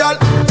away your girl.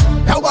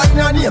 Now wine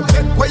and name,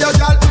 take away your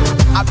girl.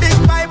 A big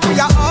pipe, we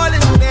are all in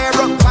there.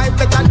 Rock pipe,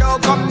 better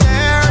don't come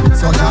there.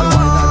 So y'all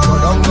wine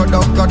and go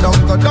down. Come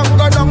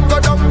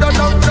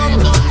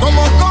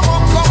on.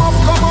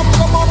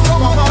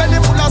 Belly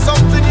full of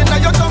something in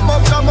your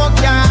stomach,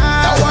 yeah.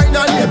 Now wine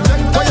and name,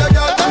 take away your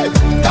girl.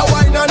 Now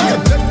wine and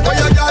name, take away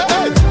your girl.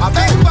 A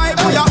big pipe,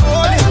 we are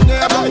all in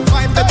there. Rock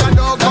pipe, better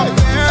don't come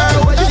there.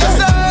 What you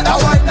say? Now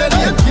wine and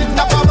name,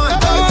 kidnap a man.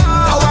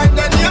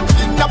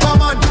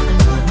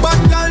 But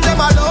girl, them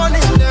alone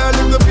in there.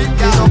 Little bit,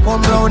 you don't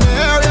come round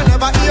here. You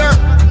never hear.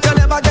 You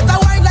never get a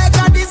wine like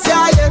a this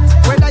year yet.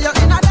 Whether you're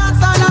in a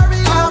dance or a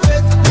real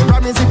bit. You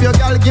promise if your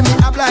girl give me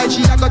a blind,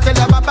 she a go tell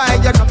you bye-bye.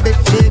 You're not big,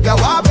 nigga,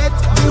 what bet?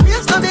 The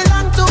waist no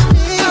belong to me.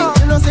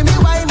 You know see me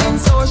whining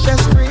so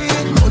stress-free.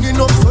 Money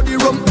no so the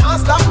rum can't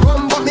stop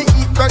rum. But me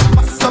eat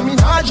breakfast so me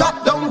not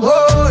drop down.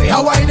 Boy,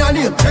 you wine and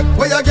name, take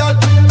away your girl.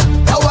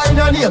 You wine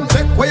and name,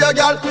 take away your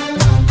girl.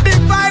 Big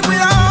vibe we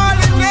are all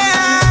in there.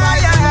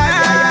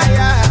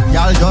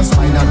 Y'all just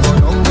find and go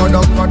down. Come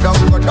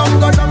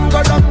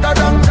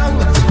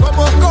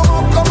on.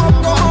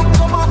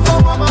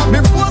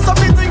 Before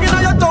something in your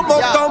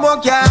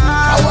stomach, yeah.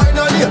 How I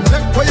know you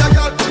take for your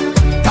girl.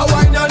 How I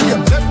know you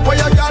take for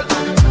your girl.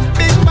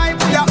 Big pipe,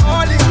 we are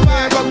all in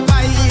there. But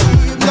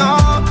vibe, no.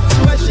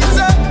 But she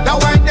said, now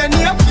I know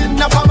you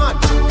kidnap a man.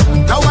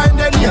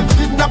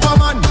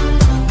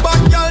 But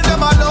girl,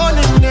 them alone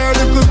in there.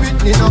 Little bit,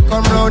 they not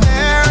come round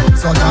there.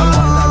 So y'all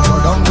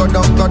wine and go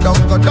down.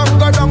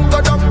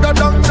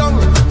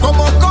 Come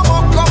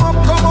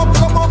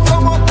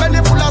on.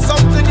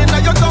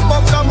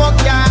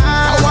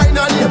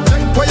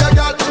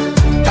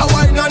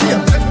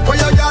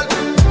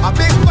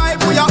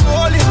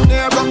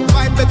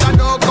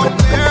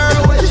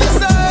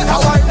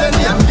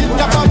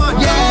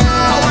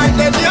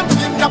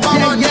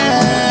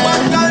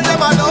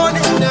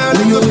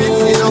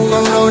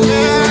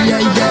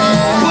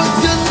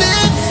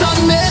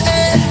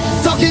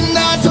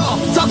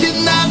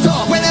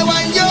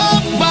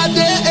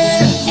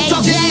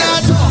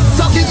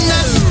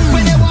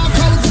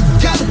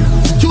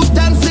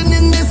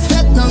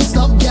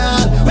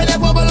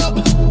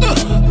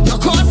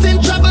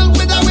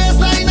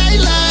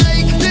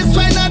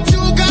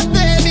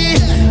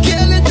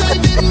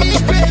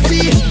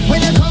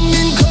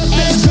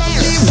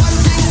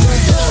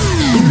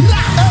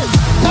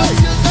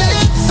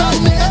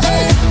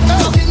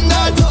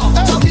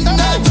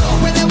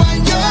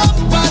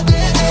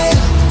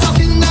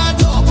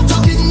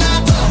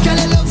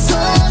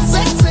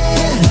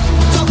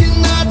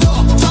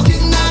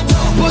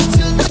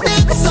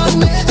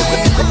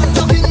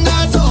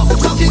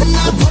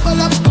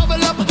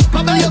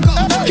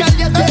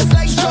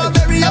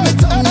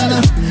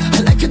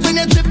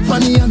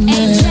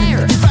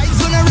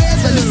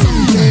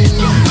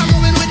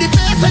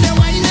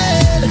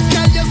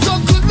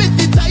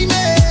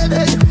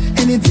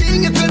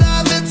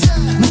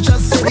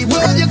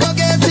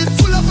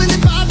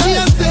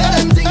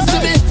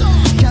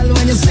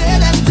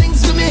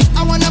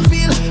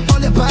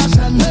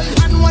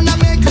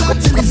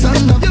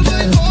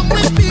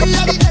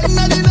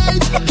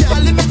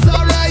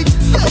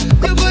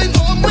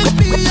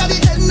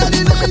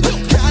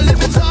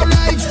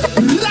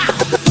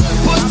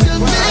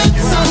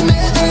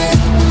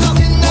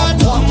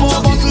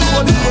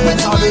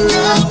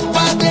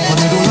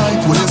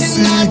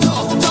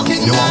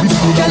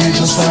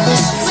 just like this.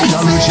 We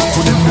allergic to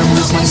them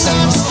memories, my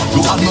sense.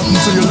 You add nothing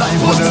to your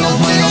life, but they love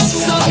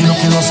minus. I know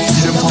killers,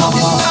 see them from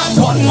afar.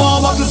 One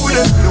more battle for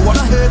them, they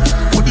wanna hate.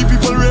 What the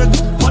people rate,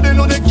 but they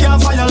know they can't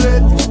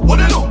violate.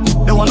 What they know,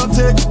 they wanna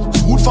take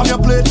food from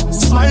your plate.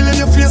 Smile in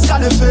your face,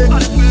 got they fake.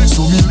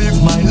 So me live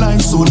my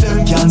life so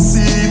them can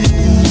see.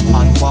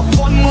 And pop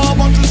one more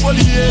battle for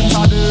the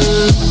hater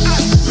day.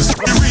 This is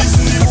the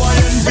reason the boy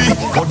envy.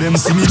 But them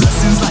see me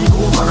blessings like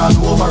over and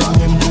over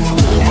again.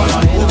 Over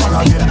and over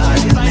again.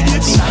 Like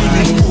it's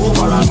shining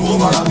over and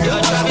over again.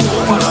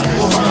 Over and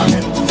over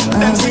again.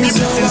 Them see me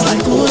blessings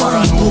like over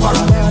and over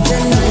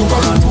again.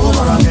 Over and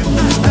over again.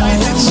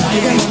 Like it's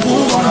shining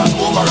over and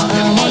over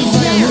again.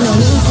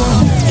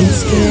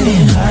 It's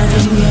getting hard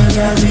in here,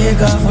 girl,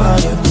 take off all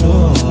your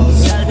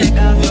clothes.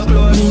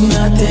 Me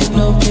not take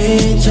no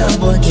picture,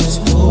 but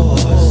just pose.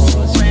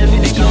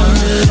 Girl,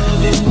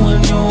 love it when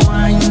you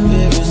whine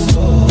very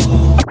slow.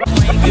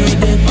 You're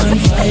deep on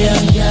fire,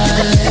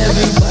 girl,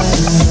 everybody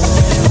knows.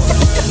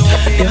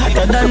 You're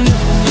hotter than them,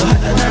 you're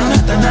hotter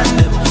than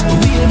them.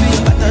 Baby,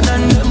 you're hotter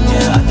than them,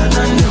 you're hotter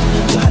than them.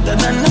 You're hotter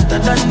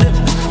than them.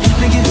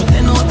 Me give you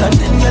 10 out of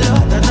 10, girl, you're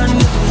hotter than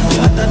them.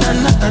 You're hotter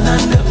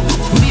than them.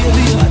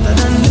 Baby, you're hotter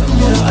than them,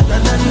 you're hotter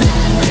than them.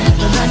 You're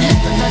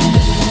hotter than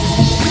them.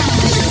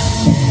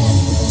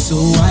 So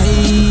why,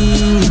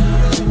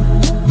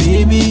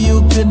 baby, you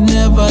could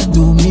never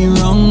do me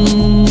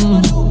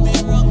wrong.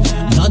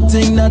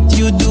 Nothing that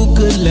you do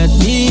could let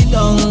me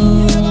down.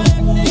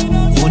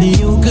 Only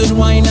you could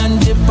whine and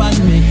dip and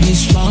make me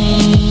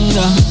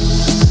stronger.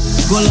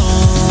 Go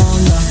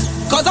longer.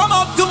 Cause I'm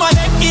up to my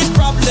neck in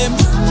problems.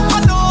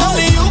 I know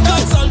only you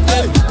can solve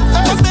them.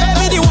 Cause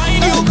baby, the wine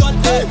you got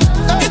there,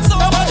 it's so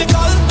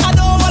magical, I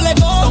don't wanna let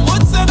go. Some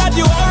would say that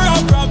you are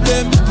a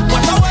problem,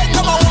 but I wait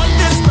come I want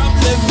this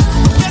problem.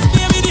 Yes,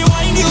 baby, the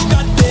wine you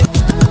got there,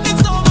 it's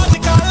so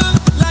magical.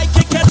 Like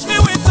you catch me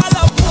with a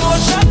love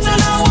potion and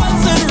I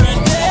wasn't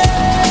ready.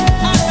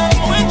 And I'm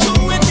going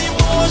through with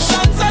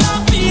emotions and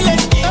I'm feeling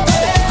it.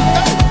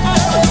 I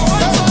don't know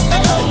what's on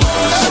the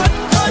emotion,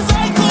 cause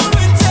I cool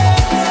with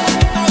it.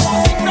 I was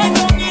sick right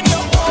down in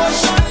your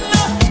motion.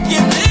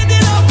 Give me the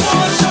love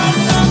potion,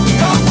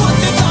 come put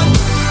it on.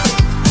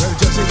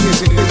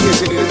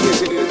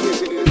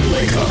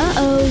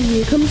 Uh-oh,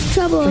 here comes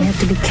trouble. We have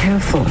to be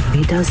careful.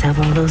 He does have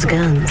all those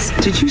guns.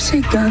 Did you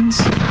say guns?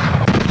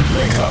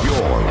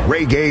 Your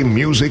reggae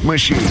music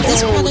machine.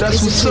 This product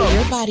is a tool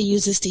your body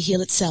uses to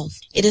heal itself.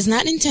 It is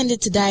not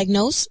intended to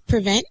diagnose,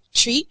 prevent,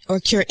 treat, or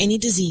cure any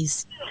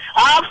disease.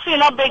 I've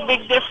seen a big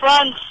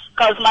difference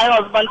because my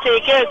husband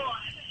take it.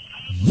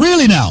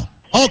 Really now?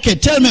 Okay,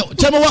 tell me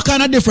what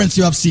kind of difference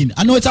you have seen.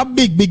 I know it's a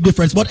big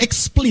difference, but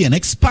explain,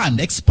 expand,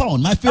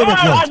 expound. My favorite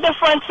word. A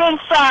difference in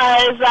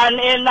size and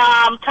in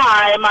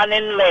time and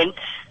in length.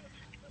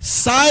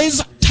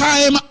 Size,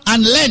 time,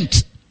 and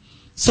length.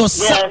 So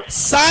yes.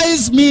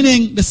 Size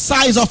meaning the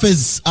size of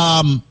his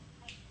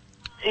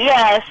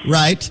yes.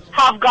 Right.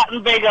 Have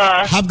gotten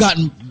bigger.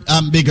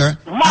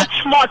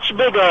 Much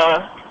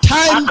bigger.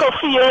 Time. I could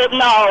feel it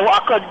now. I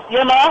could,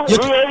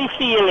 really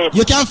feel it.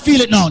 You can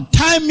feel it now.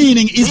 Time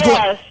meaning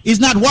is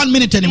not 1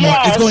 minute anymore.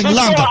 Yes, it's going before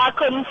longer. I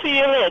couldn't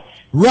feel it.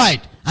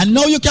 Right. And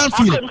now you can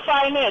feel it. I couldn't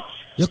find it.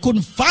 You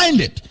couldn't find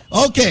it.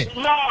 Okay.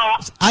 No.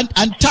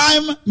 And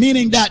time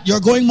meaning that you're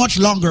going much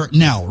longer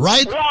now,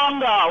 right?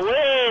 Longer,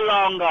 way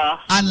longer.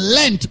 And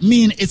length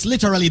mean it's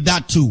literally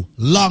that too.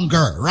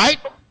 Longer, right?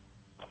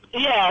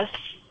 Yes.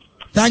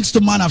 Thanks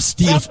to Man of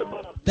Steel.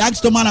 Thanks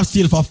to Man of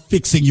Steel for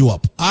fixing you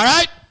up. All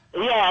right?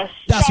 Yes.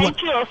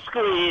 Thank you,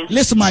 Squeeze.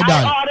 Listen, my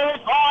darling. I order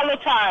it all the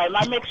time.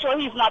 I make sure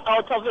he's not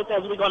out of it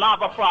as we're going to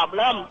have a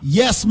problem.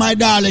 Yes, my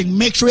darling.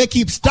 Make sure you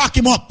keep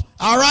stocking him up.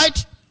 All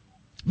right?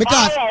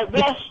 Because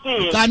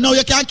I know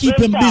you can't keep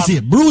him busy.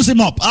 Bruise him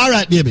up. All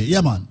right, baby.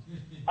 Yeah, man.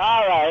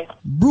 All right.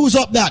 Bruise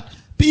up that.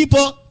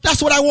 People,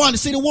 that's what I want.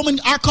 See, the women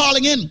are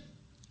calling in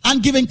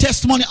and giving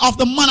testimony of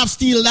the Man of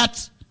Steel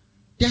that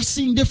they're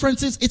seeing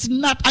differences. It's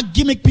not a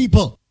gimmick,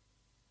 people.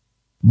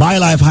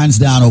 BioLife, hands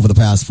down, over the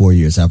past 4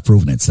 years have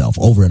proven itself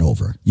over and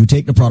over. You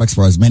take the products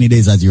for as many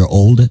days as you're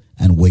old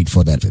and wait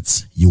for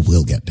benefits. You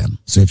will get them.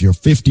 So if you're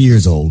 50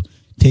 years old,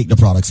 take the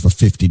products for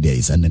 50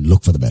 days and then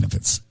look for the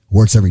benefits.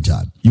 Works every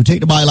time. You take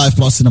the BioLife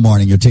Plus in the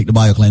morning, you take the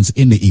BioCleanse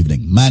in the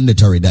evening.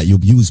 Mandatory that you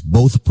use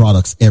both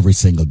products every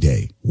single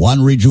day.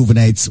 One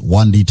rejuvenates,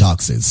 one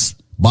detoxes.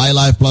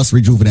 BioLife Plus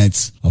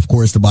rejuvenates. Of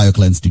course, the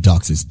BioCleanse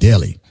detoxes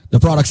daily. The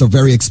products are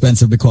very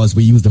expensive because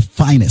we use the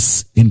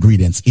finest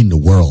ingredients in the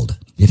world.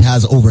 It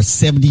has over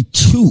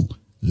 72,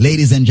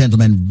 ladies and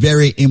gentlemen,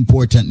 very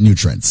important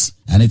nutrients.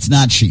 And it's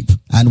not cheap.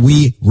 And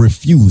we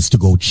refuse to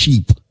go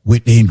cheap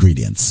with the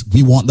ingredients.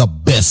 We want the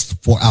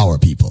best for our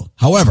people.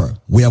 However,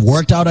 we have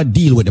worked out a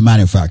deal with the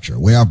manufacturer.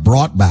 We have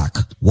brought back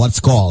what's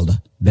called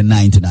the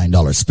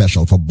 $99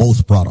 special for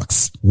both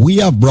products. We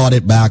have brought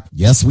it back.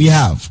 Yes, we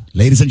have.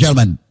 Ladies and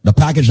gentlemen, the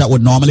package that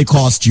would normally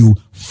cost you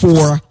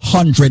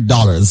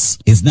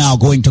 $400 is now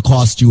going to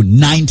cost you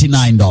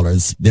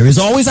 $99. There is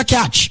always a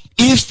catch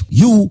if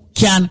you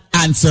can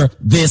answer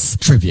this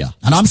trivia.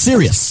 And I'm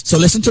serious. So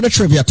listen to the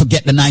trivia to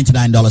get the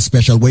 $99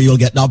 special where you'll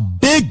get the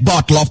big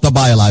bottle of the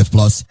BioLife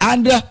Plus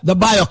and the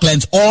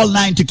BioCleanse, all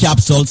 90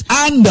 capsules,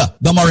 and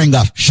the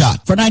Moringa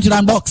shot for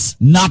 $99,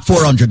 not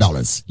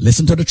 $400.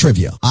 Listen to the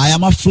trivia. I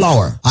am a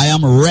flower. I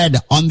am red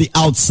on the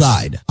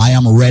outside. I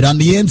am red on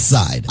the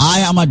inside. I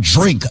am a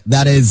drink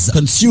that is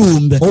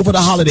consumed over the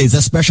holidays,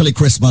 especially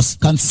Christmas,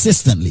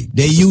 consistently.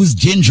 They use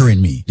ginger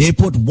in me. They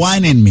put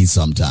wine in me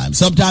sometimes.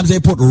 Sometimes they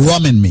put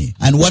rum in me.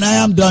 And when I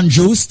am done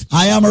juiced,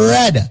 I am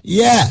red.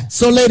 Yeah.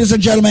 So ladies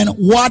and gentlemen,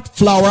 what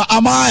flower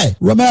am I?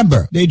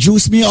 Remember, they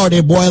juice me or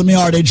they boil me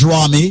or they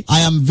draw me. I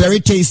am very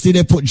tasty.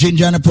 They put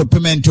ginger and they put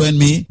pimento in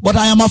me. But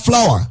I am a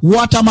flower.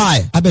 What am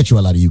I? I bet you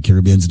a lot of you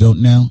Caribbeans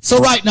don't know. So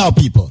right now,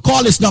 people,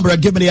 call this number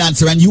and give me the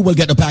answer and you will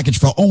get the package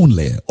for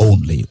only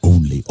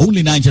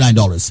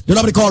 $99. The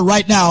number to call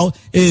right now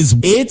is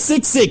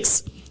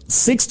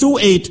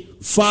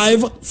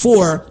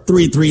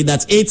 866-628-5433.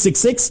 That's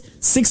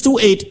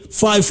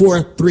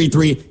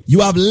 866-628-5433. You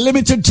have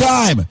limited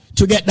time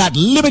to get that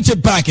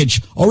limited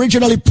package,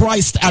 originally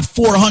priced at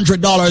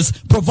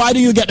 $400.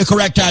 Providing you get the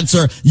correct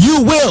answer,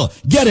 you will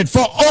get it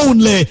for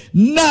only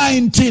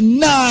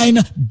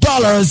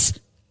 $99.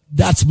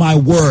 That's my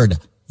word.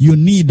 You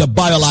need the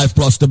BioLife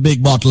Plus, the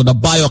big bottle, the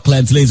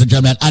BioCleanse, ladies and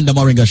gentlemen, and the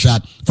Moringa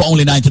shot for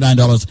only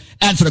 $99.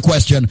 Answer the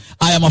question.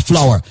 I am a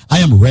flower. I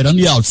am red on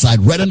the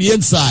outside, red on the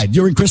inside.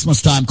 During Christmas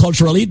time,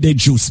 culturally, they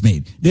juice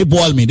me. They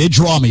boil me. They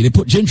draw me. They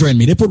put ginger in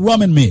me. They put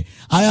rum in me.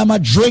 I am a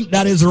drink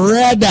that is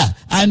red,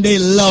 and they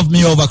love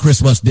me over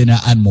Christmas dinner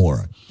and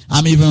more.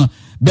 I'm even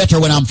better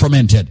when I'm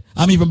fermented.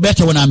 I'm even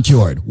better when I'm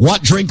cured.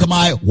 What drink am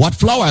I? What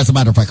flower, as a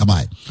matter of fact, am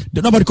I?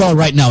 The number to call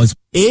right now is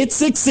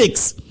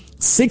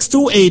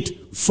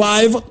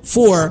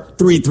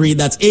 866-628-5433.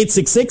 That's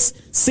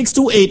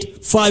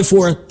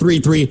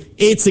 866-628-5433.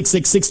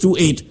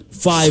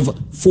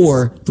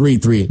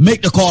 866-628-5433.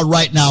 Make the call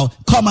right now.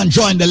 Come and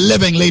join the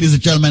living, ladies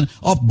and gentlemen,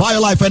 of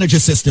BioLife Energy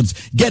Systems.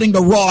 Getting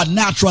the raw,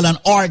 natural, and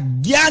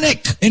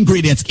organic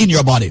ingredients in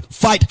your body.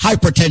 Fight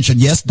hypertension.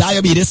 Yes,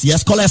 diabetes.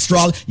 Yes,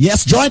 cholesterol.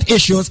 Yes, joint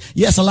issues.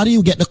 Yes, a lot of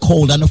you get the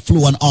cold and the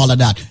flu and all of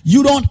that.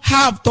 You don't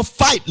have to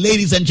fight,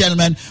 ladies and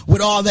gentlemen,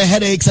 with all the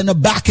headaches and the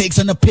backaches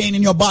and the pain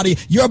in your body.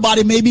 Your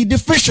body may be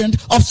deficient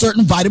of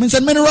certain vitamins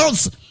and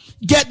minerals.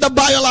 Get the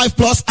BioLife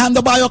Plus and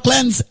the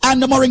BioCleanse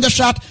and the Moringa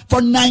shot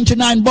for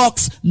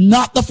 $99,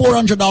 not the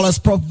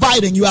 $400,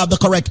 providing you have the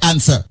correct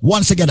answer.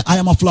 Once again, I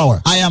am a flower.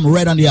 I am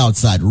red on the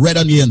outside, red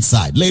on the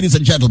inside. Ladies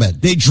and gentlemen,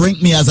 they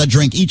drink me as I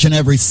drink each and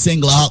every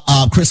single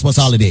Christmas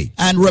holiday.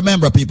 And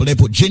remember, people, they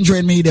put ginger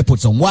in me, they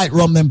put some white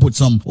rum, they put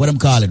some,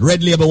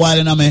 red label wine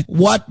in me.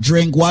 What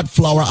drink, what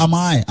flower am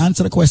I?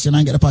 Answer the question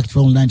and get a package for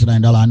only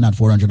 $99 and not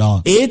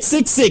 $400.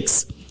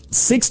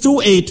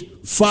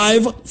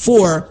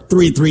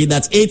 866-628-5433.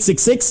 That's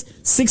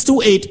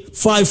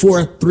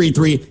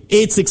 866-628-5433.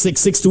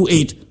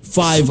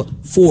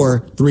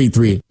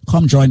 866-628-5433.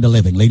 Come join the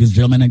living, ladies and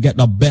gentlemen, and get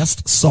the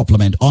best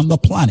supplement on the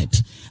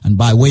planet. And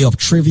by way of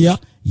trivia,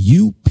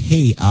 you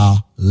pay a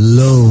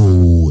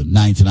low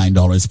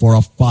 $99 for a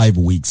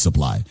 5-week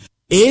supply.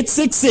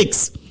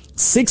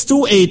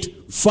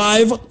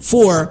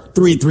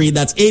 866-628-5433.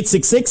 That's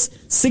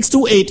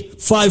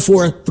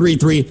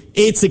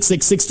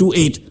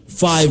 866-628-5433.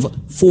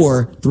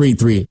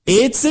 866-628-5433.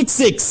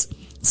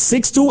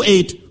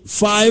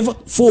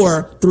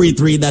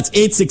 866-628-5433. That's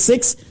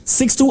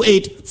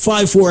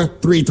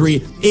 866-628-5433.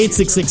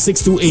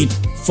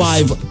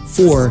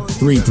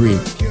 866-628-5433.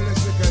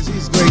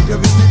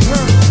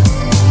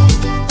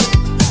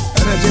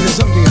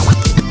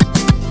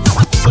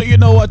 So you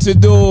know what to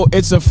do.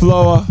 It's a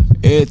flower.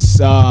 It's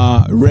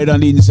red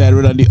on the inside,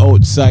 red on the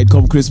outside.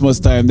 Come Christmas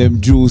time,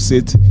 them juice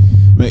it.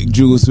 Make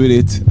juice with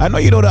it. I know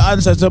you know the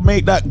answer, so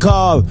make that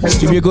call.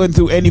 If you're going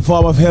through any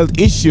form of health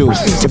issue,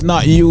 if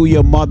not you,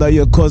 your mother,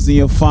 your cousin,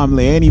 your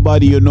family,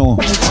 anybody you know.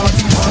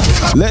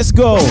 Let's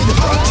go.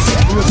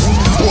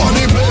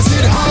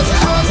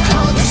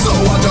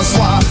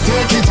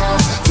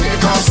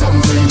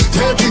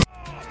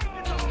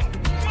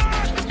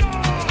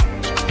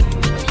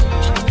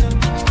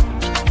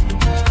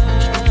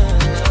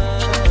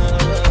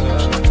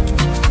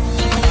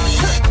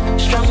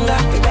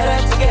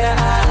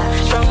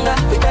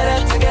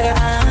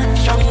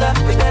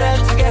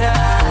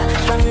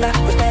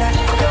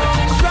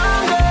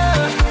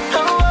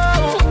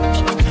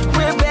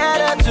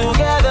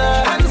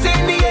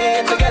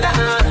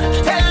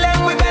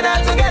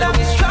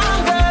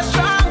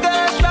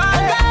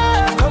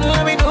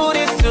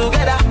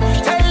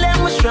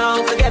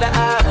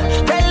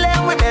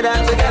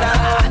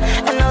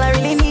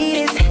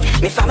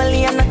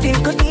 Family and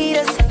nothing could need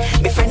us.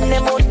 My friend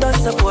them out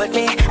does support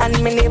me,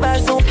 and my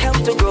neighbors who help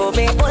to grow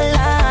me. Oh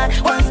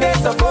Lord, once they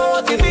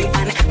supporting me,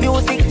 and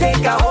music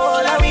take a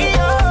hold of me.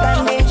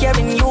 Standing here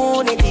in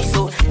unity,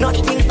 so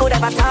nothing could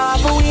ever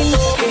top we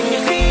know. Can you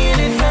feel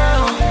it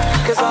now?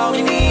 'Cause all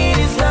we need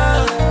is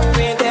love.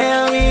 We're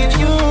there with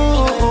you,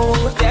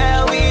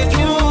 there with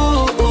you.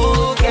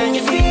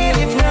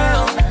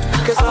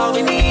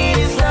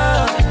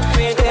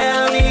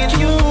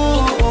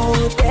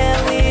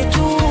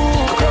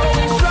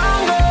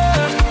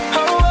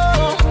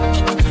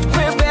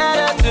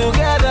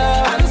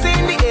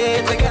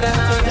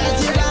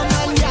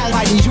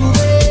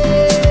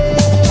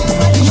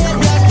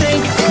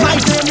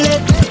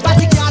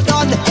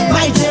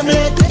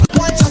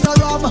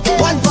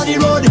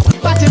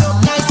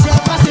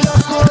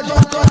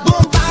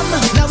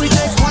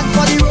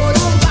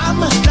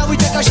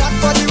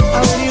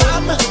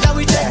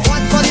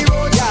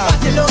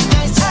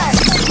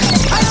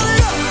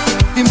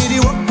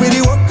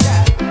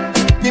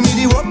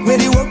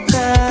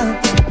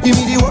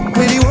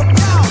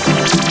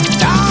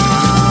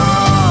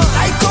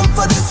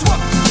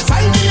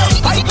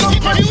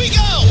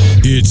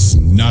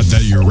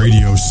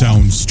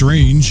 Sounds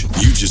strange?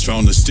 You just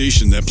found the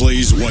station that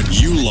plays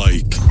what you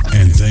like.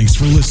 And thanks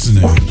for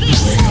listening.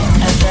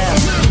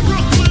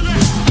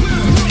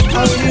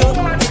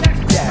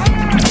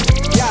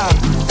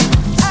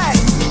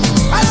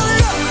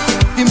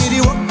 Give me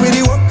the work, with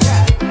the work,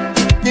 yeah.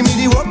 Give me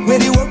the work,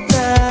 with the work,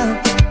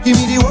 now. Give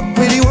me the work,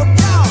 with the work,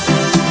 now.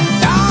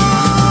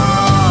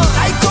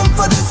 I come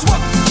for this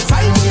work.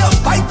 Sign me up.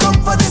 I come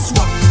for this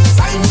work.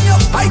 Sign me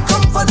up. I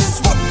come for this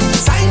work.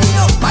 Sign me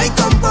up. I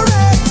come for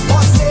it.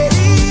 Boss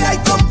lady, I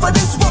come for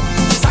this work.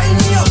 Sign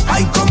me up.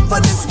 I come for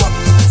this work.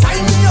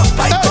 Sign me up.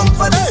 I come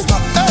for this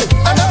work.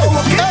 And I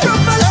will get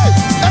trouble.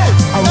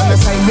 I wanna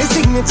sign my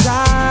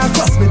signature,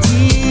 cross my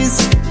T's,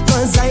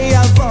 'cause I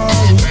have all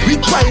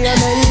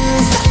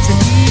requirements that you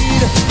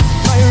need.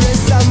 My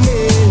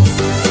resume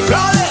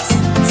flawless,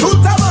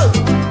 suitable,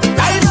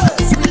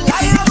 diverse,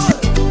 reliable.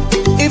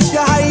 If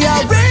you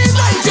hire me,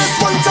 I just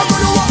want to go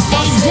to work. I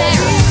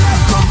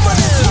come for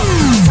this work.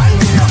 Sign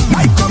me up. I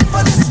come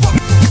for this work.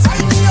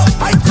 Sign me up.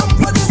 I come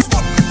for this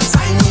work.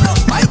 Sign me up.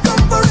 I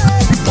come for it.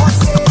 Boss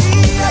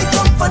lady, I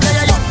come for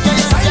this work.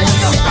 Sign me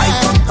up. I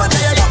come for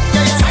this work.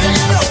 Sign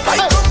me up. I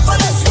come for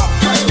this work.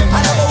 I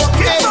never walk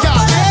in.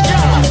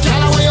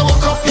 Girl, where you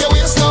walk up your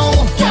waist now.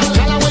 Girl,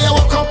 where you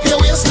walk up your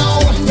waist now.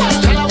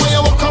 Girl, where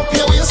you walk up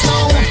your waist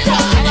now.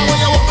 Girl,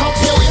 where you walk up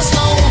your waist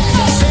now.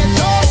 Say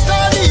don't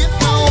start it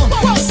now.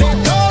 Say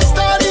don't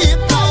start it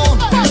now.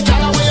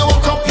 Girl, where you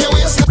walk up your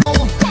waist now.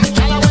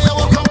 Girl, where you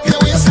walk up your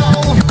waist now.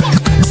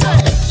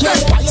 Say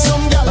why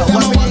some girl them a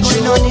watch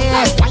you?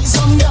 Why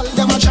some girl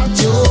them a chat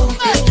you?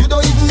 You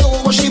don't even know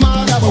what she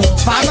mad about.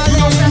 You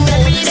don't even know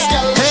this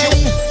girl. Hey,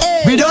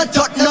 we don't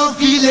talk no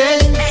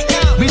feelings.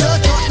 We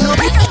don't talk no.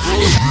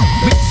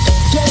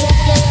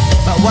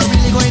 But what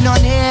really going on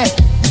here?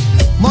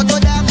 Moto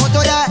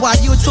that,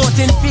 what you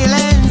talking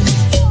feelings?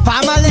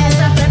 Family,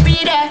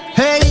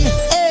 hey,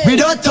 we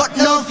don't talk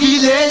no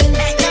feelings.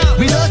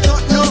 We don't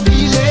talk no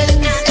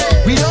feelings.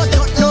 We don't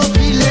talk no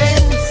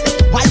feelings.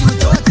 Why you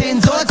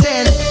talking?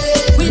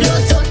 We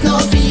don't talk no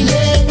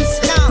feelings.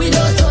 We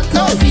don't talk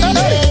no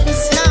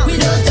feelings. We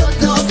don't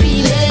talk no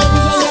feelings.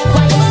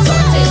 Why you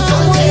talking?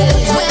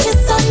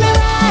 Kiss on me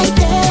right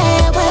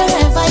there,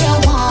 wherever you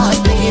want,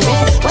 baby.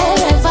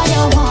 Wherever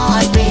you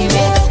want,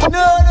 baby.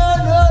 No,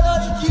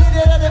 the kid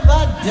and the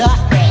bad.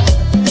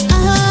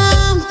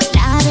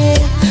 Daddy,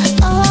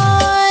 oh,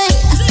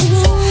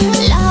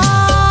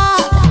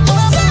 Lord,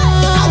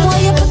 I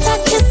want you to put a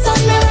kiss on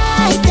me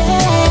right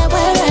there,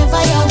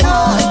 wherever you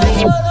want,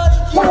 baby.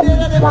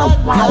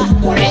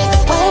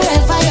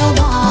 Wherever you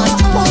want,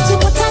 I want you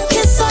to put a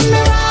kiss on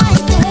me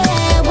right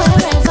there,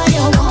 wherever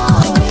you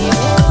want, baby.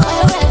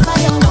 Wherever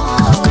you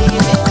want,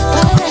 baby.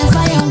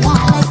 Wherever you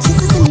want. Like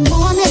kisses in the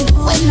morning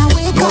when I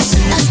wake up.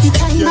 That's the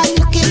time I'm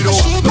looking for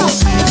shake up. If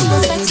you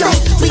was like that,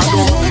 we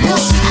gotta wake up.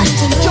 And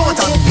to know what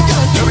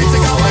Let me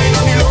take a wine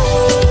on the low.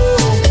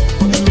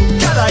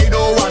 Girl, I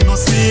don't want no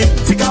sleep.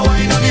 Take a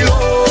wine on the low.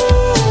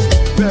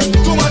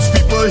 Too much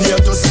people here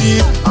to see,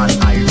 and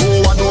I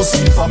don't want no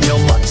sleep from your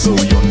man. So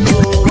you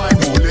know I'm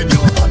holding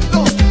your hand.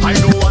 I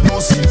don't want no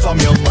sleep from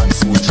your man.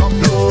 So drop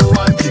low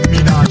and give me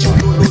that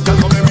jump. Girl,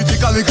 come let me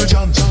take a little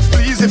jump,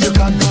 please if you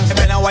can.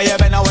 Bend away,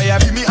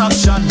 give me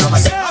action.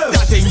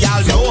 That thing,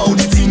 y'all know how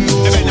the thing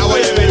goes. Bend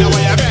away, bend.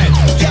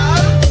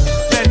 Girl,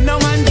 bend now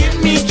and give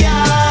me,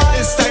 girl.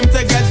 It's time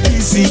to get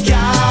busy,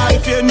 girl.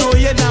 If you know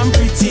you're damn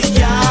pretty,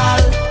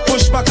 girl,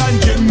 push back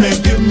and give me.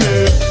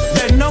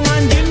 Bend now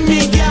and give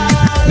me, girl.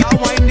 I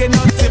wind it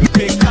not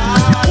typical.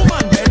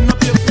 Woman, bend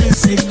up your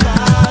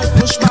physical.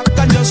 Push back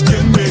and just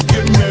give me.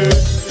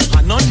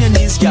 And on your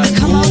knees, girl,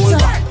 Come out to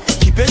work.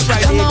 keep it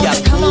right Come here, out, girl,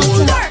 come out to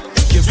work.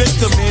 Give it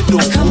to me,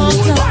 don't Come out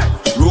to work.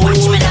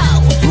 Watch me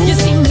now. You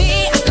see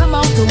me, I come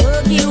out to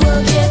work it.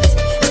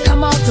 I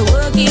come out to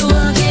work it.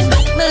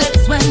 Bite my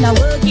lips when I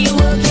work it.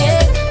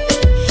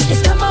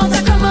 It's come out to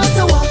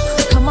walk.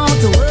 Come out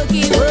to work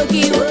it.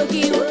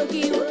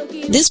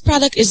 This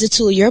product is a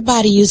tool your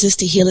body uses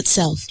to heal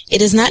itself.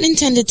 It is not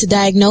intended to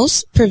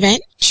diagnose,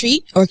 prevent,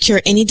 treat, or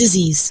cure any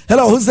disease.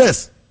 Hello, who's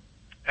this?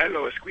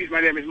 Hello, Squeeze.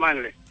 My name is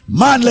Manley.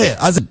 Manley,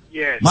 as in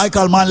Yes.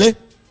 Michael Manley.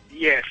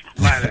 Yes,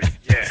 Manley.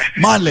 Yeah.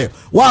 Manley.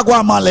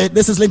 Wagwan Manley.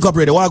 This is Link Up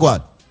Radio.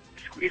 Wagwan.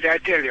 Squeeze, I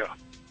tell you.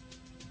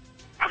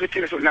 I can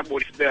tell you something about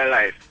this bare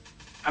life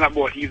and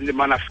about even the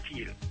Man of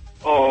Steel.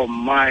 Oh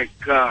my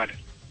God.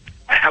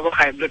 I have a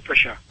high blood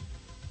pressure.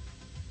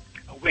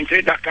 I went to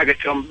the doctor, I get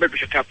some blood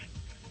pressure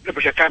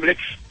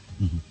tablets.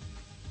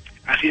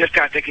 And she just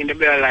started taking the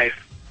bare life.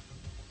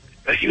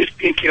 I use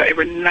painkiller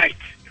every night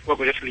before I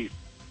go to sleep.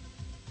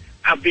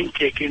 I've been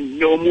taking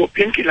no more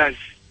painkillers,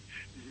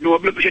 no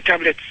blood pressure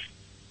tablets.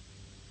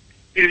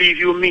 Believe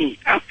you me,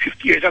 I'm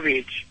 50 years of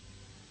age.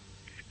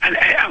 And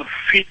I am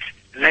fit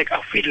like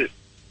a fiddle.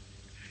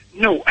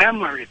 No, I am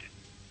married.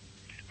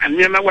 And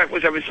me and my wife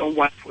was having some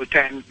wonderful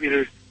time.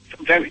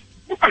 Sometimes,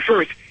 at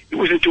first, it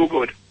wasn't too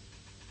good.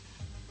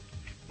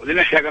 But then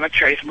I said, I'm going to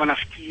try this Man of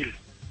Steel.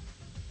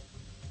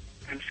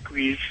 And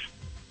Squeeze.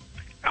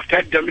 After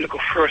I'd done the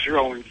first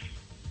rounds,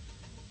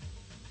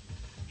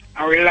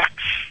 I relax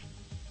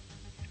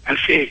and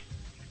say,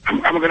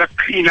 I'm going to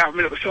clean up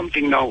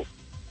something now.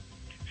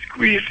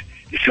 Squeeze.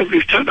 The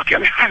something turned up,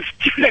 my hands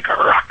stiff like a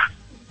rock.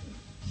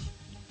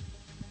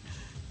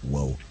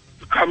 Whoa.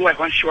 Because my wife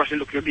and she was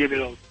looking at baby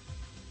love.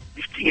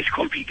 This thing is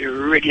completely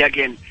ready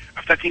again.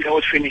 After I think I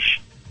was finished.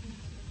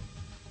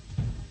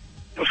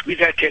 Now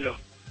Squeeze, I tell her.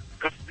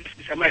 God bless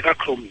Mr. Michael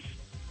Clums.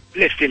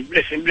 Bless him,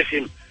 bless him, bless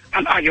him.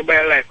 And argue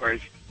by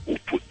lifers who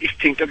put this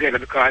thing together,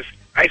 because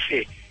I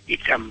say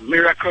it's a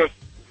miracle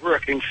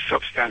working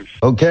substance.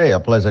 Okay, a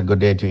pleasant good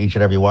day to each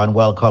and every one.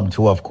 Welcome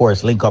to, of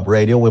course, Link Up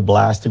Radio. We're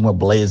blasting, we're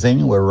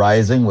blazing, we're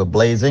rising, we're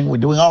blazing, we're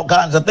doing all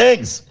kinds of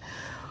things.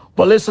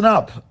 But listen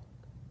up.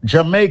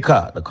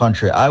 Jamaica, the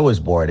country I was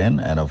born in,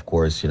 and of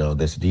course, you know,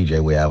 this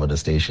DJ we have on the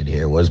station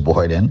here was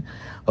born in,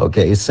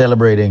 okay, is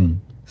celebrating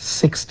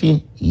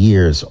 60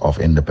 years of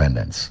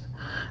independence.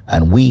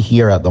 And we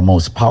here at the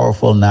most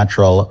powerful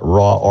natural,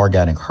 raw,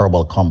 organic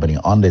herbal company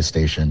on this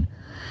station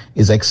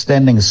is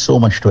extending so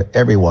much to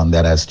everyone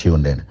that has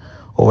tuned in.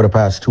 Over the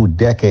past 2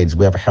 decades,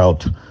 we have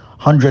helped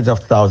hundreds of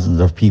thousands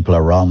of people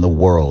around the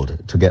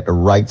world to get the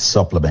right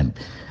supplement.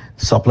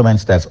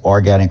 Supplements that's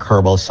organic,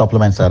 herbal,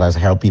 supplements that has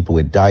helped people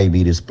with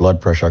diabetes, blood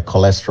pressure,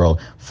 cholesterol,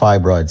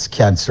 fibroids,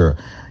 cancer,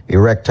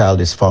 erectile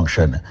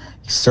dysfunction,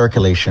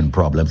 circulation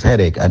problems,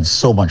 headache, and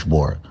so much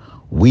more.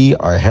 We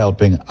are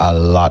helping a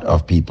lot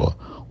of people.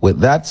 With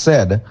that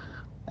said,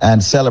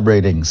 and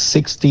celebrating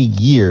 60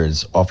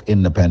 years of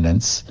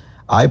independence,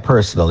 I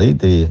personally,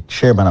 the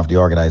chairman of the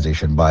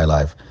organization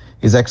BioLife,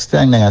 is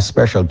extending a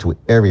special to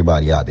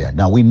everybody out there.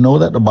 Now, we know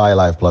that the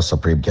BioLife Plus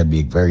Supreme can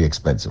be very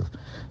expensive.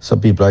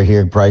 Some people are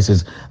hearing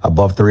prices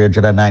above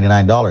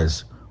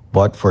 $399.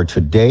 But for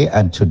today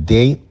and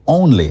today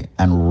only,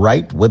 and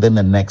right within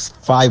the next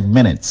 5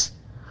 minutes,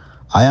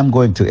 I am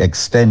going to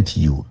extend to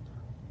you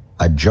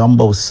a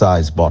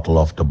jumbo-sized bottle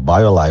of the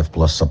BioLife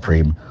Plus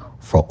Supreme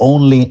for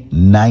only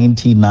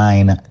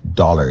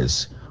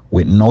 $99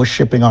 with no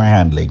shipping or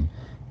handling.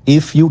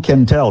 If you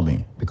can tell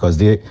me, because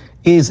there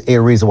is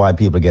a reason why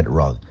people get it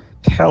wrong,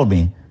 tell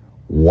me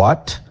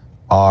what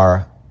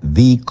are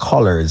the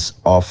colors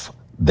of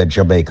the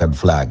Jamaican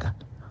flag?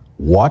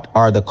 What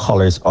are the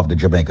colors of the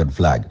Jamaican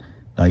flag?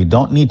 Now, you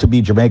don't need to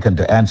be Jamaican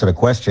to answer the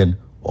question.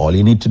 All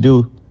you need to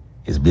do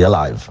is be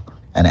alive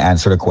and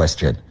answer the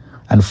question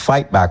and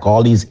fight back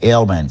all these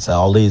ailments,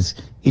 all these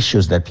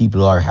issues that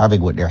people are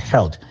having with their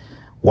health.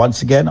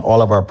 Once again,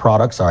 all of our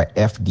products are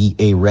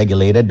FDA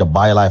regulated. The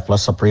BioLife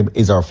Plus Supreme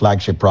is our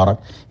flagship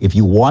product. If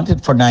you want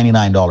it for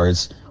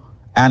 $99,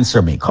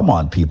 answer me. Come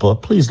on, people.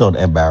 Please don't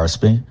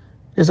embarrass me.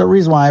 There's a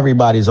reason why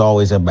everybody's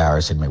always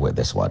embarrassing me with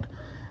this one.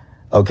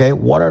 Okay,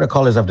 what are the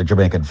colors of the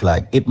Jamaican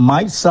flag? It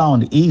might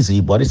sound easy,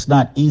 but it's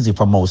not easy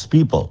for most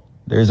people.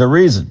 There's a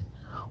reason.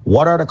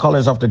 What are the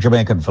colors of the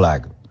Jamaican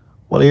flag?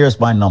 Well, here's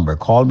my number.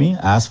 Call me,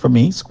 ask for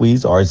me,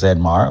 Squeeze or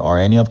Zedmar or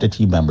any of the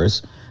team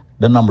members.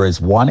 The number is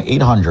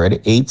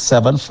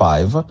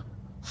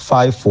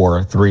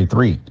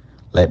 1-800-875-5433.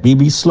 Let me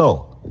be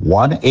slow.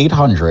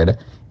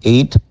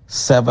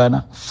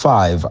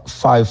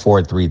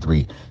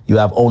 1-800-875-5433. You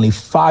have only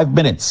 5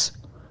 minutes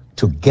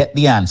to get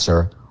the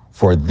answer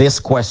for this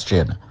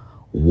question.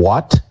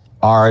 What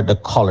are the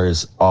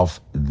colors of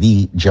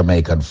the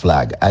Jamaican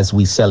flag? As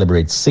we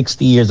celebrate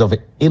 60 years of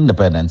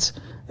independence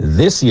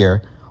this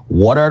year,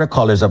 what are the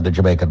colors of the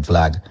Jamaican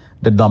flag?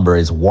 The number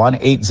is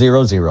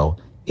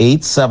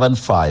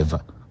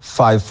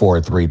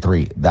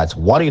 1-800-875-5433. That's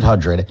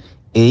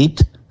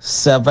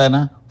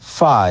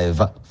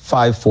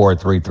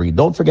 1-800-875-5433.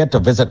 Don't forget to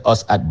visit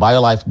us at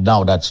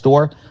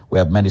BioLifeNow.store. We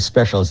have many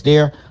specials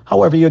there.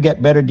 However, you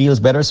get better deals,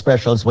 better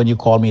specials when you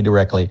call me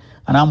directly.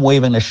 And I'm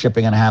waiving the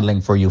shipping and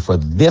handling for you for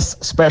this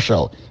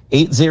special,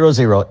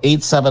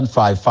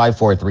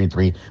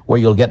 800-875-5433, where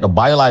you'll get the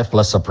BioLife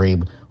Plus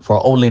Supreme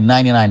for only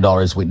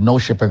 $99 with no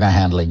shipping or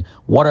handling.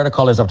 What are the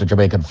colors of the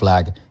Jamaican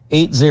flag?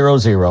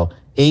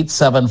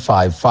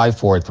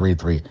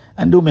 800-875-5433.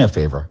 And do me a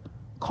favor.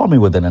 Call me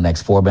within the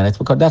next 4 minutes,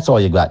 because that's all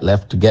you got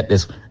left to get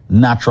this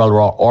natural,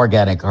 raw,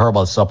 organic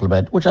herbal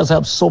supplement, which has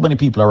helped so many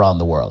people around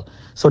the world.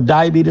 So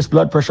diabetes,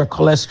 blood pressure,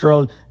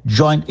 cholesterol,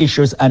 joint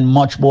issues, and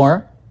much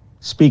more,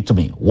 speak to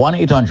me.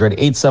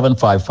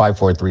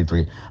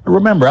 1-800-875-5433. And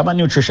remember, I'm a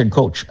nutrition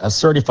coach, a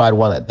certified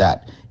one at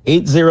that.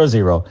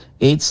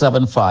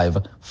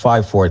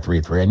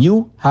 800-875-5433. And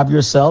you have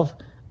yourself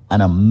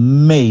an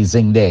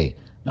amazing day.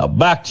 Now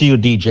back to you,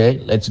 DJ.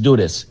 Let's do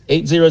this.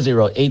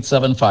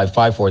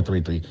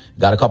 800-875-5433.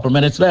 Got a couple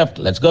minutes left.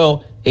 Let's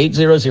go.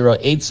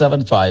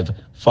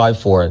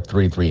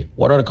 800-875-5433.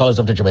 What are the colors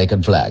of the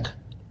Jamaican flag?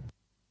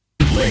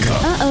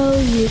 Uh-oh,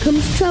 here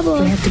comes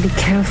trouble. We have to be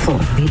careful.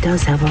 He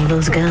does have all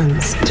those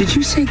guns. Did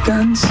you say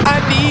guns?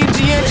 I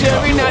DJ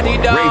Jerry Natty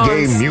Dance.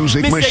 Reggae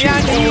Music Me Machine. say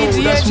I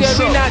DJ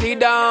Jerry Natty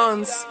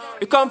Dance.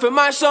 We come from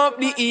mash up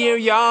the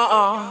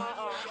area.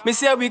 Me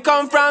say we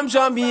come from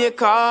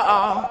Jamaica.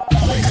 Uh-oh,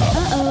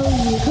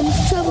 here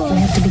comes trouble. We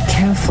have to be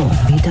careful.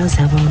 He does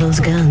have all those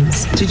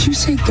guns. Did you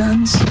say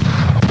guns? Your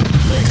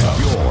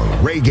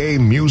Reggae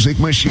Music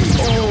Machine.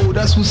 Oh,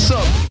 that's what's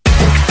up.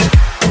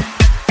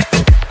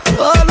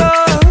 Oh, no.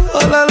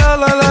 Oh, la, la,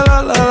 la, la,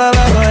 la, la, la,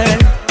 la,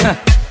 la.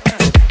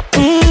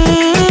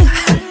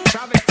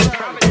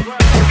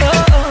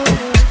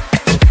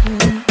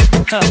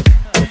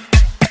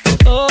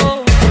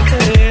 Oh,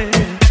 hey.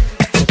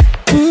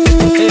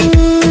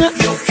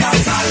 Yo,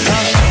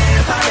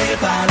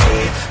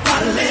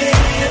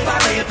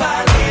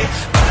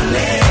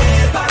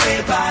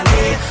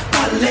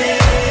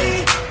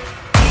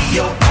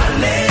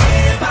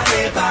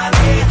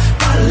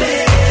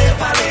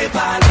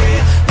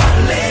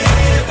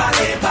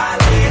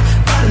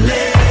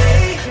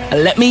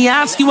 let me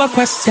ask you a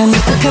question.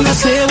 Can I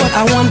say what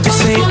I want to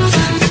say?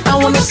 I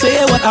want to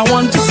say what I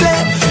want to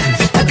say.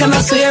 Can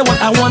I say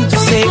what I want to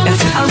say?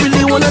 I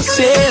really want to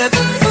say it.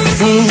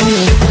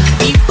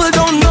 People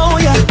don't know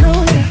ya,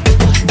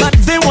 but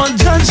they won't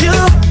judge you.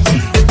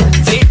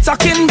 They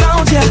talking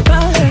about ya.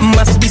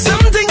 Must be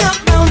something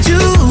about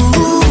you.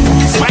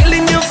 Smile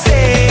in your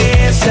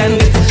face and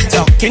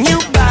talking you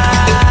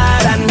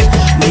bad and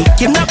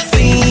making up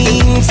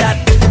things that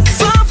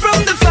far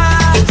from the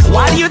fact.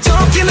 Why are you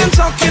talking and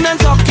talking and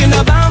talking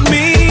about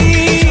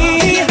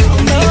me?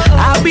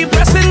 I'll be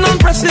pressing on,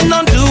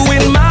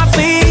 doing my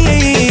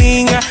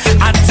thing.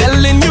 I'm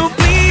telling you,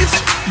 please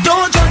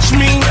don't judge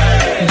me.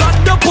 God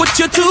don't put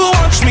you to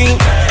watch me.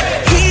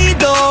 He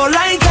don't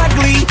like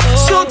ugly,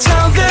 so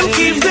tell them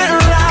keep their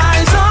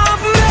eyes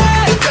off me.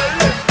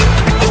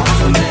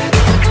 Off me,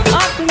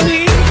 off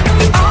me,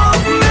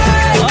 off me,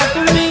 off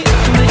me,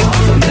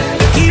 off me.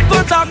 Keep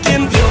on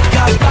talking, you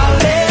got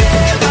ballet,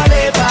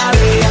 ballet,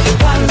 ballet,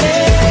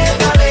 ballet,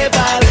 ballet,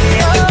 ballet,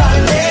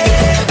 ballet,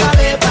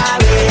 ballet,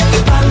 ballet,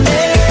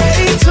 ballet.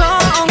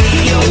 Talk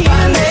me,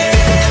 ballet,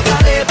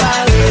 ballet,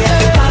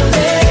 ballet,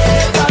 ballet,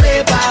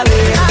 ballet,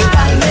 ballet,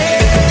 ballet,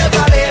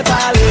 ballet,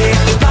 ballet,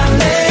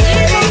 ballet.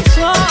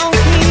 Talk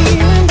me.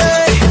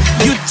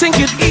 You think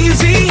it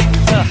easy?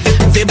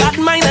 They bad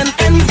mind and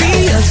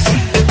envious.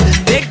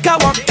 Take a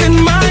walk in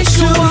my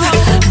shoes,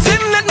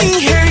 then let me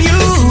hear you.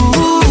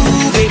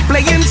 They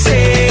playing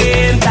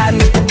Satan,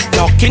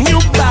 talking you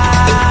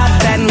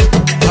bad, and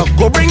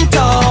go bring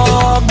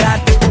talk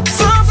that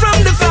far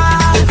from the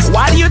facts.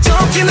 Why are you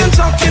talking and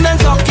talking and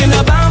talking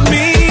about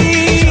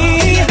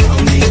me?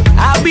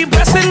 I'll be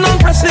pressing on,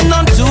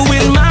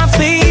 doing my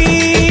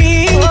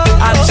thing.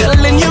 I'm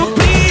telling you,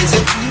 please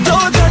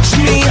don't touch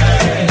me.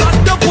 God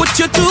don't put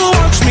you to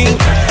watch me.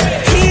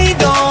 He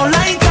don't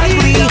like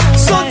ugly,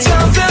 so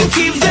tell them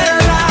keep their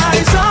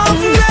eyes off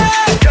me.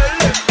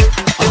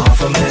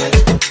 Off of me,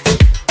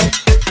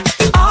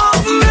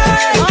 off me,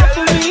 off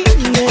me,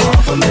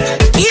 off me.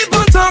 Keep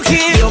on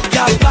talking. You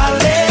got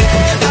ballet,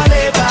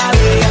 ballet,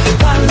 ballet,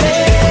 ballet,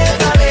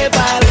 ballet,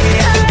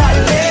 ballet,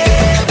 ballet,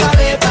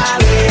 ballet,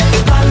 ballet,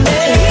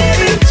 ballet.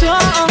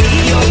 Talk me.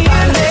 You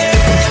ballet,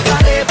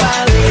 ballet,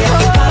 ballet,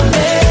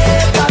 ballet,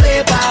 ballet,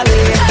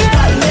 ballet,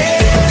 ballet,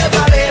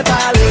 ballet,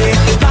 ballet,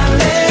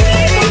 ballet.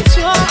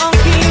 Talk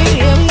me.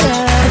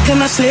 Can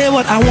I say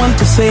what I want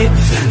to say?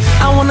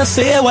 I wanna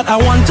say what I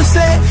want to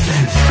say.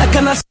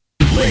 Can I?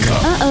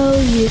 Uh-oh,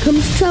 here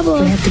comes trouble.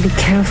 You have to be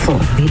careful.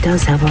 He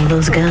does have all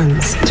those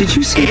guns. Did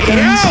you see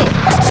guns?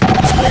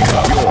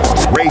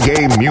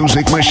 Reggae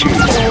music machine.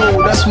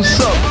 Oh, that's what's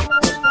up.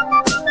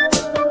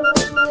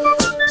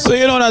 So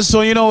you know that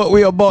song, you know what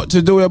we're about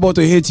to do? We're about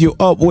to hit you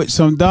up with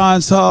some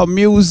dancehall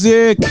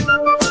music.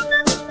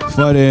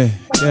 For the,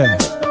 yeah.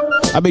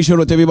 I make sure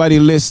that everybody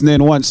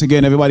listening, once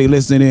again, everybody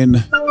listening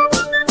in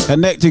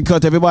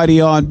Connecticut, everybody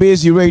on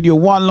Busy Radio,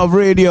 One Love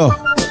Radio,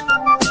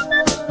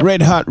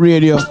 Red Hot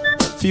Radio,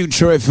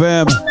 Future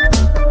FM,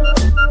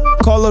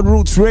 Colored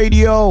Roots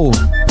Radio,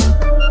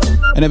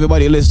 and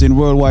everybody listening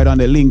worldwide on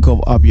the Link Up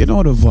app. You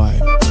know the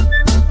vibe.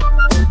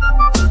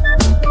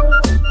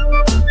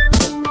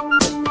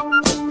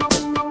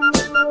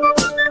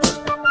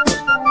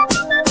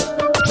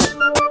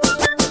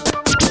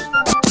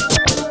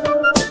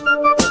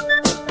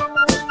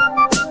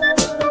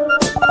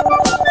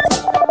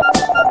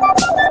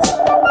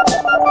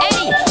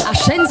 Hey,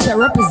 Ashensa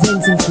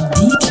representing for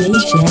DJ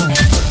Jack.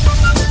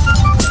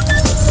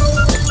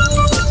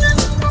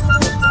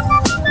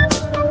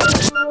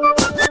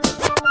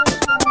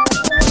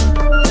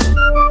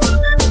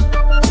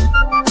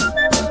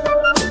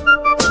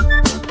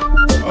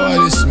 Oh,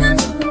 this man.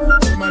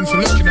 The man for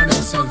looking at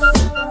himself.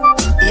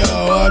 Yo,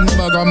 one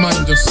bag of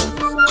man just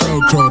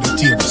crowd the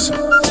tears.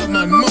 The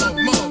man, more.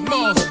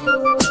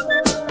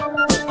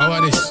 How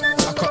are this?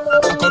 A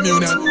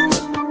communion.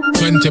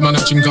 20 man a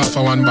chink off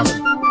for one bag.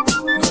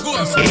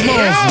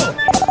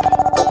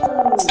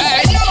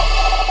 Hey, yo!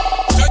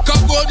 Take a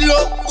good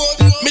look.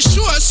 Me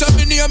sure say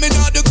me near me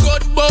not the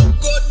good book.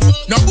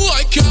 No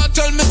boy can't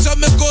tell me say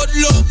me good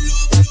look.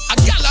 A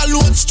gal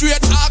alone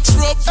straight axe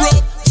rope.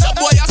 Some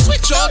boy a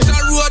switch out the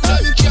road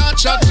and can't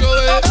chat to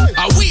it.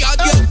 And we a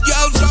get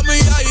girl from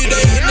me hiding.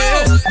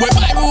 We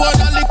buy me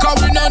one and liquor,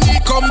 we no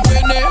need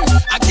company.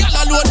 A gal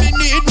alone me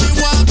need me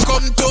want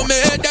come to me.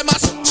 Them a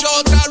switch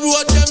out the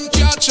road, them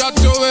can't chat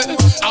to it.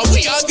 And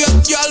we a get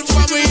girl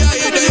from me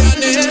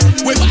hiding.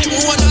 We buy me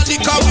one and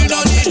liquor, we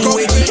no need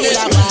company.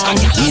 A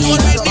gal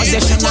alone me need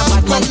me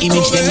want come to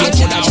me. I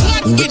put a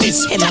one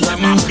Guinness,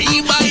 I'm a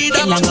be by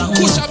them.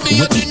 Push a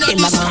baby in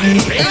the sky.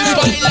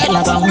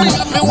 We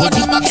have me one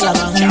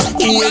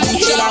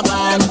of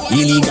my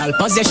Illegal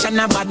possession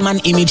of bad man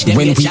image.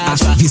 When we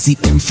ask visit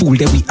them fool,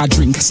 then we a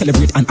drink,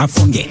 celebrate and have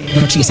fun, yeah.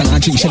 No chase and a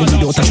drink, shell me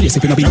without a trace.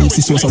 If you no be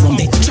easy, so around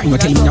there. Try not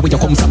tell me where you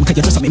come from, cause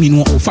you just make me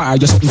know how far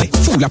you're something there.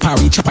 Fool a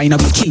party, chopper in a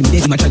week, kill me,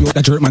 they imagine you're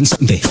the German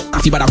something there.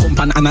 If you bad a come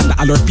pan and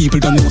a lot of people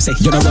don't know, say,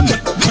 you're not run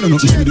there. I don't know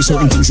if you do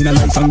certain things in a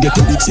life and get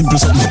a big simple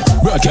something there.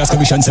 Broadcast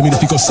commission, send me the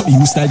pick up some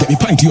you style, get me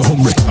pint to your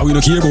hungry. And we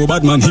don't care about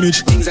bad man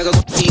image. Things are going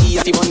to see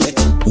if you want it.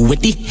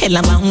 With the hell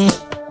around.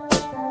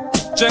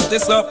 Check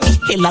this up. The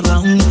hell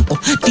around,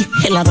 the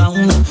hell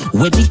around,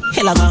 where the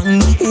hell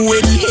around,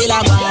 where the hell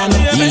around.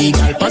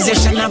 Illegal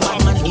possession of bad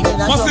man.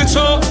 Must it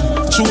show?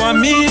 True and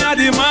me a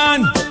the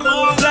man.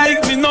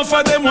 Like me, enough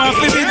of them want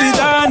to be the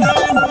dan.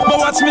 But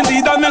watch me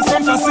lead and make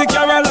some fussy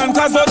Caroline.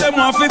 Cause all them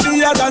want to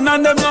be the dan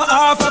and them not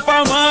half of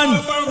a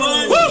man.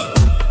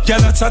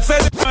 Girl a chat say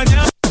the man,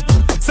 yeah.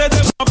 Say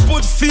them a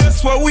put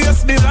face where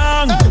waist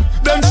belong.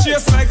 Them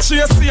chase like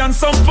Tracy and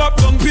some pop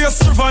down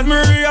pastry van. Me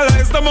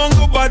realize them on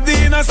go body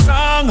in a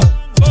song.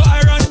 Oh,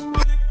 I run.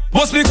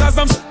 Must because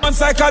I'm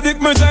psychotic.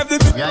 Me drive the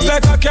bitch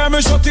like a car,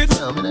 me shut it.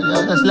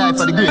 That's life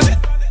for the green.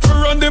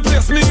 Run the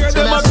place, me hear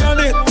them a plan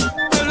it.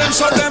 Tell them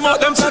shut them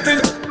out, them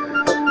chatting.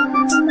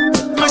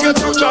 Me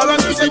get through call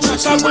and you say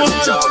chat one.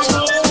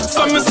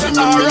 Some me say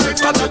alright,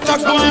 chat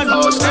one.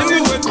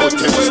 Anyway,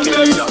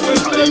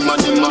 them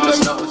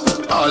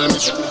all me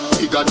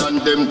bigger than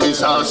them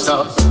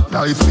disaster.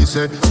 Life me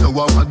say, no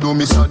one do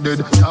me so dead.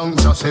 Young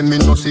just say me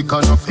no sick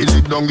and I feel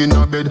it down in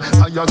a bed.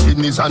 I have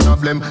kidneys and a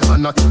blem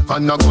and a tip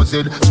and a go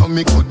zed. So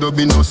me could do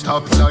be no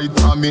stop light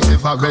for me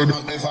ever read.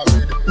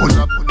 Pull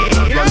up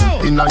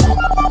in a you,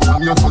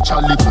 from your touch a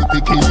little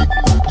picky.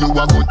 You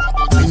a good,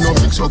 me no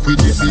mix up with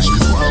the fish.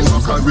 One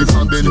walk a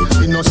river bed,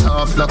 me no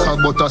soft like a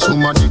butter.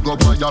 Somebody go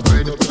buy your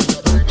bread.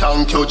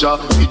 Thank you, Jah,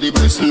 for the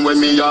blessing when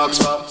me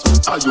ask for.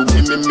 Are you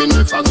give me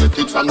never get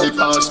it from the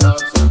pastor.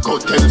 Go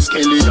tell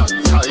Skelly that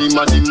time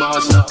of the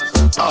master.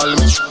 All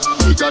me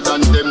bigger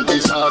than them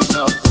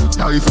disaster.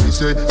 Life me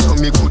say, so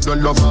me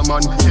couldn't love a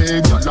man. Hey,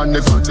 girl, I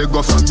never let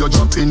go from your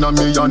drop in a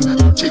million.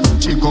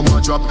 Chick come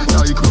a drop,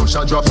 like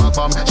Russia drop a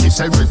bomb. She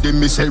say ready,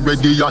 me say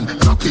ready and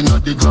knocking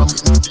at the glam.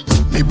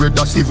 Me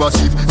brother Siva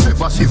Siv,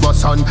 never Siva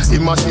son.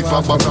 Him a Siva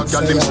Baba,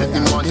 girl, him say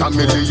him want a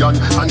million.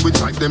 And we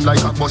drive them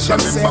like a bus,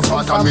 you remember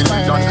part a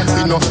million.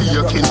 We no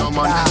fear king no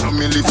man, no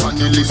me live and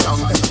nearly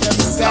song.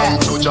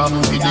 Thank you, Jah,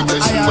 for the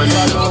blessing when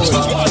me ask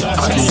for.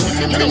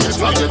 And me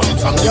never get it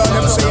from the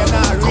pastor.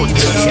 Go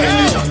tell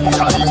Skelly that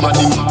time of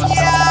the master.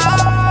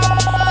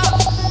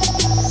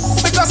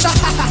 Because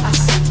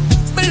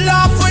me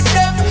laugh with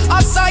them.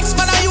 A Sykes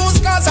man I use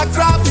cause I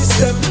graphish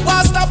them.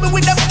 Won't stop me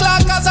with them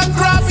clock cause I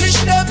graphish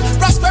them.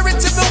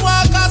 Prosperity me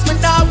walk cause me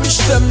now wish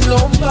them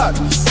no bad.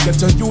 Get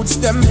your youths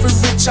them for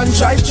rich and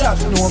dry chat.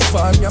 No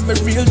fun, me my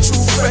real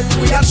true friend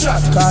we a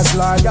chat. Cause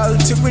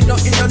loyalty we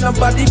not in on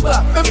nobody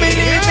back. Me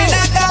believe in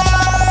a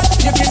God.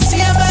 You can see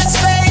a man's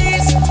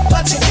face,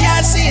 but you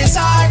can't see his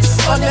heart.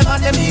 On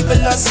them evil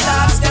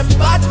stars, them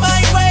bad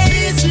my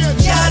ways.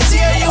 Can't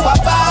tear you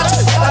apart,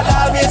 but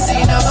always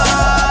in a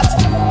heart.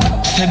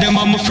 Say them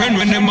are my friend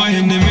when them are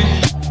enemy.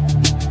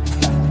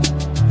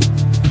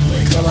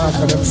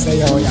 Them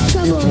say, oh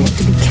yeah, you have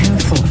to be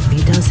careful.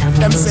 He does have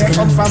all those guns.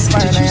 Come from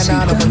fire and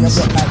I when you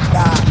look like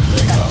that.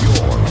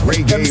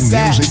 Reggae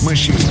music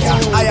machine.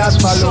 Yeah, I have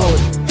followed.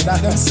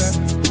 That them say.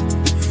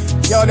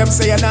 Yo, them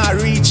say you're not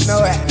reach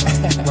nowhere.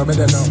 What me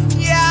don't know?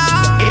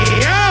 Yeah.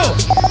 Yo.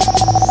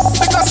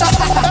 Because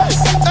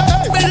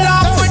me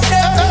laugh with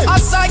them. A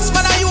Sykes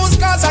man I use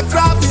cause I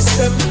graphish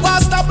them.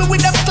 Won't stop me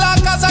with them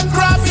clock cause I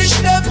graphish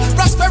them.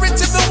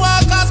 Prosperity me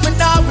walk cause me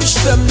now wish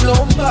them no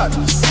bad.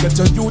 Get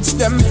your youths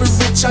them for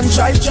rich and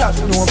dry chat.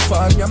 No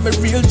fun, you're my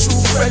real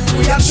true friend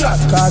we a chat.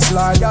 Cause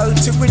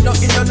loyalty we not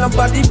in on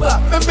nobody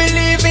back. Me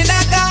believe in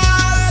a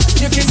God.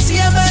 You can see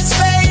a man's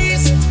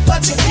face,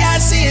 but you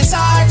can't see his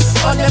heart.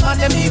 On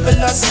them evil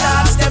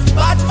stars, them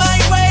bad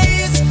my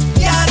ways.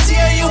 Can't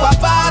tear you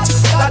apart,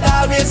 God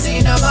always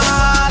in a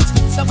heart.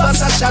 So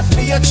bust a shot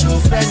for your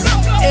true friend,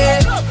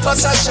 eh?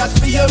 Bust a shot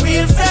for your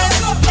real friend,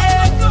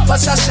 eh?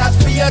 Bust a shot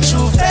for your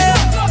true friend.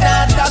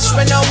 Now dash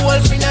when a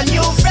wolf in a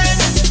new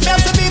friend. Me have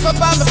to beef up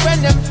on my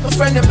friend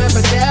them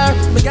ever there.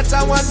 Me get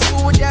a one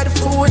food, yeah, the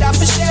food I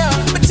for share.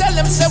 Me tell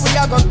them say we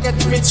are gonna get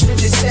rich for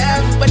this year.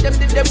 But them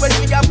did them when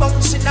we are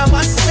bouncing a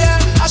one pair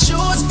of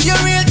shoes. Your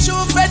real true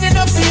friend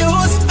enough for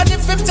use. And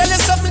if him tell you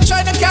something,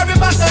 try to carry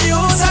back the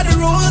use of the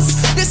rules.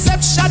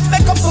 Deception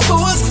make up for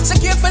fools. So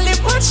carefully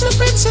watch the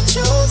friends you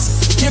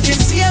choose. You can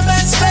see a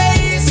man's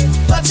face,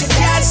 but you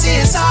can't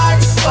see his heart.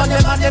 On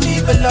them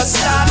evil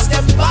stars,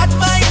 them bad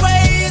my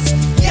ways.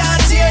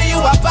 Can't tear you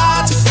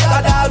apart,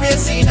 God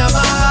always in a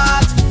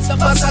heart. So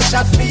bust a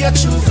shot for your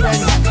true friend,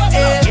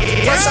 eh?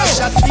 Bust a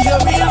shot for your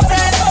real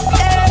friend,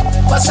 eh?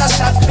 Bust a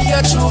shot for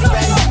your true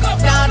friend.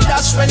 Now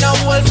dash when a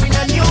wolf in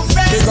a new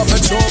friend. Pick up a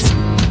true.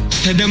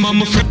 Say them are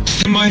my friend,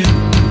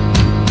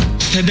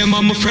 Say them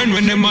are my friend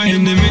when them are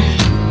enemy.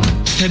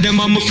 Say them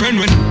are my friend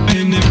when them are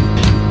enemy.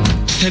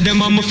 Say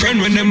them are my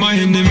friend when them are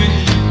enemy.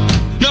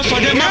 No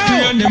for them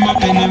happy and them are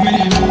enemy.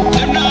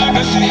 Them not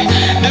gonna see,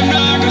 them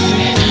not gonna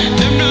see,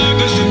 them not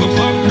gonna see. see me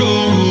pop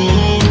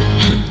down.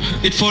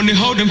 It's funny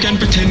how them can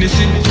pretend to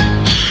see.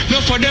 No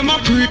for them a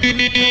pre,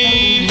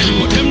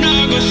 but them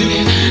not go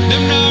see.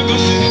 Them not go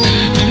see.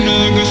 Them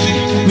not go see.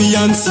 Me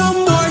and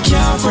some boy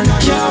care for no.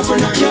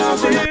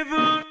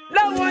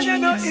 That one you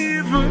no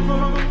evil.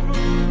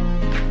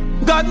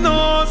 God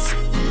knows,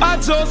 I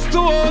just do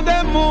all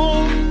them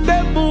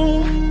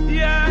move,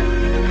 yeah.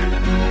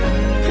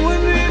 We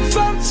need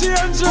some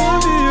change on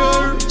the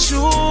earth,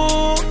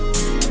 true.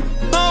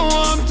 I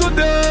want to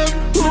them,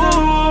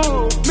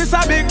 ooh.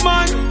 Mr. Big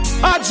Man,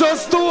 I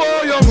just do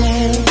all your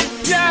move,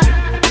 yeah.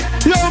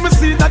 Yo, me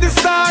see that the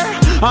star,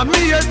 and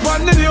me head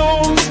from the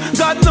news.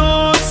 God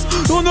knows,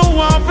 who no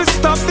want to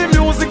stop the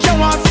music, you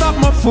want to stop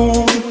my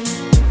food.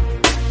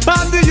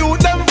 And the youth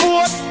them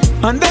vote,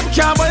 and them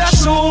can't buy your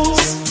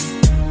shoes.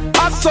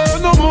 I saw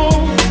no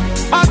move,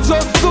 I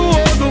just do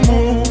all the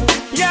move,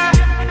 yeah.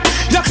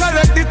 You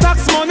collect the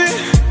tax money,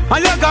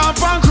 and you gone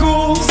from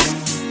cruise.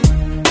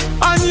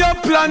 And you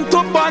plan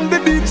to ban the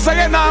beat, so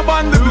you not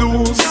ban the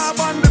blues.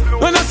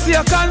 When I see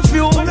you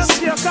confused,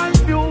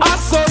 I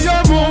saw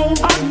your move.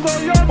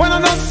 When I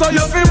not saw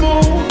you be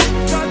move,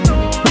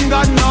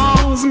 God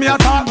knows, me a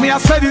talk, me a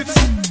said it.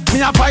 Me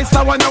a vice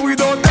that one we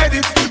don't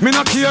edit. Me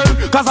not care,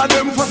 cause I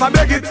them first I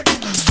beg it.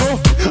 So,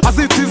 as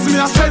it is,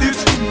 me a said it.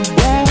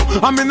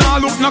 Oh, and me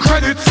nah look no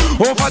credit.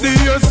 Over the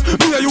years,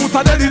 me a youth a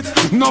dead it.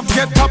 Nuff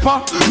get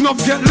topper, nuff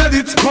get let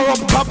it.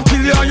 Corrupt top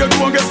kill you and you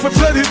don't get for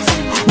fled it.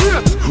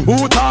 Wait,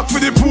 who talk for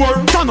the poor?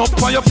 Stand up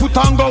on your foot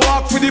and go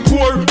walk for the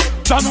poor.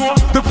 Jah know,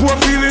 the poor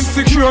feel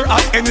insecure.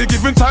 At any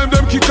given time,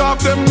 them kick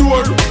off them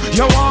door.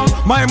 You want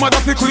my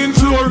mother fi clean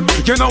floor.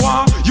 You know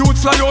what,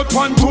 youth fly out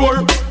on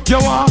tour. You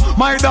want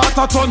my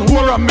daughter turn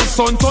whore and my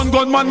son turn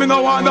gunman. Me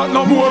no want that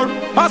no more.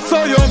 I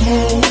saw you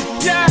move,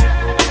 yeah.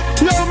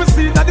 Yo, me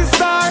see that the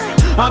star,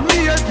 and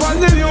me head from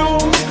the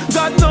news.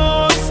 God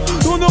knows,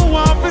 you no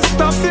want to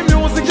stop the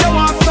music, you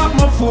want to stop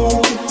my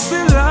food.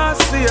 Still I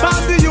see ya.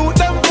 And the youth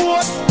them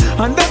vote,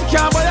 and them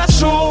can't buy your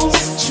shoes.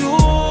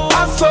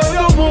 I saw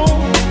you move,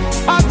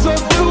 I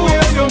just do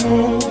where you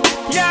move,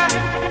 yeah.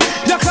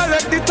 You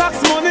collect the tax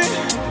money,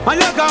 and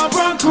you gone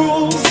from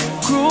cruise.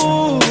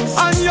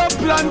 And you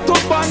plan to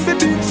ban the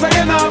beats, so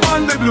you not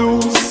ban the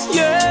blues,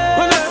 yeah.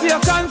 When I see you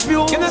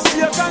confused,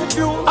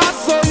 I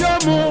saw you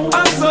move,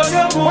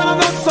 when I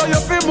not saw you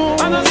fi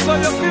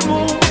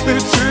move,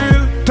 it's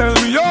real, tell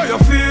me how you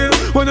feel.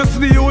 When you see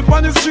the youth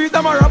on the street,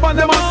 them a rob and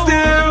them a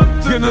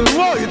steal. You know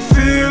how it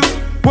feel,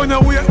 when you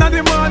wait in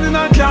the morning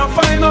and can't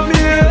find no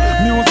meal.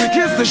 Music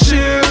is the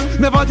shield,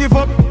 never give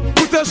up,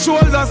 put your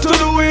shoulders to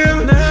the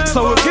wheel.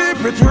 So we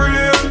keep it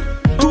real,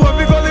 to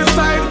every goal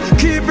inside,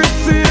 keep it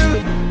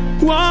sealed.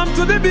 Warm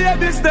to the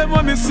babies, them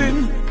a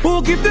missing.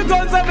 Who keep the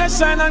guns and they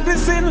shine and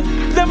glisten.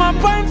 Them a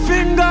point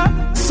finger.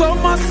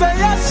 Some a say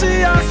a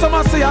she and some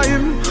a say a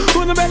him.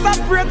 Who no better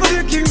pray to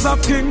the kings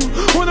of kings.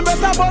 Who no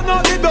better burn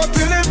out the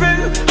dirty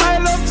living.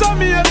 I love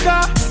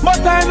Jamaica,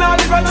 but I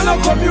not live in no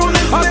community.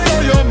 I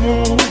saw you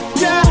move,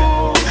 yeah.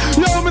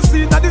 You me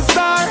see that the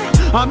star,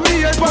 and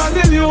me head on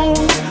the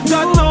news.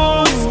 God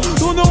knows,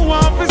 who no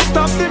want to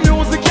stop the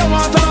music. You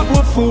want to stop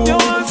my food.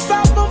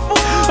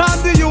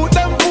 And the youth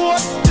them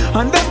vote,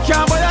 and them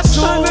can't buy a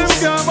shoes.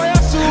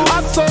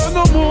 I saw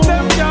no move,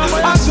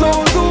 I saw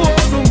do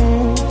all no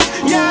move,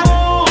 yeah.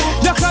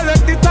 You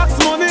collect the tax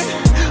money,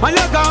 and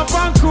you gone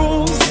from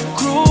cruise.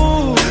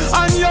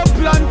 And you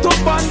plan to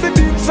ban the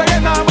beats, so you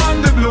not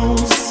ban the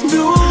blues.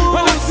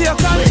 When I see you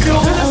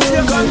confused,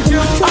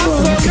 I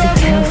saw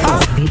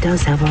you. He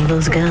does have all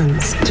those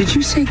guns. Did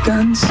you say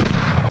guns?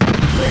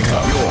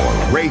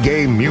 Your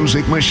reggae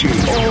music machine.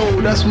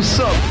 Oh, that's what's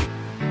up.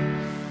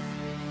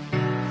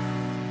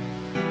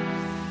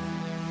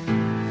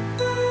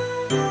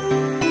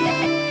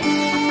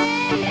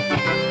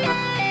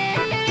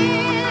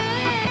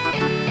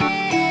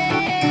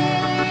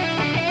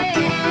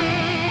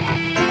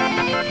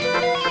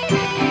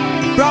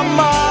 From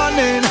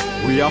morning,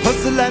 we are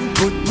hustle and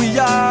put we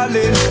all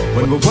in.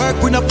 When we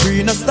work, we not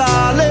free, not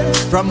stalling.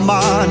 From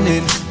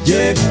morning,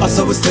 yeah, that's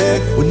how we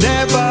stay. We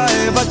never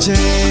ever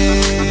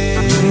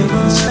change.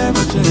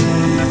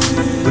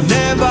 We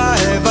never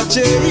ever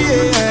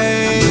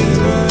change.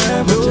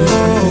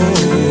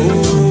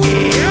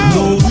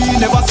 No, we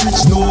never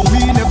switch. No, we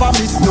never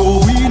miss. No,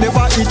 we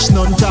never itch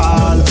none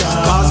tall.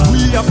 Cause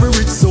we are free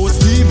rich, so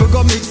Steve we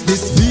go mix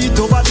this beat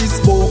over this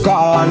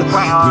vocal.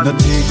 We don't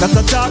take that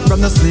attack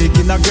from the snake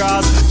in the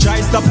grass. Try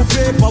stop for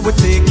paper, we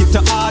take it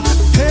to art.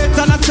 Hate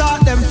and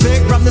attack them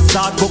fake from the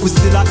start, but we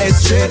still are head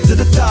straight to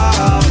the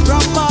top.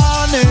 From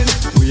morning,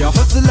 we are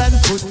hustle and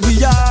put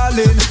we all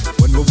in.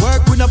 When we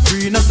work, we not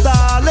free, not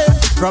stalling.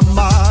 From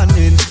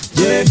morning,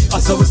 yeah,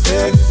 that's how we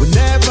stay. We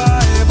never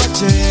ever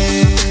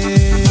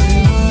change.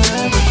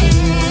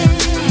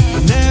 We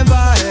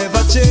never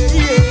ever change.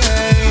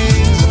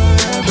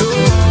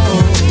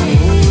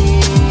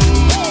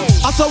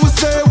 That's how we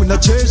say we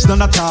not change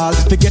none at all.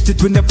 To get hate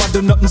it, we never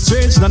do nothing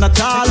strange, none at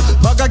all.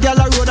 Bag a gal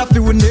a road a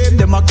feel we name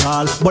them a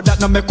call, but that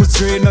no make we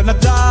strain none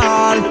at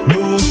all.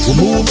 No, we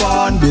move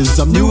on, build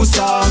some new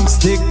songs,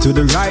 stick to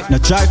the right,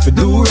 not try to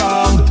do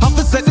wrong. Have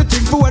to set the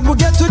thing for when we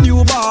get to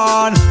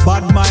newborn.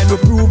 Bad mind we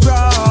prove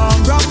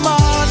wrong. From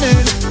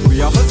morning,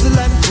 we are hustle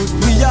and put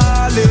we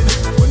all in.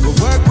 When we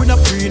work we not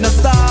free, not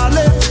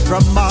stalling.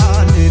 From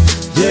morning,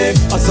 yeah,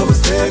 that's how we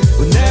stay.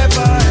 We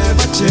never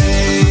ever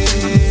change.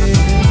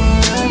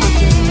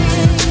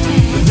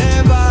 We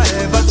never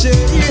ever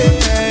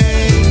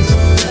change.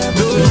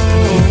 No.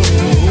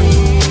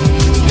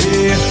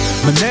 Yeah,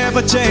 we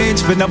never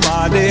change for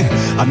nobody,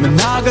 and me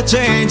not gonna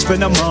change for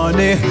no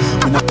money.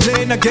 When I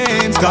play the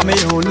games, got me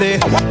only.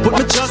 Put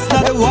me trust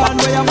on the one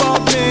way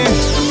above me.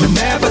 Me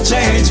never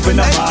change for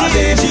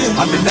nobody,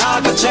 and me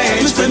not gonna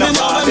change for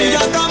nobody. And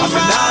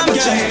me not gonna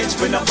change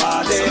for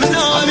nobody. Me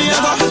know me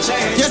ever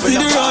change. You see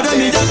the road where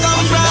me just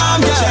come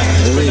from,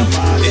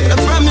 yeah. I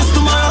promise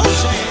tomorrow.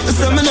 You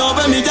say me know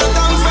where me just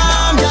come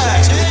from, yeah.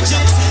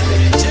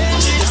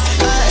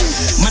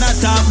 Man I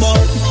talk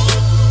about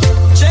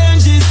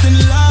changes in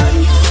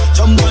life.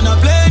 Jump on a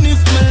plane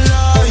if me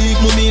like.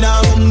 Mommy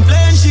now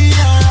complain she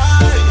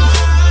alright.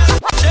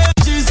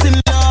 Changes in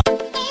life.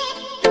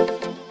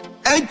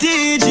 Hey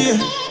DJ,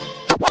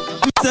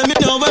 me say me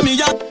know where me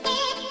at.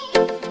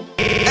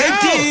 Hey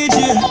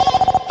DJ,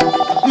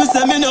 me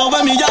say me know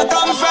where me a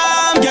come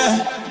from, yeah.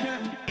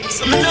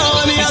 So me know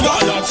where me a go.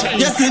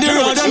 You see the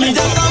road where me a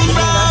come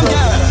from,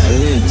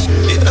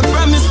 yeah. I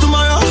promise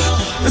tomorrow.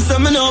 Me say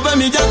me know where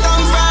me a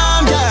come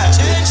from, yeah.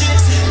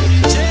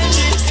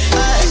 Changes,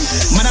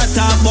 man I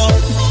talk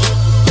about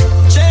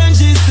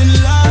changes in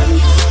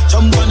life.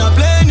 Jump on a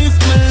plane if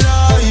me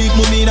like.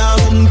 Mommy now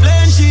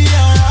complain she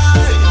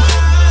alright.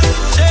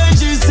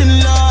 Changes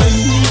in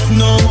life,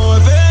 no more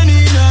pain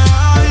in her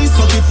eyes.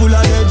 Pocket full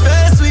of dead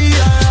face we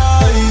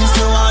eyes.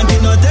 No one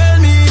did not tell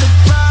me the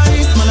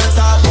price. Man I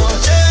talk about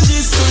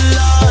changes to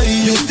life.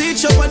 You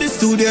teach up at the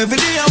studio every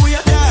day away.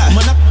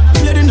 Man I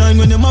play the nine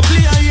when them a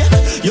play away.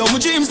 Yo my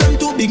dreams them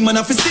too big, man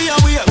I fi stay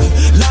away.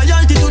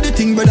 Loyalty to the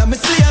thing, brother me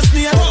slay a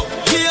snake.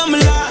 Give me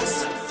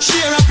last,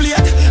 share a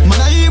plate. Man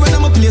I hear when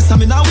I'm a place, I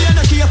mean I wear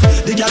no cape.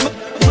 The girl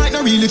might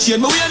not really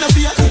change, but we no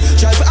fear.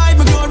 Try to hide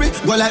my glory,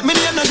 go like me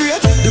name no great.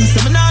 Them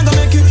say me nah go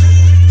make it,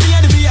 play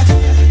the beat.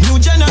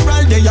 New general,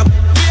 they up,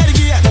 play the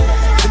gate.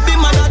 The big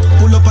man that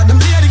pull up at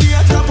them play the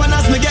gate. Top on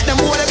us, me get them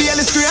all the be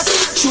straight.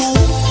 True,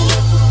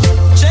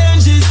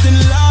 changes in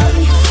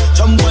life.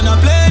 Jump on a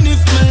plane if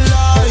me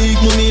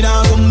like. Mommy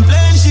now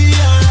complain she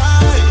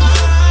alright.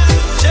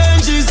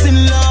 Changes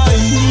in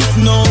life,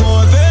 no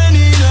more pain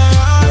in her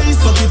eyes.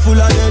 Pocket full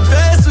of dead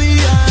face we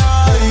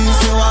eyes.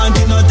 You want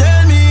it, no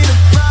tell me the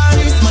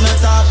price. Man I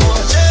talk about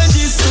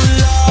changes to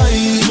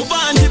life. My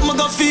band it, my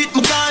go feet,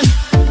 my gun.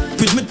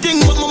 Put me thing,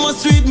 but my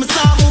must read my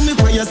psalm. Me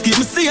prayers keep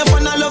me safe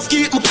and I love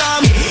keep me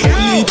calm.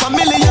 Only for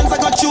millions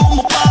I got chew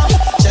my palm.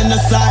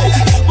 Genocide,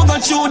 we got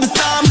chew the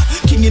storm.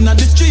 King in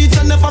the streets,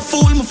 I never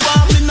fool my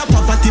farm. In the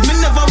poverty, me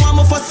never want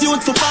my first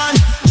youth for fun.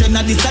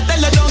 Jenna this I tell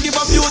her don't give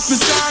up youth me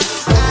strong.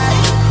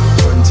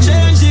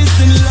 Changes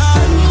in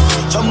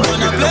life. Jump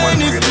on a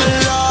plane if me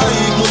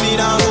like. Mommy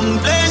now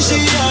complain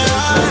she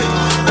alright.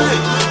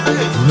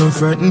 No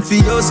frightened for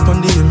your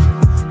spondil.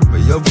 But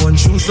you have one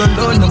shoes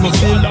alone, I'm a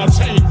feel.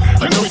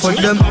 Enough of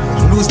them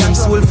lose them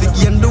soul for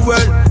gain the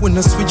world. When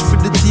I switch for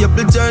the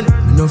table turn.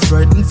 Me no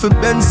frightened for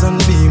Benz and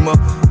Beamer.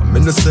 Me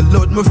no sell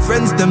out my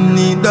friends, them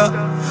neither.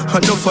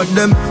 Enough of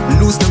them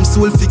lose them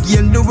soul for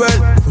gain the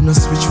world. When I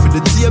switch for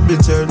the table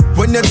turn.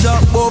 When you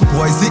talk about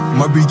boys, it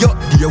marry up,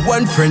 dear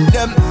one friend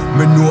them.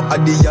 Me know how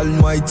the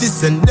Almighty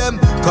send them.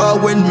 Cause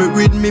when me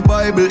read me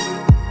Bible,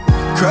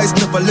 Christ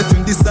never left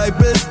him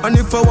disciples. And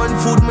if I want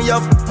food, me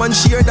have man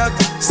share that.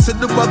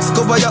 Set the box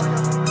cover ya,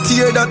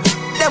 tear that.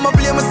 Them a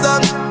play my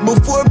song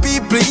before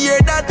people hear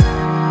that.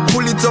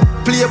 Pull it up,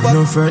 play back.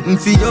 No frightened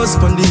for your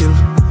spondil.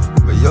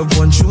 But you have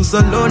one shoes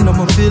alone,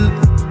 I'm a pill.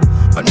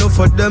 Enough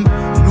of them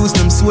lose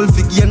them soul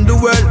for gain the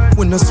world.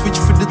 When I switch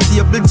for the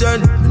table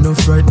turn. Me no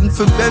frightened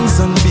for Benz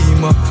and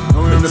Beamer.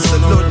 Me no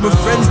sell out my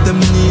friends, them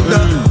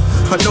neither.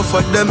 Enough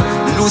of them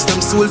lose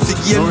them soul for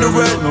gain the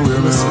world.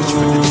 When I switch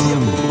for the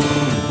table.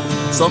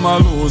 Some a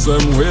lose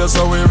them way,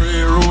 so we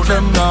reroute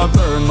them. Now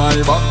turn my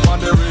back on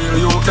the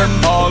real you can.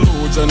 All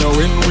who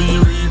genuine we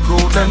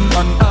recruit them.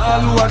 And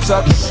all who are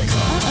chat. You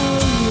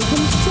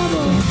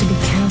have to be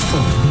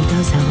careful. He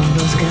does have all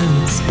those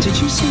guns. Did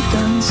you say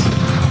guns?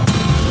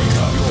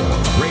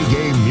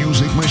 Reggae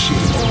music machine.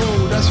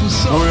 Oh, that's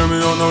what's up. Now hear me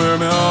out, now hear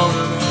me out.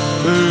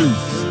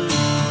 Peace.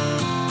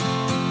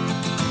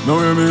 Now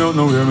hear me out,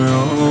 now hear me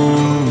out.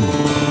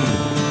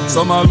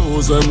 Some a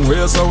lose them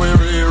way, so we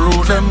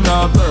reroute them.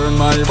 Now turn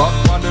my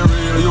back on the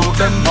real you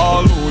can.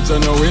 All who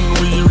genuine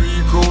we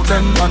recruit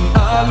them. And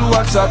all who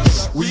are chat,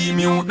 we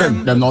mute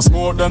them. Them no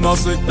smoke, them no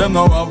sick, them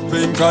no have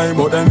pink eye,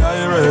 but them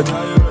eye red.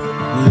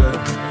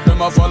 Yeah.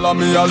 Them a follow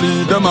me, a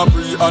lead, them a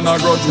pre and a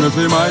grudge me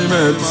for my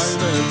mates.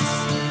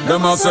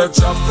 Them a set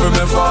trap for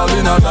me fall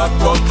in a that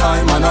good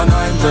time and a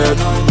 9 bed.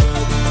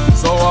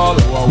 So all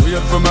who are wait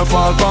for me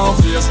fall down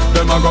face,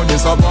 them a go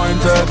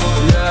disappointed,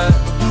 yeah.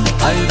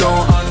 I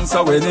don't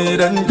answer when they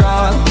then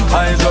call,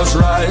 I just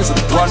rise,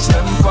 watch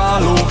them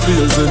fall. Who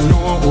feels it,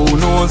 know, who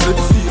knows it,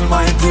 feel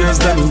my tears,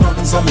 them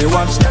done, so me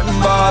watch them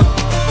ball.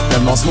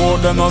 Them no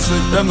smoke, them no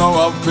sleep, them no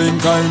have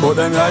pink eye, but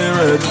them eye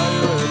red,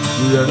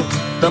 yeah.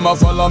 Them a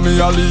follow me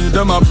a lead,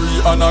 them a pre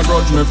and a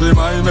grudge me for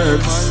my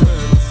mates.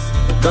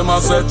 Them a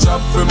set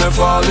chop for me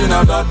fall in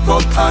a that,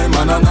 but I'm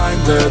an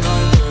anointed.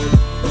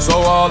 So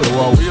all who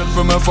are wait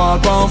for me fall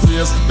down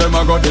face, them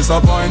a got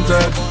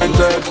disappointed.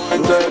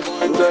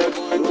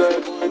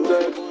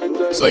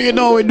 So you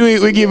know we do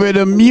it, we give it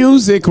the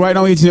music. Right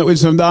now we're eating it with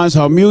some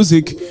dancehall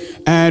music.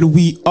 And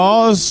we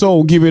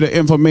also give you the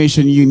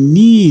information you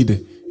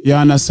need. You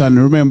understand?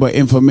 Remember,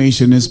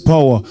 information is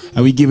power.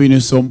 And we're giving you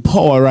some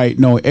power right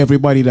now.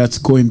 Everybody that's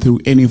going through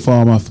any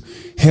form of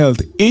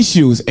health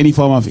issues, any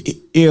form of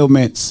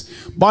ailments,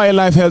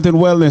 BioLife Health and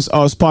Wellness,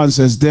 our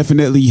sponsors,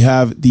 definitely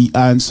have the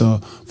answer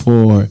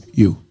for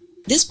you.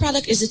 This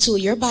product is a tool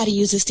your body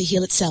uses to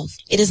heal itself.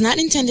 It is not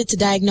intended to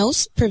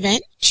diagnose,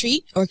 prevent,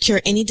 treat, or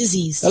cure any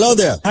disease. Hello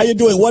there. How you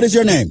doing? What is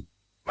your name?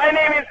 My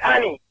name is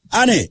Annie.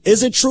 Annie,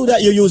 is it true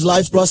that you use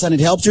Life Plus and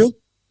it helped you?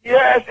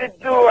 Yes, it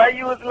do. I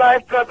use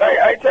Life Plus.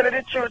 I tell you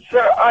the truth,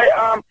 sir.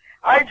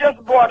 I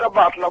just bought a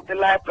bottle of the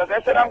Life Plus.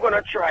 I said I'm going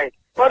to try it.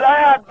 But I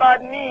had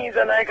bad knees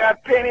and I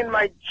got pain in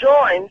my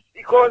joints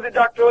because the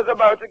doctor was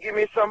about to give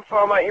me some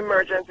form of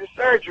emergency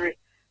surgery.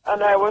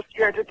 And I was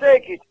scared to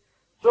take it.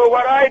 So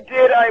what I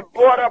did, I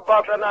bought a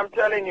bottle, and I'm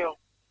telling you,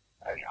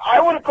 I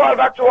wouldn't call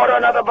back to order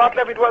another bottle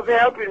if it wasn't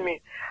helping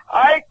me.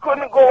 I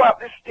couldn't go up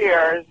the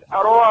stairs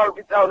at all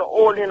without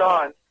holding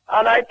on.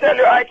 And I tell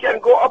you, I can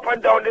go up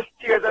and down the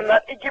stairs, and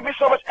that it gives me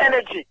so much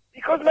energy.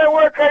 Because my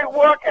work, I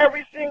work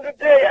every single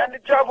day, and the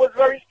job was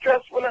very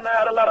stressful, and I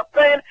had a lot of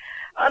pain.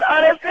 And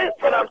honestly,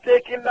 when I'm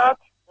taking that,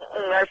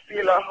 I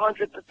feel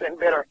 100%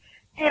 better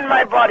in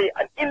my body.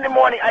 And in the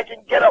morning, I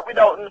can get up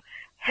without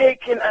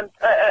aching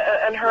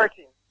and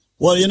hurting.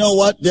 Well, you know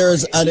what?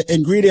 There's an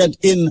ingredient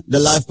in the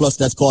Life Plus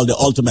that's called the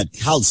Ultimate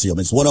Calcium.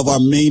 It's one of our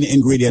main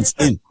ingredients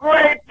in.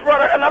 Great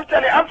product, and I'm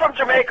telling you, I'm from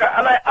Jamaica,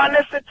 and I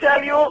honestly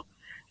tell you,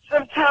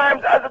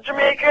 sometimes as a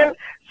Jamaican,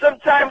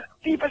 sometimes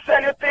people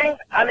sell you things,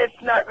 and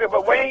it's not good.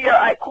 But when you hear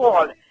I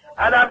call,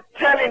 and I'm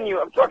telling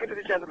you, I'm talking to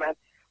the gentleman,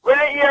 when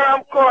you hear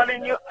I'm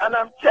calling you, and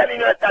I'm telling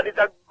you that it's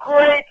a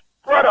great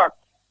product,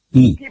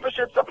 people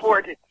should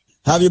support it.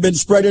 Have you been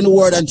spreading the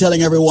word and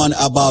telling everyone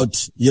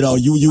about,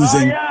 you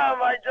using... I am.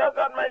 I just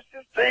had my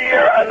sister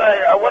here, and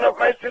one of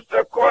my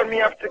sisters called me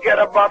up to get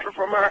a bottle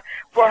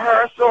for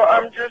her, so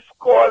I'm just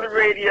calling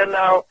radio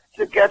now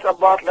to get a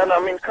bottle, and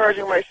I'm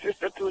encouraging my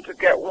sister too to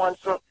get one,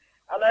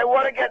 and I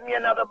want to get me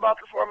another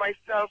bottle for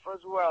myself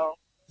as well.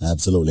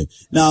 Absolutely.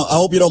 Now, I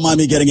hope you don't mind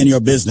me getting in your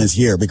business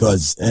here,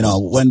 because,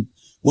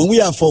 when we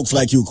have folks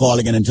like you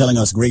calling in and telling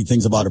us great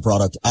things about the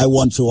product, I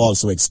want to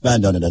also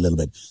expand on it a little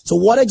bit. So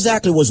what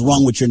exactly was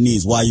wrong with your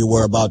knees while you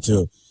were about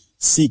to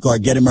seek or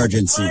get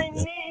emergency? My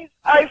knees,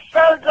 I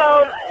fell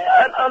down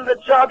on the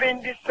job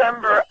in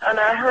December, and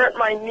I hurt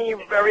my knee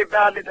very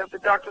badly. The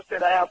doctor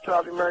said I have to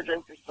have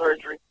emergency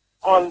surgery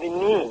on the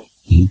knee.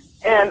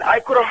 And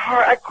I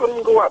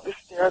couldn't go up the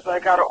stairs.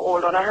 I got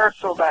old, and I hurt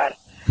so bad.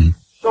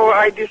 So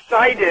I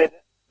decided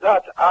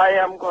that I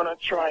am going to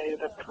try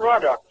the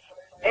product.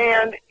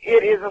 And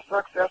it is a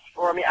success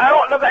for me. I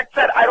don't know, like I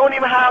said, I don't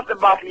even have the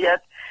bottle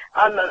yet,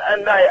 and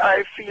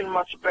I feel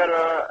much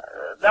better.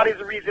 That is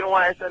the reason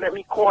why I said, let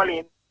me call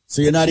in.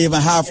 So you're not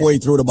even halfway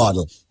through the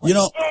bottle.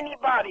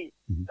 Anybody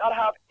that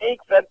have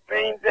aches and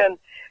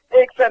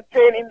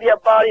pain in their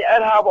body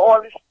and have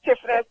all this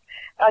stiffness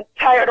and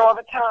tired all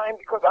the time,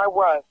 because I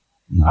work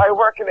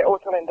in the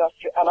hotel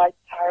industry, and I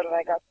tired, and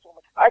I got so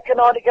much. I can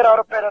hardly get out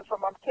of bed, and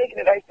I'm taking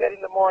it, I said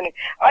in the morning.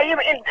 I even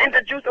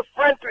introduced a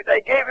friend to it. I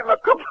gave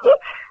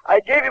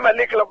him a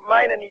nickel of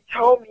mine, and he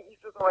told me, he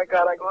says, oh my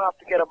God, I'm going to have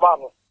to get a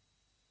bottle.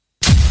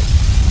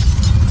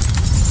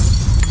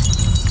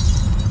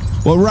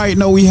 Well, right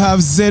now we have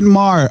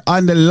Zenmar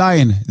on the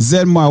line.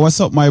 Zenmar,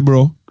 what's up, my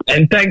bro?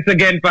 And thanks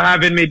again for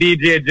having me,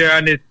 DJ Jer,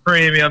 on this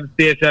premium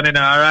station,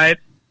 all right?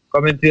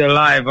 Coming to you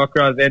live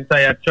across the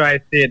entire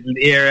tri-state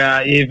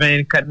area, even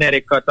in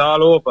Connecticut,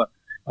 all over,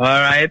 all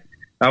right?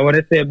 I want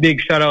to say a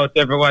big shout out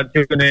to everyone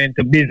tuning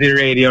into Busy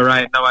Radio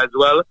right now as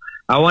well.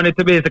 I wanted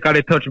to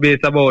basically touch base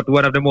about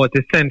one of the most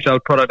essential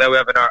products that we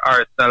have in our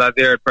arsenal, as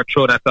you heard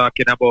Patrona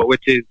talking about,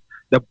 which is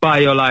the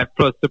BioLife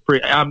Plus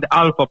Supreme, the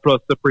Alpha Plus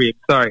Supreme,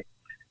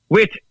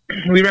 which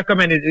we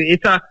recommend.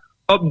 It's a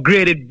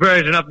upgraded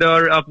version of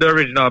the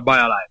original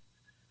BioLife.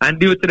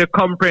 And due to the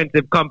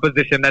comprehensive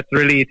composition that's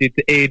related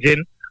to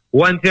aging,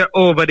 once you're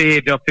over the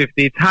age of 50,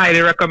 it's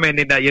highly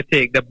recommended that you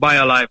take the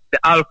BioLife, the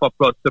Alpha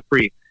Plus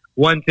Supreme.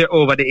 Once you're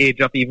over the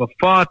age of even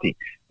 40,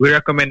 we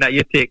recommend that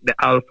you take the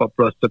Alpha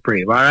Plus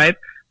Supreme, all right?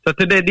 So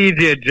today,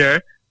 DJ Jer,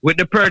 with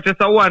the purchase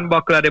of one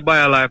bottle of the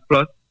BioLife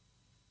Plus,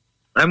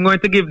 I'm going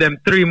to give them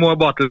 3 more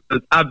bottles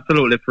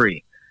absolutely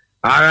free,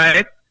 all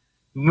right?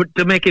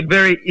 To make it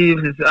very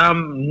easy,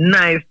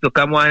 nice to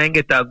come on and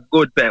get a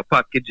good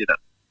package.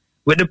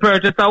 With the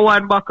purchase of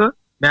one bottle,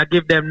 May I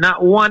give them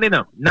not one in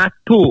them, not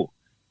two,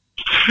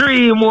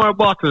 3 more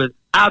bottles,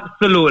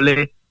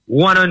 absolutely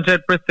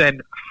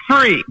 100%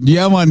 free.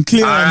 Yeah, man,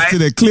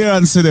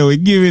 clearance today. We're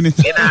giving it.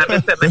 Me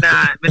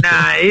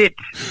nah hit.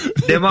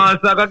 Them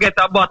also gonna get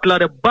a bottle of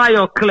the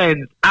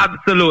BioCleanse,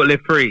 absolutely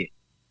free.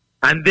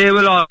 And they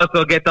will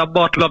also get a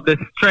bottle of the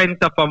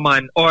Strength of a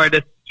Man or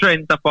the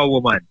Strength of a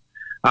Woman.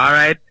 All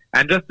right?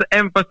 And just to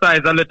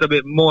emphasize a little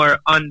bit more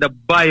on the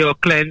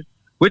BioCleanse,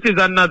 which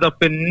is another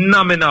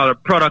phenomenal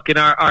product in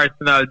our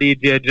arsenal,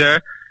 DJ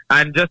Jer.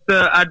 And just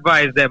to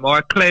advise them,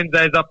 our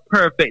cleanser is a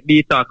perfect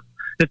detox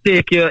to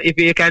take you, if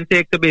you can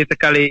take to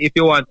basically, if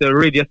you want to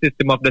rid your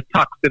system of the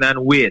toxin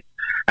and waste.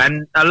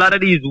 And a lot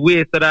of these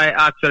wastes that I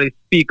actually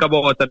speak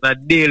about on a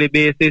daily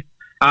basis,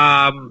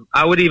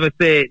 I would even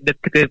say that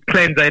the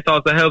cleanser, it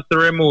also helps to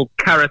remove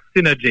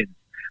carcinogens.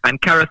 And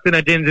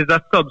carcinogens is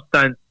a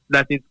substance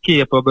that is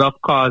capable of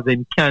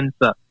causing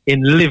cancer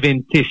in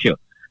living tissue.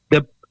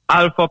 The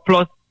Alpha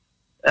Plus,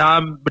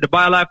 the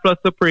BioLife Plus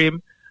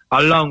Supreme,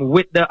 along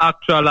with the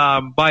actual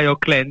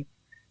BioCleanse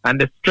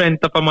and the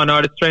Strength of a Man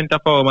or the Strength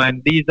of a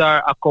Woman, these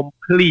are a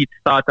complete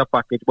starter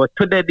package. But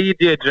to the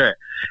DJ Jer,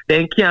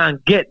 they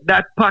can't get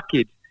that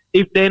package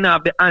if they don't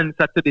have the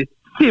answer to this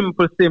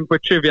simple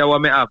trivia what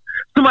me have.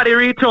 Somebody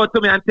reach out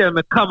to me and tell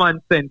me common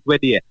sense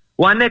with you.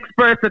 One next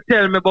person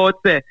tell me about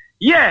say,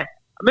 yeah,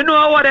 I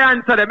know what the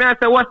answer is. I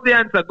say, what's the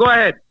answer? Go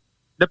ahead.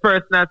 The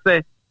person I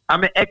say,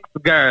 I'm an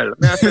ex-girl.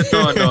 I say,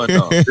 no.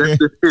 Let's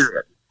be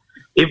serious.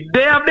 If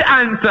they have the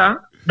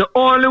answer, the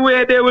only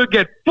way they will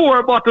get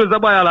 4 bottles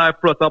of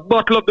BioLife Plus, a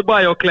bottle of the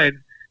BioCleanse,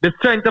 the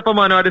Strength of a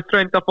Man or the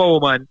Strength of a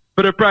Woman,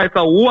 for the price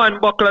of 1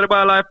 bottle of the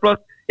BioLife Plus,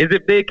 is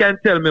if they can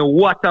tell me,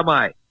 what am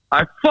I?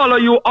 I follow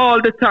you all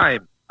the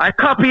time. I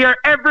copy your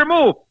every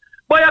move.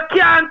 But you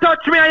can't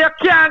touch me and you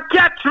can't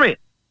catch me.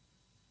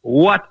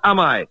 What am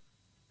I?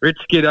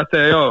 Rich kid, I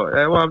say, yo,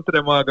 I want to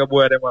the maga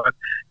boy, them man.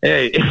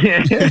 Hey.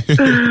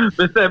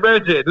 Mr.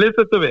 Bridget,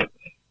 listen to me.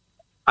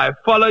 I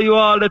follow you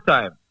all the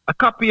time. I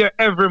copy your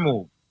every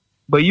move.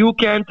 But you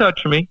can't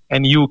touch me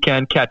and you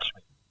can't catch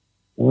me.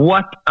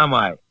 What am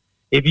I?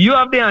 If you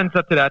have the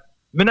answer to that,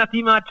 me not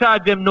even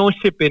charge them no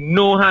shipping,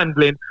 no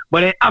handling,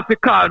 but they have to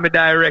call me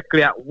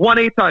directly at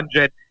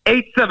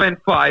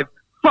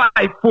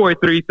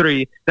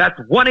 1-800-875-5433. That's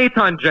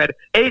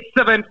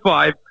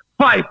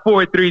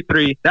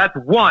 1-800-875-5433. That's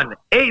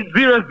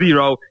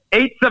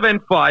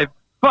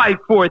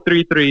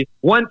 1-800-875-5433.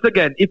 Once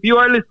again, if you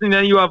are listening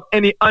and you have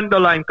any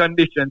underlying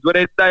conditions, whether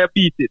it's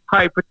diabetes,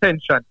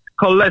 hypertension,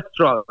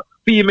 cholesterol,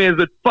 females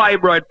with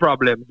fibroid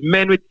problems,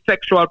 men with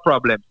sexual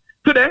problems.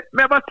 Today,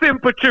 we have a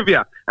simple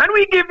trivia. And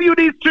we give you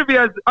these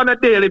trivias on a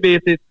daily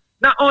basis,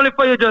 not only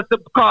for you just to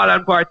call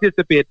and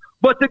participate,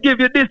 but to give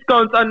you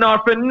discounts on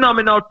our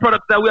phenomenal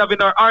products that we have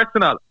in our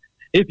arsenal.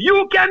 If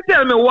you can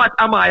tell me what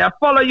am I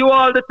follow you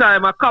all the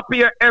time, I copy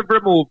your every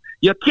move.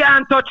 You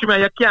can't touch me,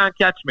 you can't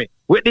catch me.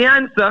 With the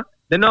answer,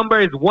 the number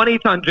is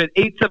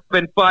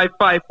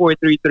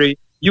 1-800-875-5433.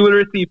 You will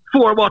receive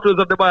 4 bottles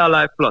of the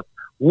BioLife Plus,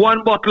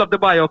 1 bottle of the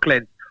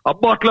BioCleanse, a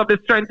bottle of the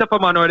Strength of a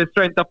Man or the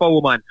Strength of a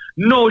Woman.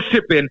 No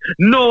shipping,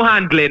 no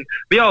handling.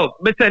 Yo,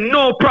 me say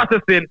no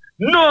processing,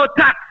 no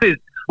taxes.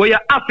 But you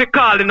have to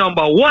call the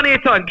number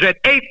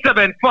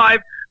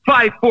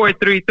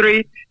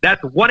 1-800-875-5433.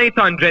 That's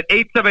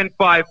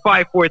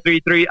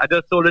 1-800-875-5433. I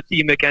just told the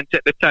team they can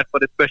check the chat for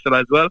the special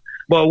as well.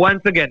 But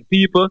once again,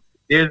 people,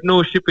 there's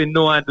no shipping,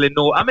 no handling,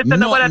 no. I'm saying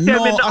nobody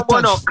tell me nothing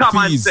about no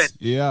common sense.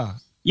 Yeah.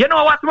 You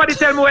know what somebody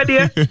tell me where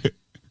there?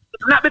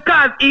 Not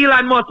because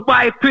Elon must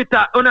buy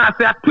Twitter. Oh, no, I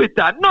say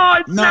Twitter. No,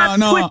 it's not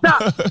Twitter.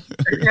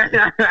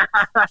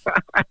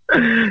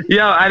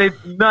 Yo, and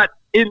it's not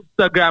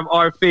Instagram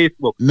or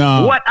Facebook.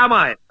 No. What am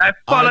I? I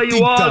follow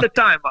you all the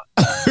time.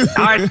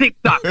 Or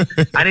TikTok.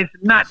 And it's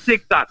not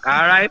TikTok,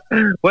 all right?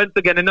 Once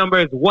again, the number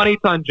is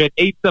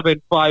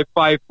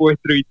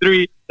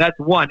 1-800-875-5433. That's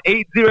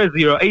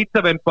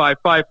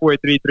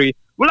 1-800-875-5433.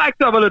 We like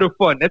to have a little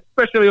fun,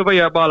 especially over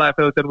here at BioLife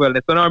Health and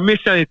Wellness. And our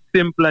mission is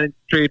simple and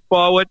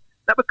straightforward.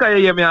 Not because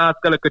you hear me ask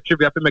a little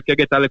trivia to make you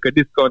get a little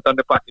discount on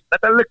the package.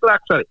 Not a little,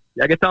 actually.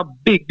 You get a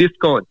big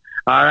discount.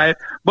 All right?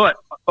 But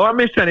our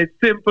mission is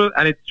simple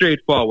and it's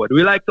straightforward.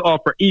 We like to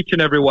offer each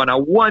and every one a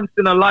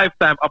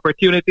once-in-a-lifetime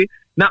opportunity,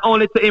 not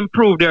only to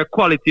improve their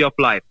quality of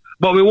life,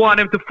 but we want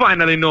them to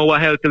finally know what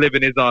healthy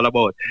living is all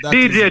about.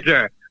 DJ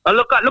Jer,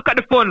 look at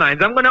the phone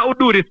lines. I'm going to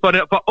do this for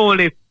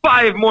only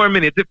 5 more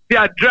minutes. If you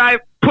have drive,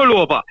 pull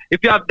over.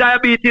 If you have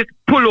diabetes,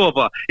 pull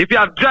over. If you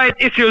have joint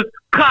issues,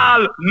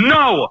 call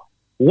now.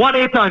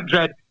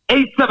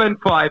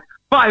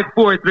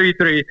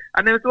 1-800-875-5433.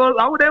 And then, well,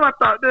 how would they have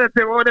to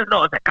say, well, they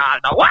know, call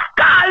now. What?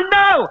 Call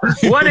now!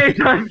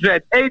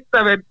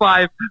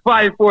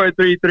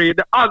 1-800-875-5433.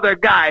 The other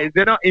guys,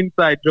 they're not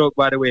inside joke,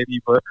 by the way,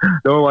 people.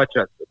 Don't watch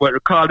us.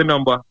 But call the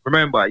number.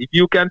 Remember, if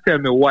you can tell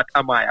me what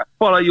am I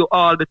follow you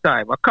all the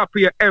time. I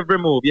copy your every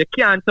move. You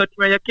can't touch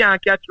me, you can't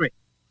catch me.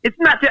 It's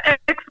not your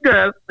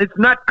ex-girl. It's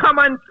not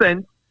common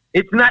sense.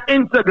 It's not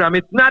Instagram.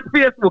 It's not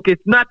Facebook.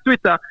 It's not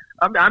Twitter.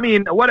 I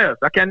mean, what else?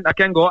 I can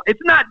go. It's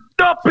not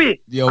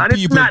dopey. Yo, and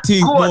people it's not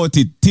think good. about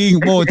it.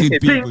 Think about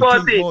it, people. Think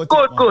about it.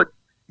 Good.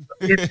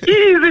 It's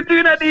easy to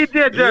a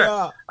DJ, Jer.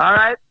 Yeah. All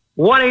right.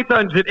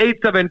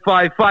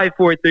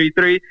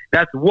 1-800-875-5433.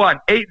 That's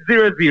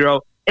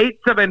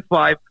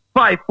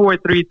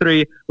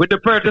 1-800-875-5433. With the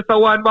purchase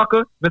of one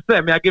buckle,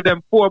 I give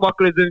them 4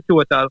 buckles in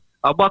total.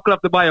 A buckle of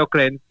the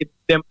BioCleanse. If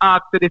them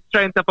ask to the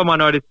strength of a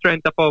man or the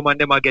strength of a woman,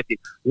 them will get it.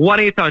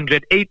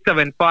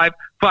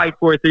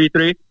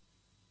 1-800-875-5433.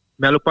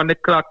 I look on the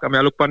clock, I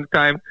look on the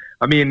time.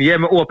 I mean, yeah,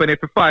 I open it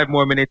for 5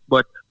 more minutes,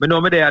 but I know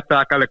me there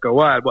talk a little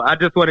while. But I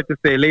just wanted to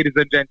say, ladies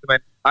and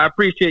gentlemen, I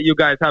appreciate you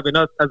guys having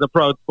us as a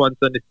proud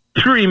sponsor on this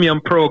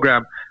premium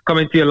program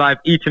coming to your live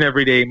each and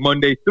every day,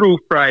 Monday through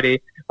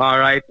Friday, all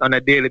right, on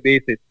a daily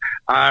basis.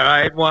 All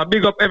right, well,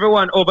 big up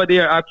everyone over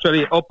there,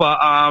 actually, up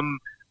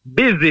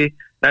Busy,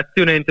 that's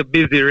tuning into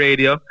Busy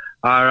Radio.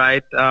 All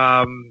right,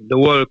 the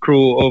whole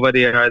crew over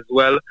there as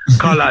well.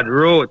 Collard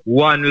Road,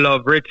 One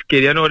Love, Rich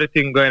Kid. You know the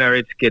thing going on,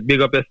 Rich Kid.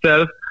 Big up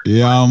yourself.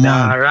 Yeah,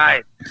 man. All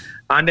right.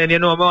 And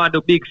then, I want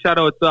to big shout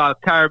out to our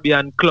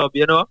Caribbean Club,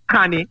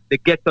 Connie, the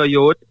Ghetto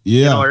Youth,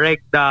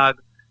 Reg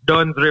Dog,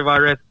 Duns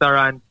River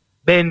Restaurant,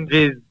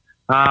 Benji's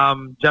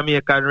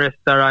Jamaican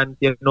Restaurant,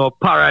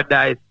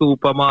 Paradise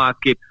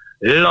Supermarket,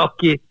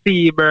 Lucky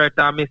Seabird,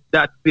 and Miss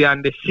Datsy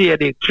and the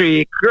Shady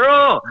Tree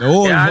Crew.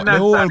 The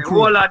whole crew.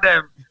 All of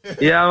them.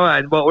 Yeah,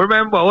 man. But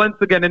remember, once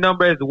again, the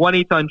number is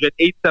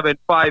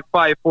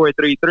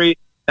 1-800-875-5433.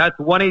 That's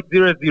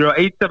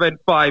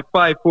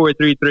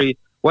 1-800-875-5433.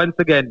 Once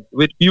again,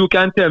 you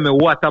can tell me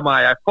what am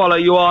I. I follow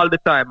you all the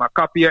time. I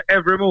copy your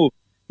every move.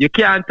 You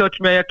can't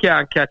touch me, you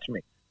can't catch me.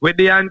 With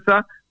the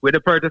answer, with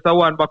the purchase of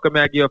 1 buckle,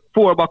 I give you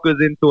 4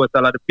 buckles in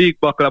total. The big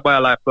buckle of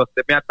BioLife Plus.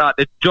 I thought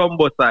the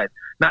jumbo size,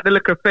 not the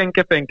little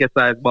fenke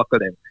size buckle.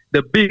 Them.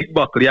 The big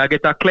buckle, you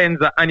get a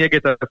cleanser and you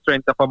get a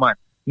strength of a man.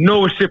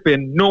 No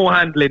shipping, no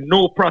handling,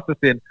 no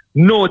processing,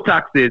 no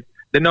taxes.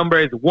 The number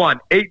is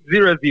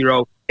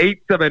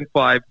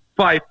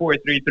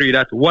 1-800-875-5433.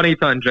 That's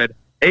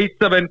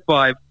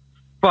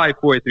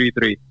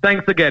 1-800-875-5433.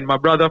 Thanks again, my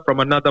brother from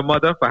another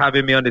mother, for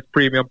having me on this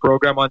premium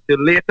program. Until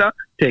later,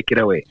 take it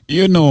away.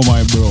 You know,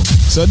 my bro.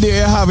 So there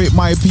you have it,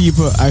 my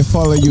people. I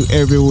follow you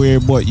everywhere,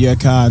 but you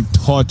can't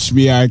touch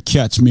me or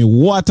catch me.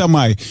 What am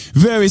I?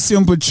 Very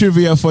simple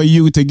trivia for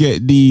you to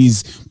get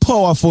these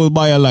powerful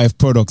BioLife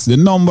products. The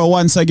number,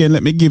 once again,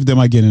 let me give them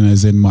again in a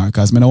Zen mark,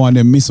 because I don't want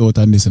them to miss out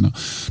on this.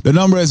 The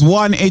number is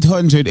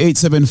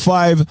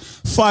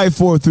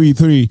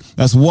 1-800-875-5433.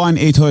 That's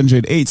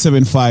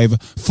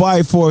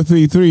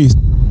 1-800-875-5433.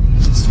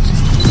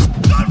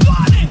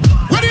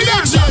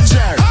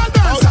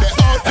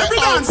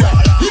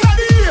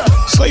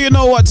 So you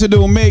know what to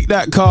do. Make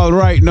that call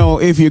right now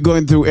if you're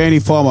going through any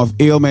form of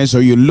ailments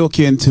or you're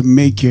looking to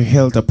make your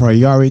health a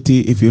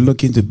priority, if you're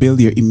looking to build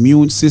your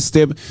immune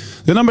system.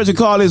 The number to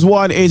call is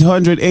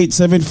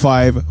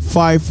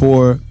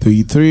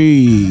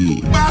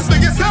 1-800-875-5433.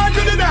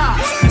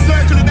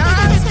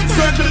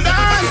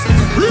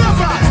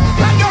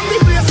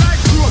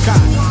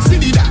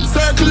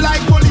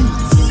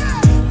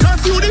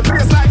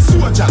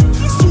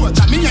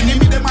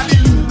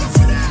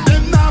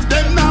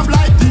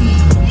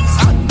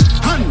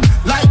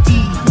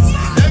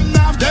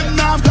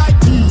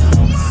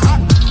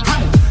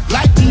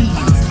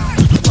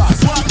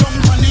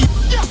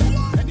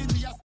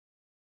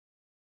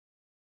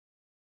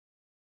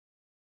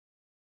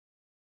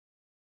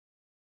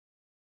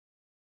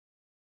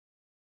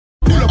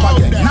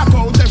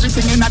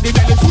 Everything in the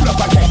belly full up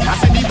again. I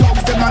said the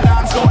dogs them a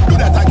dance, don't do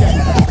that again.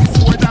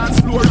 Before dance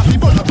floor, I be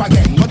burn up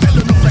again. Go tell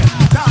no friend.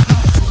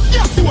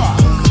 Yes you are.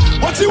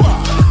 What you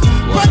are?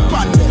 Red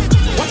band.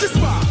 What is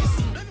spark?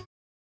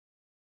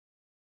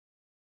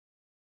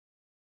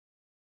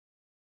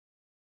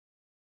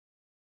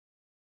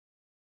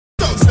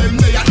 Dogs them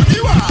they are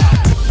you are.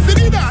 See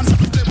the dance.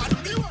 Them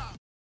are you are.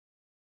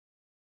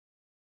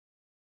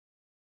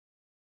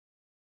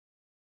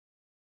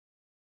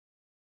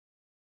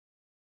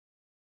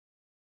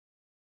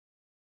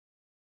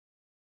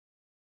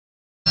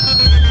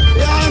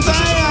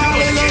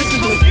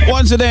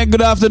 Once again,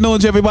 good afternoon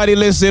to everybody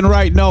listening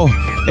right now.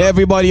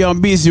 Everybody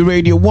on BC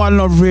Radio, One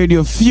Love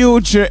Radio,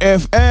 Future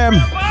FM,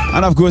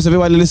 and of course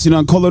everybody listening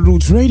on Color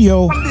Roots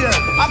Radio.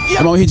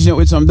 I'm on hitting it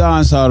with some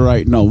dancehall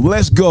right now.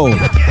 Let's go.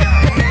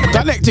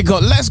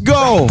 Connecticut, let's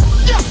go.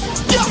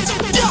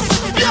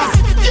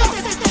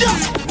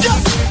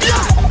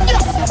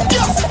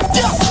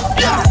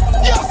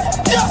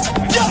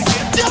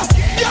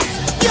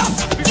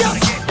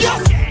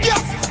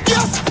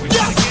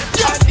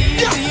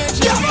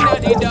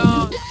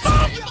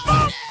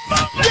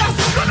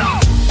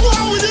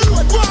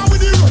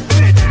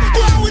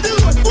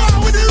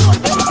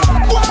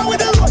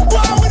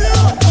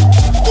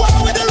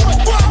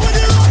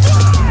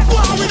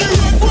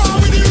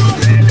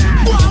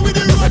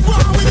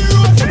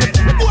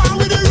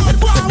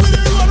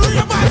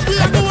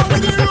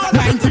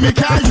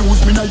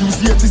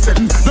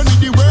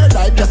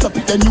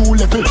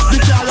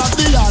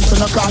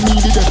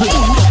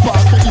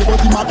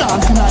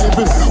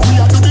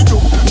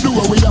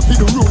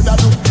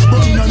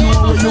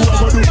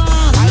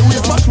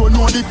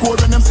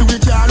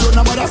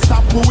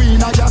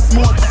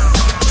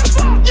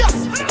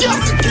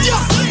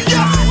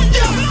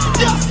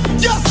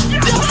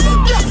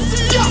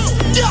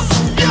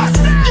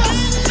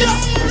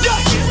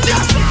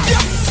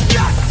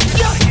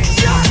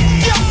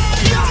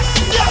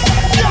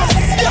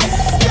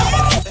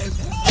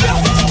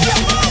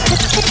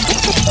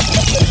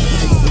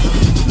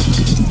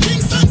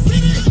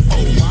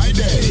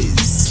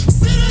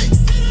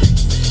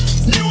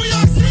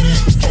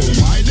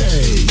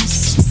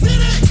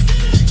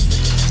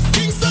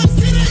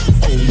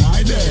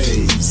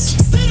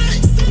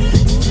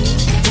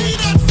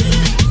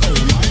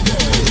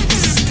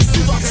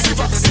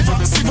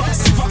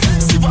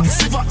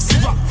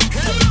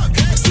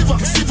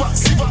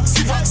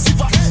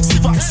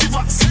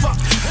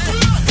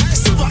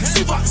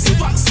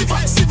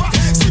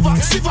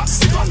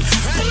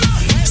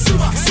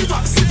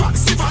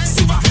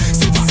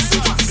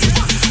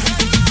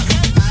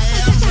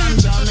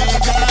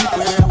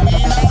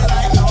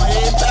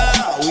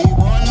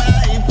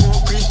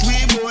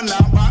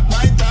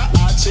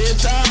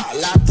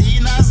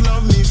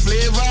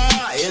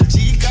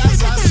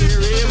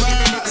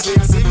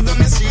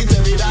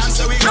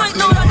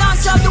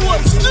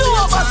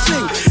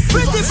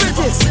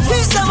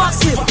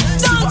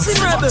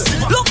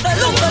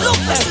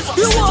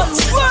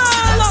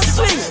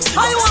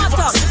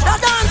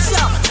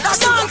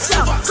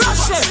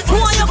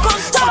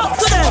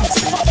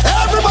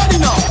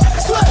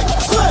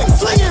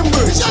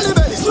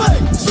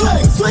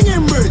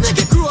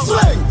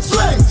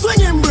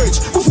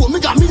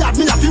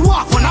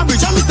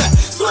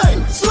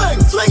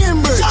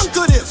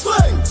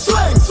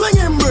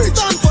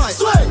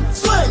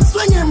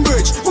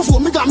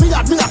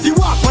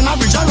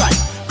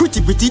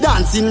 city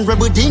dancing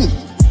rebel ding.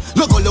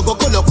 Logo,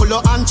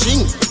 color and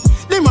ching.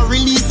 Them a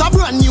release a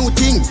brand new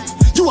thing.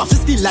 You have to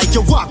still like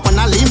you walk on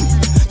a limb.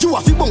 You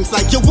have to bounce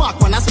like you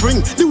walk on a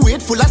spring. The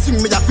weight full of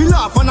swing, me a feel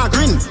laugh on a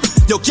grin.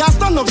 You can't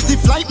stand up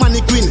stiff like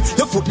mannequin.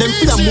 You put them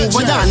feel a move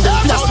on and them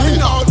feel a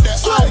swing.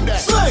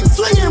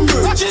 Swing him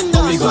bird. Swing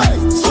him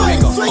bird.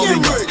 Swing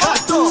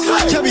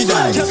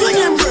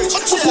him bird.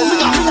 So me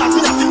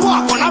a feel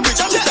walk on a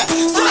bridge. I'm just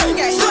swing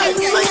him bird.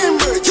 Swing him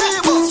bird.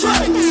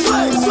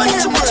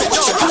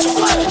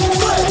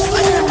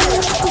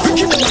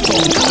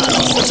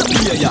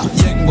 Yeah,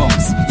 yang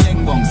bongs,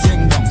 yang bongs,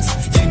 yang bongs,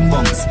 yang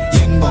bongs,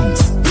 yang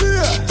bongs,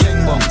 yang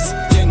bongs,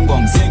 yang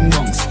bongs, yang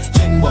bongs,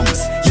 yang bongs,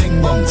 yang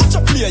bongs.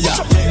 Yeah, yang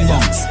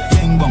bongs,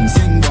 yang bongs,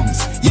 yang bongs,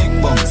 yang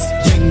bongs,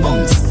 yang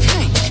bongs,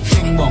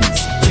 yang bongs,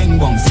 yang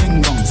bongs, yang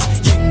bongs,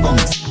 yang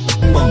bongs,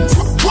 bongs.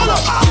 What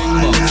up, yang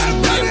bongs?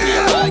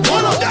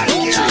 What up,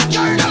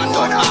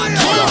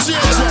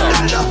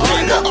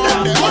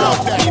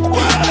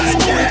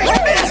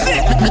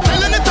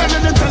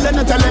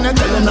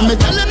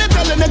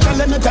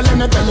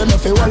 telling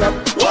if you wall up.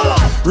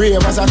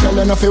 Ravers are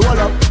telling if you wall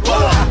up.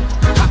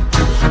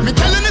 Me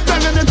telling if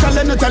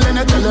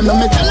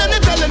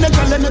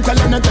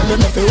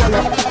you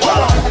wall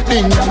up.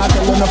 Ding dong are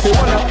telling if you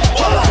wall up.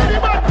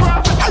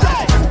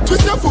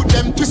 Twist your foot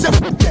them, twist your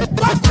foot them.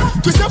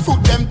 Twist your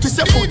foot them, twist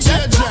your foot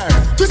them.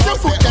 Twist your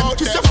foot them,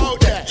 twist your foot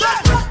them.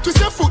 Twist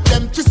your foot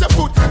them, twist your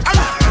foot.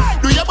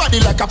 Do your body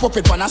like a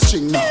puppet on a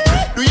string now.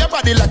 Do your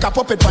body like a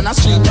puppet on a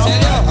string now.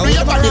 Do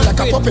your body like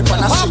a puppet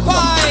on a string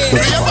now. Do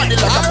your body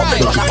like a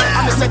puppet on a string now.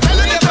 I'm say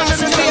telling if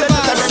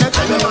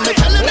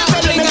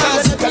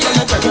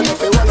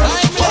you wanna.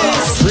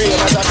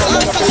 Ravers are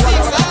telling if you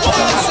wanna.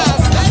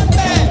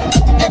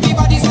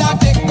 Everybody start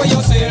take for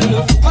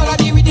yourself. Follow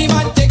the rhythm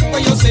and take for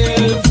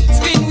yourself.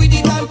 Spin with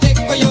it and take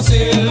for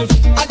yourself.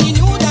 And the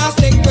new dance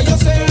take for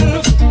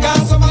yourself.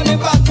 Cause some of them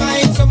bad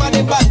mind, some of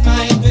them bad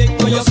mind. Take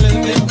for yourself,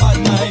 them bad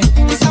mind.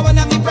 This a one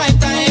of the prime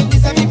time,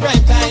 this a the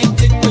prime time.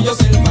 Take for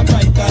yourself a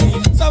prime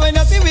time. So when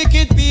you see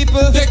wicked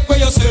people, take for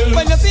yourself.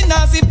 When you see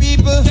nasty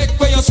people, take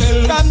for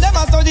yourself. From them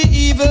I saw the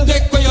evil,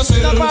 take for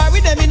yourself. No bar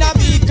with them in a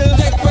vehicle,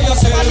 take for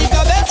yourself. And it's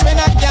the best friend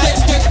I can,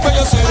 take for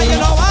yourself. And you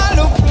know I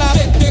look flat,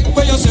 take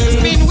for yourself.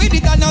 Spin with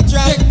it and not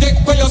drop, take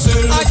for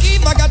yourself. I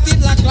keep I got it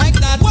like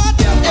that. What?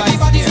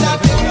 Everybody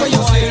start take for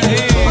yourself.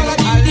 Follow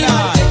the rhythm,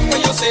 take for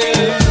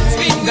yourself.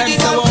 Spin with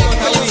it and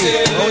take for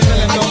yourself.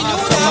 And you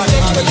know that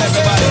take for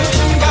yourself.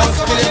 Cause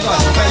some of them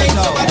bad mind,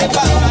 some of them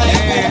bad mind.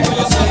 Take for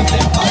yourself,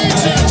 them bad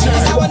mind.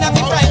 This a one of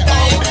the prime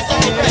time, this a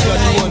the prime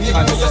time. Take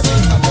for yourself.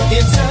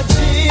 It's a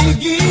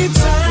jiggy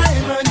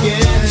time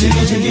again.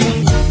 Jiggy, jiggy,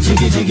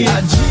 jiggy, jiggy.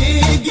 A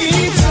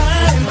jiggy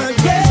time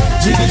again.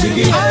 Jiggy,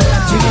 jiggy,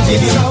 jiggy,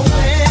 jiggy. It's a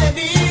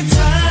wedding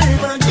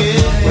time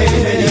again.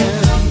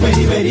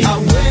 Ready. A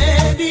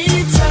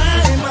wedding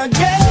time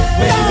again.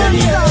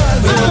 Ready.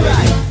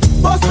 Alright,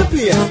 bust the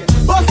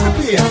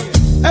place.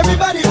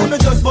 Everybody wanna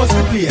just bust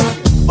the place.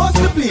 Bust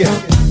the place.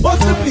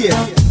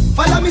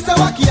 Follow Mr.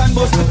 Wacky and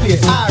bust the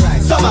place.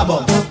 Alright, summer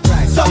bomb.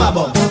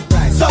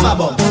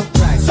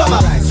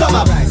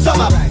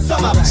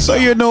 So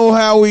you know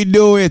how we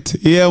do it.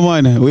 Yeah,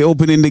 man. We're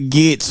opening the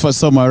gates for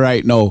summer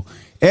right now.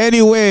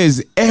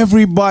 Anyways,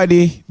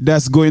 everybody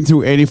that's going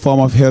through any form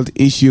of health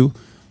issue,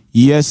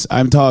 yes,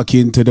 I'm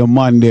talking to the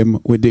man them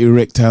with the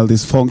erectile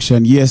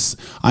dysfunction. Yes,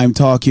 I'm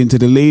talking to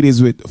the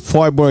ladies with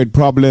fibroid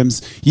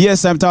problems.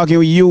 Yes, I'm talking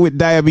with you with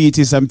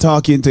diabetes. I'm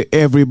talking to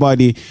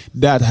everybody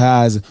that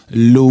has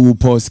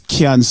lupus,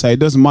 cancer. It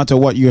doesn't matter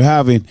what you're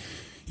having.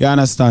 You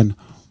understand?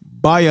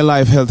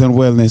 BioLife Health and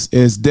Wellness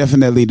is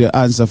definitely the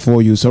answer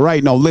for you. So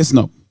right now, listen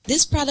up.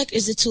 This product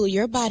is a tool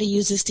your body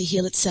uses to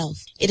heal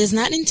itself. It is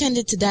not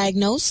intended to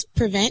diagnose,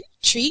 prevent,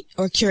 treat,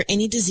 or cure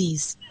any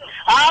disease.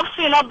 I've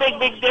seen a big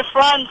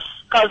difference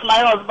because my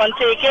husband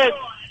take it.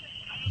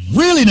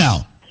 Really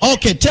now?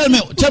 Okay, tell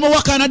me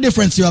what kind of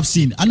difference you have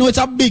seen. I know it's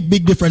a big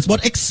difference,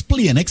 but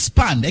explain,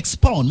 expound.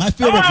 My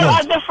favorite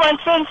word. A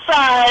difference in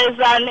size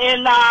and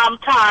in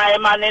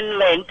time and in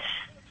length.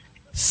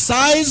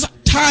 Size,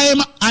 time,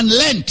 and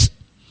length.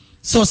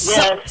 So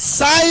yes.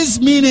 Size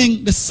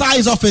meaning the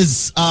size of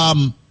his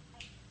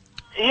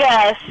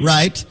yes.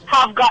 Right.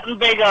 Have gotten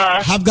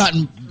bigger.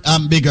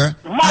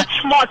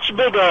 Much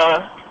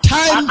bigger.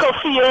 Time. I could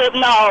feel it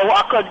now.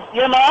 I could,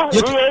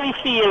 really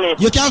feel it.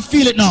 You can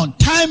feel it now.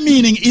 Time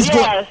meaning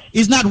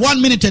is not 1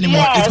 minute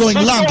anymore. Yes, it's going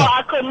longer.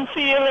 I couldn't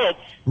feel it.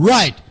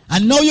 Right.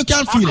 And now you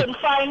can feel it. I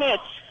couldn't find it.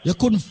 You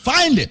couldn't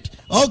find it.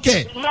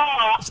 Okay. No.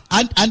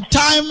 And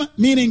time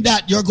meaning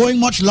that you're going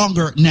much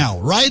longer now,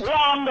 right?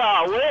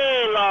 Longer,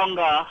 way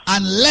longer.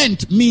 And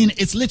length mean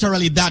it's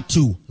literally that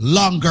too.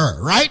 Longer,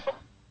 right?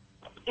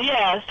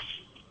 Yes.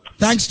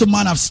 Thanks to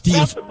Man of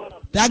Steel.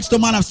 Thanks to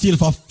Man of Steel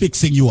for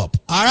fixing you up.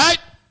 All right?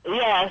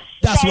 Yes.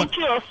 Thank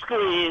you,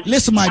 Squeeze.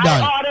 Listen, my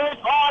darling. I order it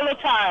all the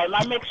time.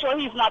 I make sure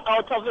he's not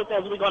out of it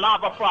as we're going to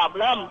have a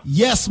problem.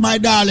 Yes, my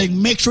darling.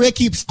 Make sure you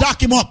keep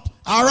stocking him up.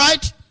 All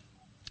right?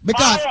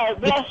 Because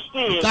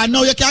I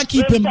know you can't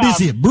keep him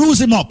busy. Bruise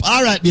him up.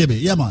 All right, baby.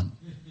 Yeah, man.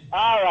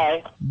 All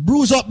right.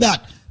 Bruise up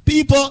that.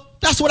 People,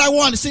 that's what I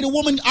want. See, the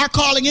women are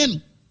calling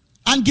in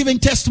and giving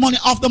testimony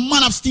of the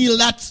Man of Steel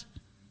that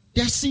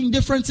they're seeing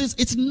differences.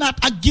 It's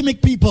not a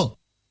gimmick, people.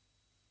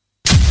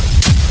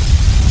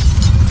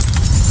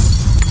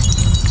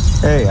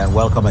 Hey, and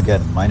welcome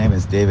again. My name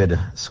is David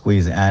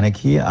Squeeze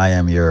Anarchy. I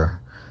am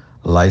your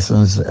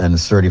licensed and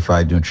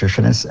certified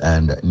nutritionist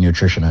and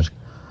nutritionist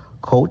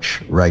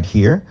coach right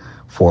here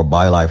for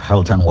BioLife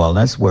Health and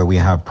Wellness, where we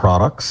have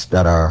products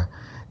that are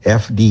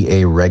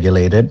FDA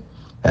regulated.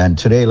 And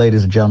today,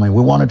 ladies and gentlemen,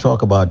 we want to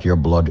talk about your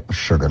blood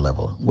sugar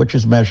level, which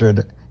is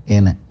measured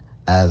in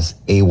as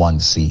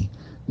A1C.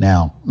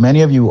 Now,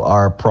 many of you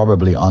are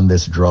probably on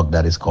this drug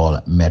that is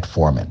called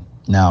metformin.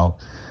 Now,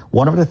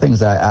 one of the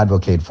things I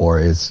advocate for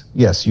is,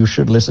 yes, you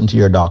should listen to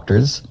your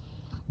doctors,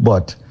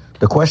 but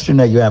the question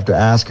that you have to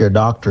ask your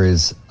doctor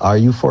is, are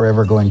you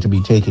forever going to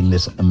be taking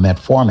this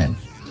metformin?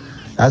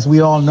 As we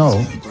all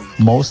know,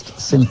 most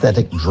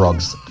synthetic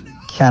drugs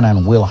can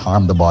and will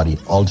harm the body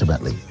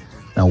ultimately.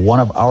 Now, one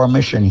of our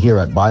mission here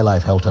at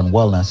BioLife Health and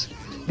Wellness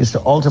is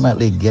to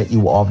ultimately get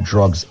you off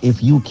drugs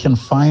if you can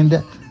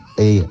find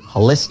a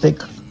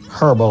holistic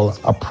herbal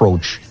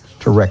approach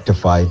to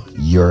rectify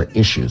your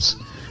issues.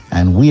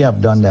 And we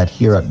have done that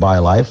here at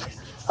BioLife.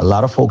 A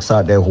lot of folks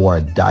out there who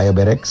are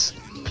diabetics,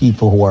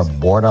 people who are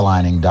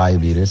borderlining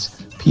diabetes,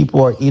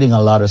 people who are eating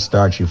a lot of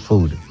starchy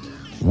food.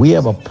 We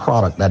have a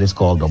product that is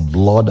called the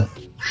blood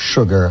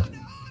sugar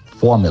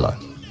formula.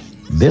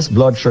 This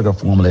blood sugar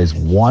formula is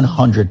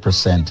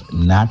 100%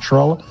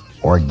 natural,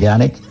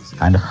 organic,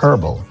 and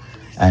herbal.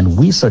 And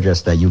we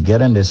suggest that you get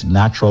in this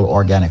natural,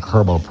 organic,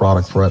 herbal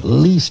product for at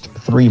least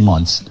 3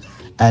 months.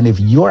 And if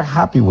you're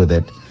happy with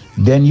it,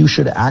 then you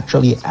should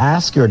actually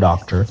ask your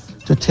doctor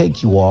to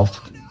take you off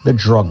the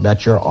drug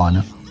that you're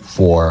on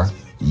for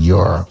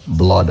your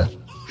blood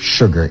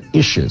sugar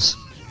issues.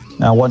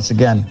 Now, once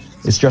again,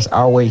 it's just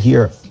our way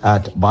here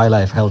at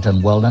BioLife Health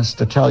and Wellness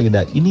to tell you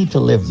that you need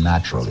to live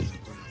naturally.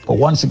 But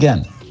once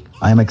again,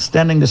 I am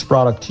extending this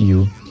product to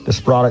you. This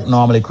product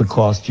normally could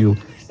cost you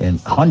in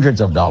hundreds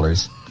of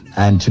dollars.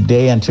 And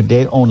today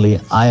only,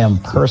 I am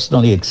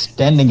personally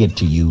extending it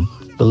to you,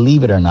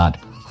 believe it or not,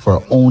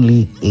 for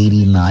only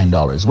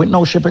 $89 with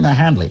no shipping or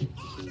handling.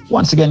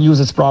 Once again, use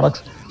this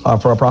product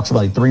for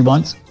approximately 3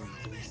 months.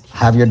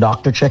 Have your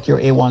doctor check your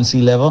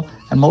A1C level.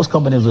 And most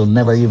companies will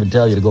never even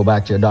tell you to go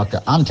back to your doctor.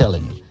 I'm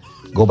telling you,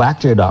 go back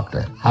to your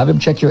doctor. Have him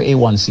check your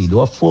A1C. Do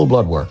a full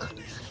blood work.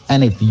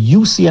 And if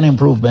you see an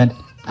improvement,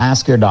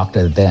 ask your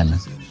doctor then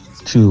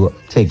to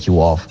take you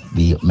off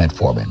the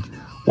metformin.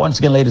 Once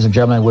again, ladies and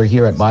gentlemen, we're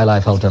here at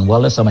BioLife Health and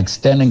Wellness. I'm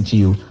extending to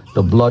you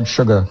the blood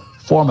sugar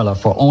formula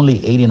for only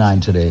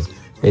 $89 today.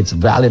 It's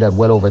valued at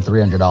well over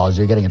 $300.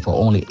 You're getting it for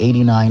only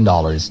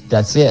 $89.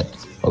 That's it,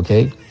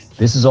 okay?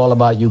 This is all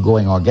about you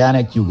going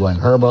organic, you going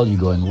herbal, you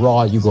going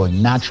raw, you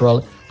going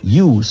natural,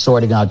 you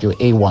sorting out your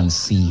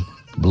A1C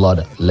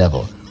blood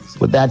level.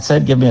 With that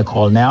said, give me a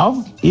call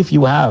now. If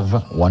you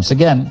have, once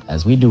again,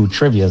 as we do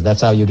trivias, that's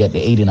how you get the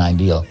 $89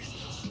 deal.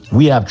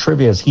 We have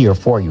trivias here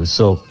for you.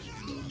 So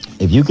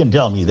if you can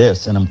tell me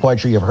this, and I'm quite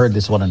sure you've heard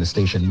this one on the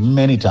station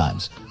many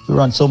times, we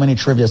run so many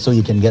trivia so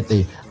you can get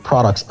the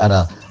products at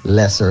a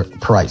lesser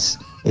price.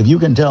 If you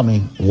can tell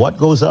me what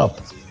goes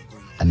up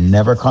and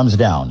never comes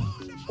down,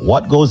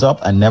 what goes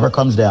up and never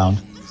comes down,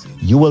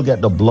 you will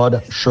get the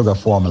blood sugar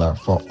formula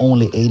for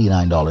only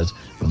 $89,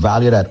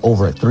 valued at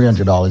over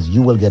 $300.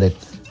 You will get it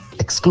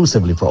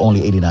exclusively for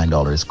only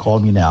 $89. Call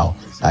me now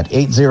at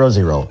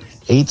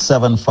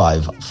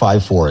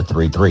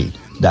 800-875-5433.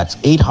 That's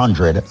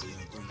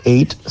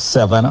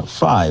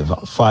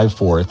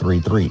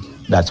 800-875-5433.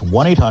 That's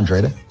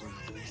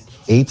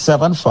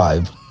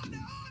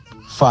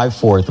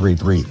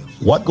 1-800-875-5433.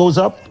 What goes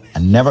up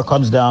and never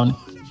comes down?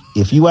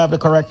 If you have the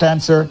correct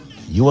answer,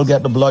 you will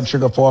get the blood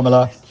sugar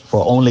formula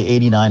for only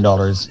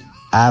 $89.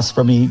 Ask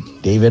for me,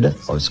 David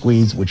or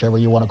Squeeze, whichever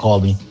you want to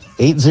call me,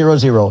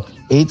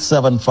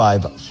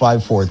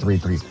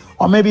 800-875-5433.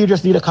 Or maybe you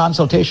just need a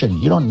consultation.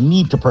 You don't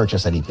need to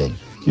purchase anything.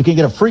 You can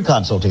get a free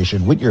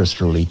consultation with yours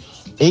truly,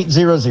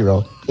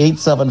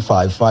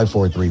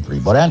 800-875-5433.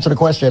 But answer the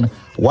question,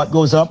 what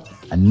goes up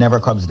and never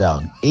comes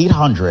down?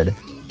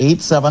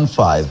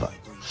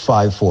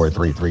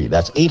 800-875-5433.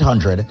 That's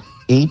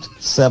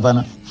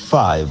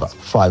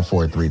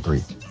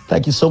 800-875-5433.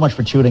 Thank you so much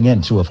for tuning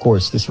in to, of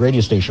course, this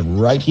radio station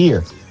right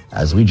here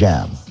as we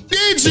jam.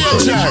 DJ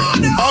Jack,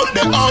 out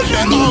there, out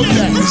there, out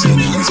there.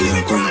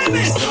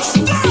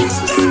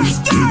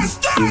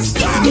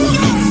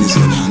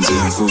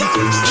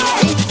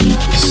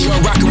 You're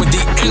rocking with the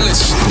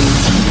illest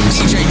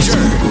DJ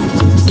Jerk.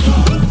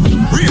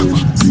 Real.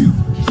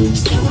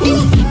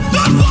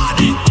 Good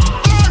morning.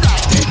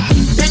 Alright then.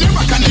 Then you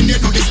rock and then you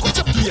do this.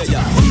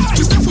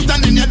 Twist your foot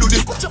and then you do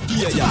this.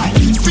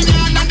 Spin your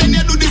hand and then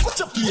you do this.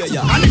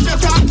 And if you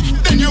talk,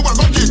 then you are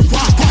going to get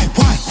why.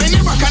 Then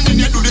you rock and then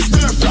you do this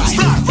stir fry.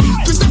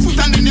 Twist your foot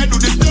and then you do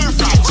this stir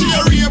fry.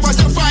 Cheery but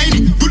you fine,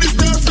 do this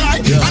stir fry.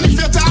 And if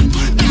you talk,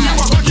 then you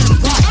are going to get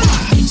why.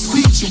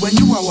 Squeeze you when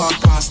you are walk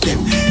past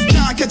them.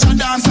 Can't catch a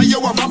dancer,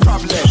 you have a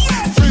problem.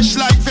 Fresh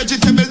like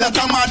vegetable that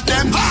I'm at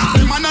them.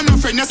 Them man are no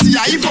friend, you see a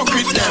hypocrite.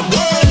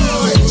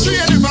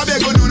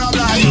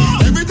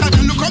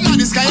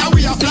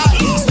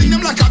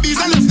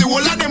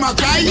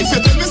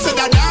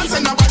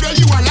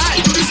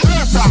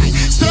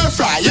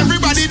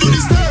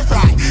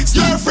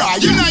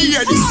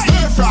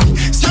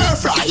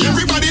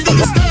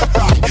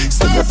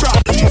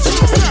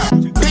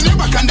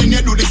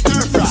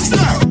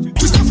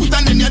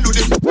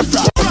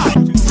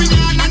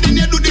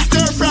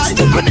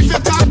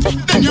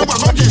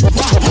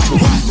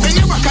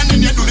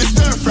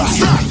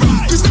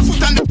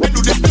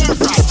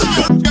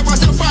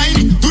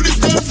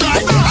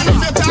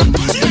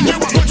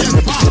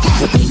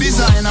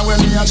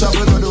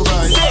 we go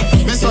Dubai.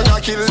 Me so da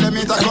kill them,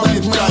 it a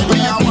commit crime.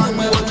 Me a one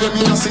more,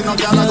 me no see no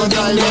girl a go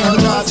die. Me no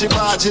charge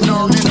barge,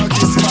 no, me no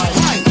kiss fight.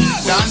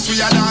 Dance, we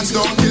a dance,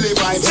 don't kill the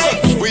vibes.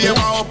 We ever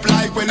up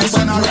like when the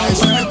sun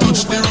arise. When we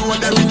touch the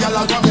road, every girl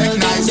a go make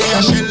nice. We a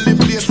shell the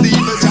place, the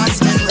evil giant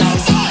skin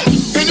rise.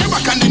 Pen your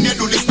back and then you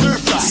do the stir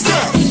fry.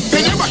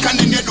 Pen your back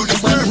and then you do the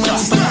stir fry.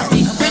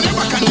 Pen your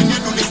back and then you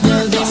do the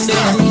stir fry.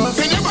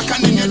 Pen your back and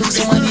then you do the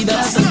stir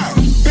fry.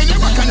 Pen your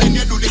back and then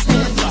you do the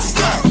stir fry.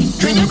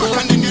 Pen your back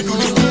and then you do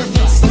the stir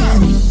fry.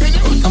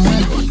 I'm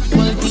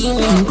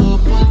multi-link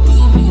up.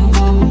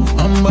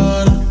 I'm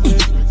bad.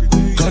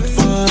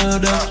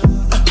 Godfather.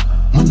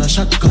 Man a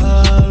shot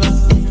caller.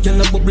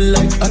 Girl a bubble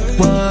like hot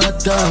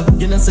water.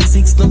 You know say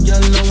 6 no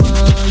girl no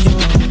want you.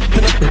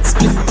 Put up it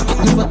split,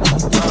 never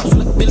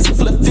full of bills,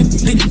 full of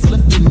 50, full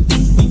of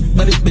 20.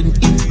 But it been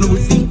it,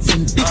 Louis V,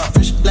 Fendi,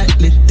 fresh like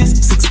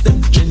lettuce, 6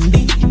 them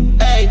trendy.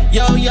 Hey,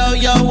 yo, yo,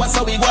 yo, what's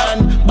how we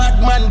want?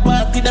 Bad man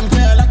party, them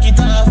girl lock it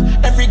off.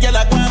 Every girl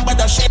a go on,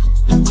 but a shit.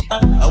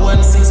 I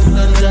want 6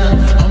 London,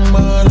 I'm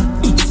ball.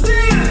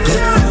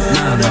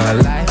 Nah, no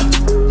lie.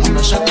 Man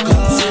a shot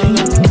caller.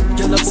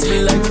 Girl up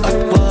me like hot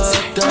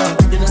water.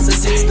 You know say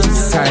 6 them.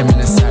 Sorry,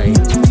 man, sorry.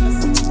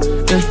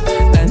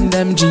 And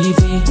them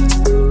GV.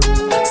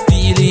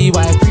 Steely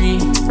white pre.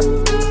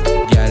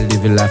 Girl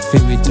live a life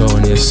in with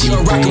on your seat.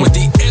 You're rocking with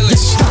the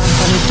illest.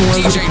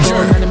 DJ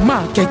Jordan and the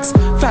Mark X.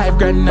 5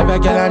 grand never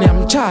get on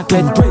I'm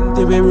chocolate.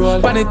 20 we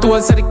roll. Pan it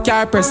towards the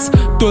car press.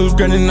 12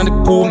 grand in the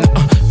cool.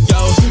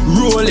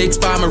 Rolex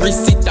for my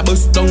wrist, it a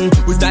bust down.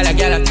 We style a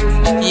gal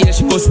yeah,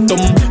 she custom.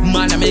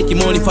 Man, I make him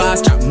money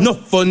fast, trap no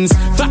funds.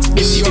 Fat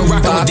bitch, you're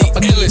rockin' with the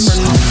illest.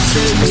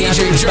 DJ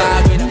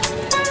Jordan.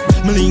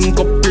 Me link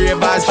up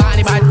ravers,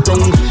 funny bad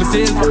tongue. Me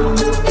say,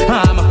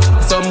 I'm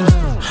some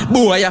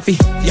boy a fi,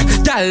 yeah,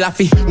 gal a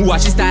fi.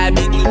 Watch his style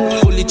big,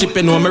 fully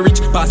chippin' on me rich.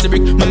 Pass the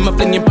brick, man, me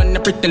fling him on the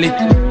pretty lit.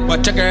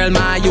 Watch a girl,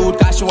 my youth,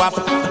 cause she want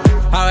I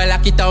will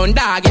lock it down,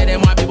 dog, yeah,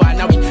 them want be one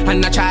of we.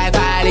 And I try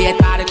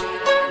violate all it.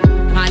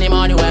 Honey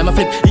money where my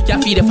flip, it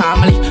can feed the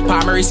family.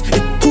 Palmeries,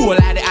 it cool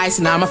like the ice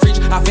in my fridge.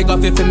 I figure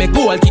if it make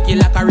gold, kick it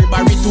like a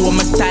ribbery to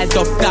my style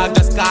tough dog,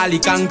 just call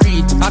it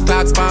concrete. A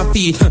clock's pan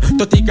feet,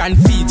 30 grand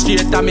feet,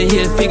 straight on me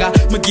heel figure.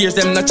 My gears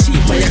them not cheap,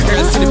 but your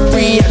girls to the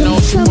free. I know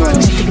she want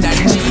cheap, that.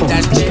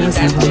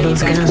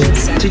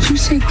 Did you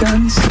say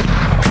guns?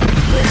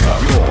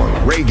 Your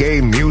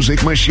reggae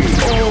music machine.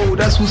 Oh,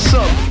 that's what's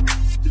up.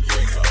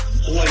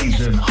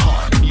 Blazing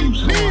hot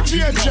music.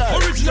 DJ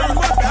Original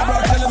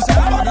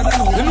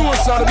you know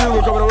what's all the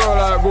people coming around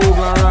like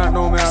Google and right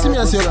now, man. See me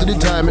as you to the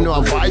time, you know,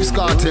 a Vibes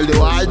Cartel, the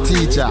white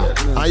teacher.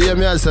 I hear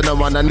me as a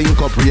man and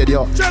link up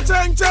radio.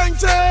 Chang, chang,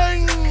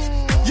 chang.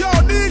 Yo,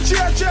 DJ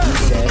Jer.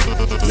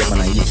 Yeah,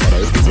 man, I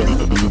represent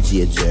the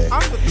DJ Jer.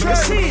 You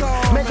see,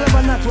 make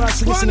love not to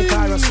us listen to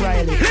Carlos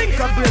Riley. Link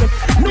up, brother.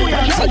 No,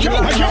 you know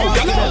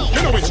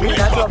it's me,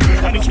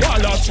 and it's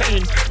what I'm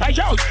saying.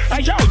 Yellow.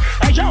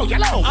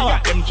 I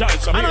got them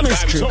giants. I know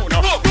it's true.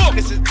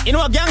 You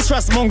know, a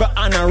gangster's mongo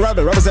and a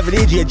rebel. Rebels of the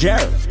DJ Jer.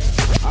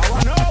 I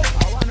wanna know.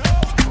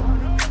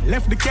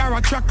 Left the car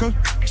a trucker.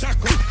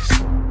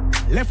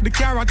 Left the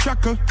car a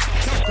trucker.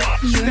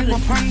 Step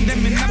up on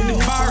them in the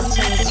bar.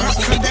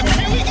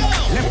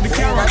 Left the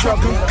car a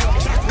trucker.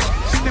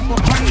 Step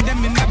up on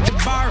them in the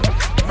bar.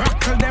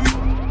 Rockle them.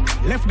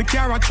 Left the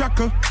car a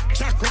trucker.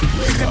 Step up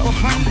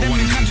on them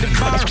in the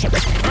bar.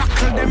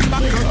 Rockle them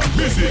back.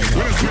 Busy.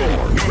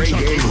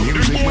 Reggae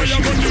music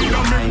machine.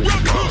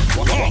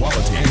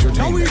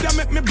 Now we that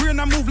make me brain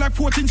a move like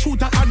 14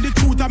 shooter. Add the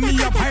tutor,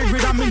 me up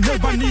hybrid and me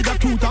never need a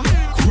tutor.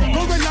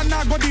 Go when I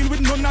not go deal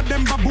with none of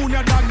them baboon.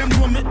 Ya dog them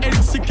know me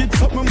head sick, it's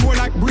something more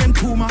like brain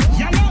tumor.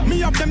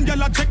 Me up them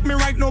gyal check me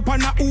right now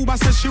on a Uber.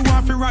 Says she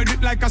want to ride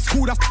it like a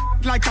scooter,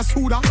 like a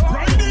scooter.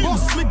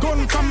 Bust me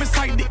gun from me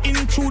side, the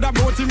intruder.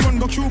 Bout him run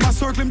go Cuba,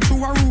 circle him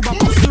through Aruba.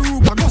 Bust the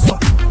Aruba, go so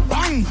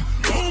bang,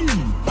 bang,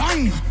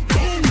 bang,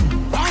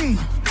 bang,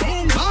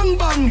 bang,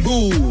 bang,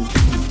 boo,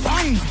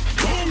 bang,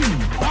 bang,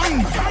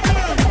 bang.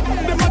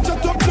 Them a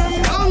chat up them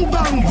bang,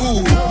 bang,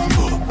 boo,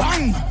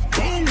 bang,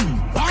 bang,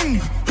 bang,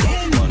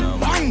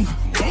 bang,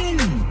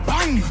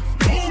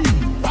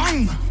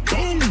 bang,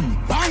 bang,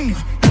 bang.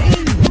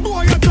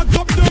 Boy, a chat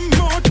up them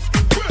mouth.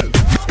 Well,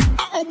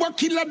 our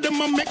killer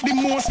them a make the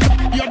most.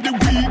 You're the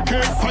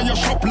weakest fire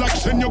shop like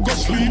send you go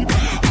sleep.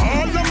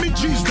 All of me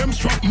G's them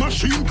strap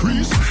machine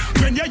crease.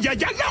 When ya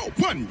now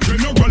one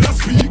general a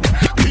speak.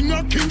 King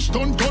of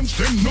Kingston guns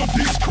them not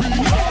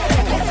discreet.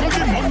 But for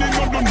the money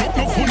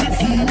no funny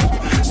feel.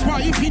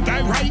 Spy if he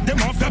die right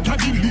them off that at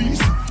the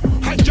least.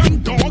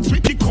 Hydran dogs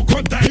with the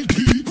crocodile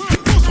teeth.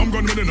 Do some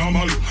gun with the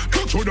normal.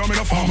 Don't show them in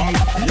a formal.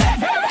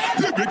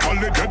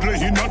 Lyrically deadly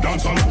in a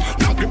dancehall.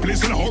 Lock the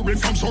place in a hurry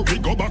from Surrey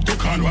go back to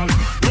Cornwall.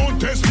 Don't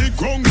test the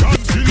ground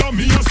Godzilla,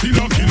 me a still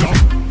a killer.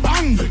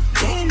 Bang,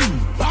 bang,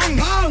 bang,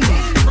 bang,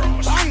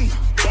 bang,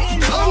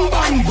 bang,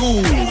 bang,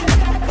 boom,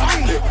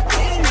 bang,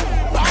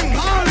 bang,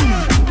 bang.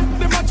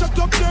 Them a chat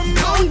up them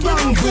bang,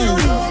 bang, boom,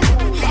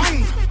 bang,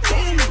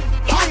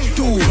 hang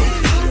to,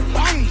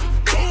 bang,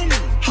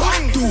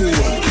 hang to,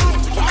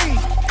 bang,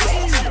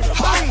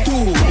 hang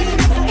to.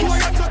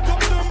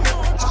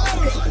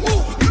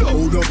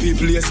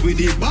 place with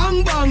the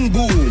bang bang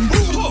boom.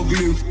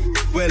 Ugly,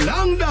 well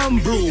long damn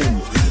broom.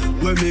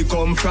 When me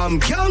come from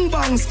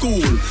gangbang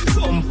school,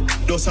 some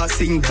does a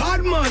sing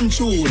bad man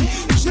tune.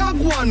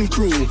 Jaguan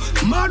crew,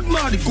 mad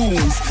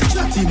goons.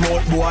 Chatty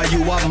mouth boy,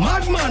 you a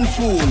madman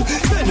fool.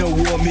 Send a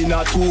woman in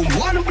a tomb,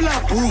 one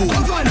black room.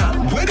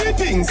 Havana, where the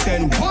things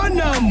send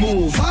wanna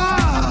move.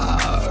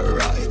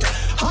 Alright,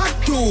 hot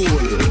tool,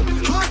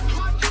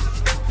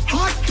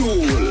 hot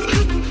tool.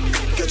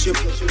 Catch you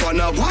on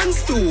a one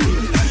stool.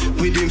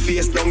 With him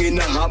face down in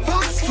a hot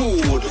box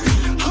food.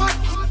 Hot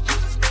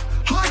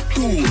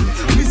tool.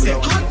 Me say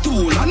hot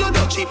tool,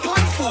 another cheap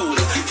hot food.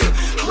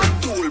 Hot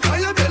tool, by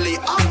your belly,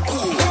 I'm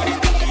cool.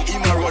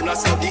 Him a run a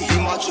study,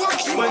 him a truck.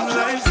 When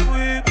life's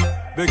sweet,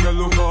 beg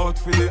look out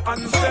for the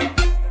handset.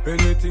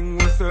 Anything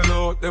we sell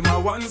out, them a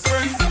one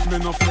friend. Me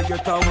no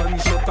forget a one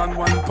shot and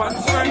one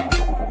pants friend.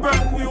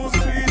 Brand new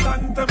street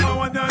and them a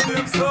one your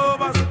name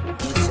sober.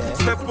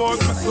 Step out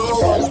me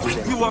sober.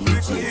 You a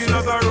big clean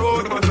as a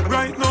road man.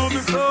 Right now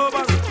me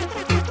sober.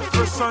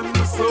 Fresh and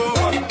me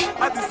sober.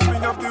 At the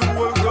swing of the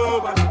whole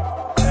globe.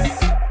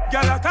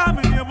 Girl, I call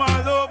me name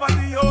all over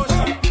the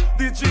ocean.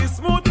 The G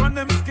smooth on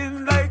them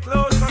skin like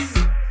lotion.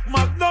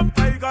 Magnum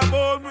tiger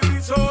bone with the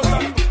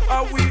chosen.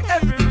 Are we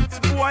every rich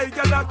boy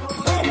gather?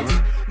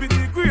 Be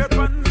the great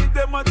one, with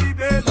them at the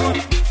dead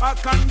one. I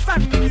can't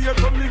stand here,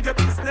 come me get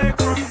the snake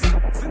run.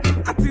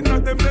 Sitting at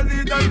in them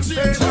belly down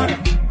station.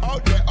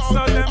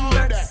 So them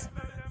vex.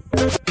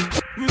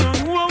 You don't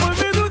know what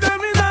we do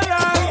them in a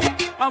life.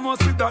 I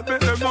must see that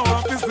make them know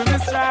I'm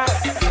business try.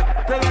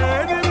 Tell the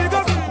enemy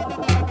go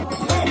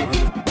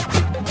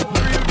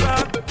real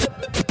bad.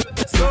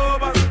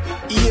 Sober.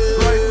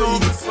 Yeah. Right now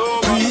me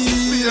sober.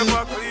 Me them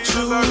a clean as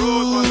a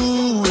road man.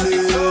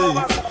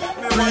 Sober.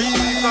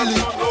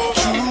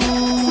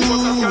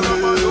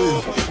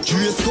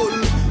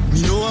 Me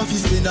know if you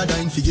spend a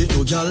dime fi get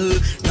no gal.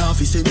 Now if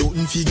you say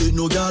nothing fi get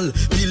no gal.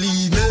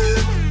 Believe me,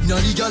 now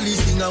the gal is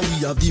thing and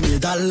we have the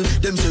medal.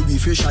 Them say we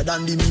fresher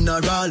than the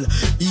mineral.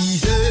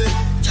 Easy,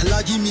 gal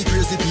a give me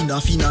crazy pin a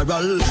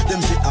funeral.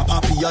 Them say a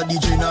papi a the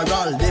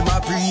general. Them a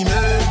pre-me,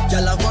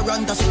 gal a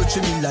warrant a search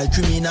me like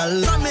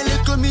criminal. From me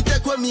little me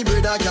take with me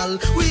brother gal.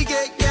 We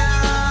get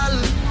gal.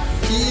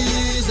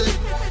 Easy,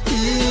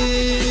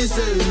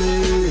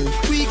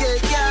 we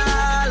get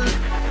gal.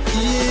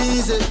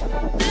 Easy.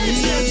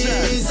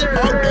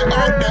 Out there.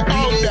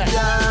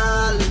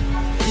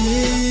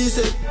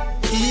 Easy.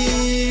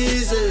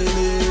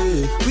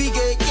 We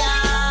get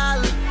gal.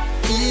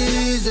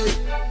 Easy.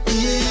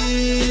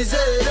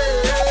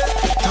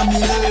 Come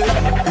here,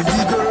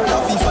 every girl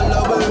off he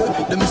follow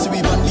away. Them see we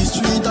on the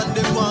street and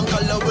them want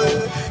call away.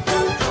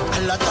 A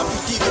lot of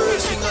pretty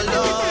girls sing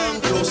along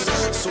close.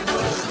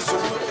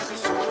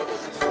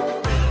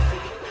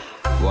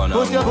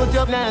 Put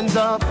your hands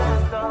up.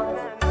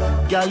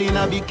 Girl in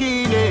a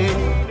bikini,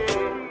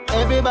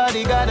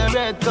 everybody got a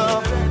red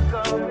cup.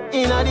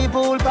 In a the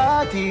pool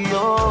party,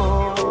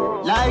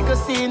 oh, like a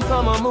scene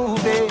from a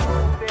movie,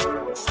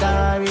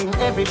 starring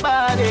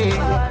everybody.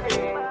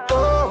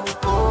 Oh,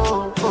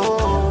 oh,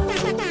 oh,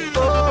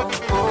 oh,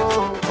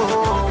 oh,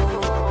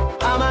 oh.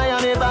 A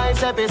Miami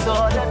Vice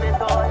episode.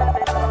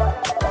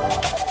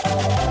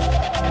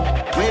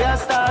 We a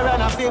star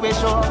and a TV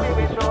show.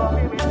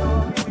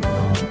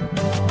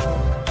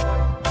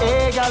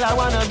 Hey, girl, I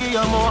wanna give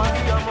you more.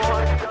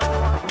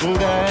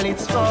 Girl,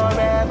 it's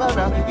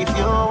forever. If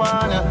you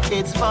wanna,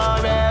 it's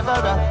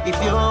forever.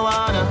 If you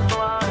wanna.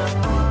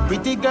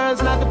 Pretty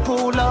girls like the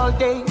pool all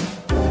day.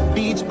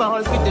 Beach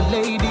balls with the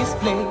ladies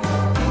play.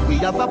 We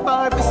have a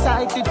bar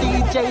beside the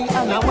DJ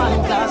and a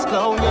wine glass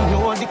clown. You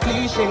know the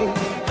cliche.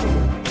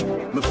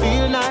 Me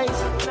feel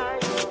nice.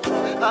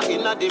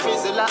 In the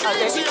drizzle, I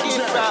let it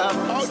get from.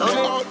 So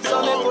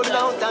me pull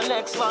out the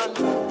next one.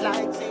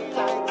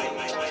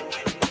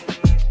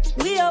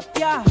 We up,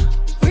 yeah,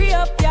 free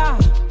up, yeah.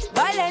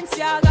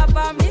 Balenciaga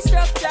for me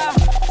structure.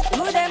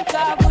 Do them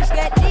car push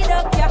get lit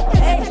up, yeah.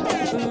 Hey,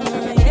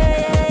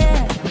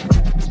 yeah.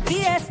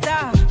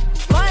 Fiesta,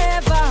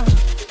 forever,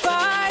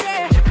 party,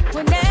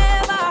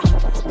 whenever,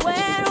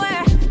 when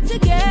we're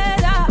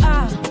together.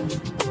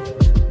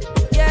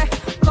 Yeah,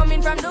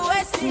 coming from the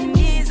West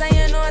Indies, and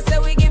you know,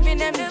 so we giving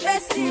them the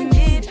best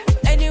indeed.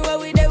 Anywhere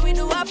we there, we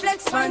do a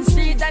flex on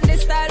street, and the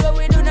style what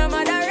we do, no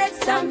matter red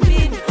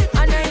stampede.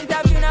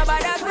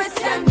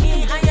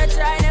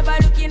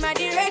 My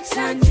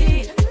direction,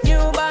 G.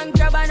 New bank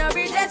job and a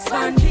bridge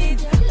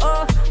expanded.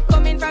 Oh,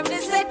 coming from the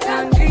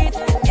second grid,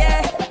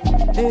 yeah.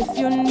 If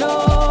you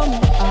know me,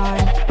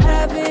 I'm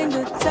having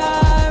the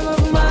time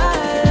of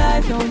my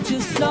life. Don't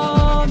you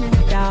slow me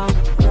down.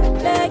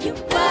 Beg you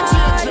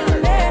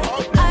pardon me.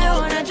 I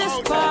wanna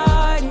just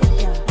party,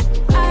 yeah.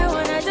 I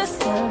wanna just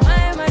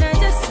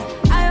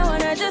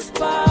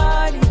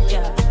party,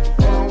 yeah.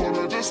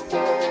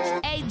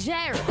 Hey,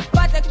 Jerry,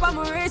 Patek for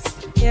my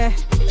wrist, yeah.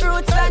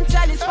 Roots and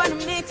chalice for the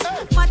mix.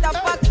 Matter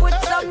fuck, put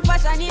some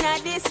passion in a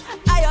this.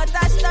 I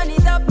touch, turn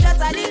it up just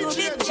a little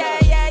bit. Yeah.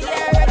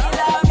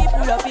 Regular, me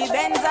pull up the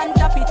Benz and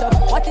top it up.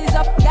 What is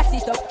up? Gas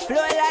it up. Flow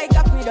like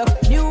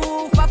aqueduct. New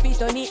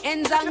Papito, the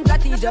ends and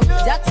got it package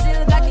up. Jack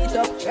still got it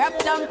up,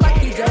 wrapped and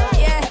package up.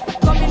 Yeah,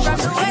 coming from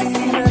the West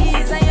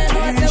Indies, and you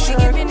know so we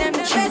giving them the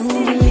best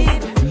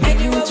indeed.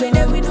 Anywhere we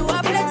there, we do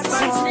a flex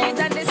on street,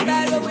 and the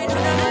style what we do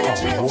none of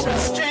them.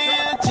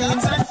 Straight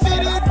jeans and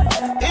fitted,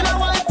 in a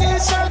white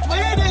t-shirt we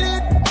did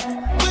it.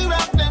 We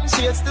rock them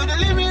shades to the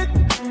limit.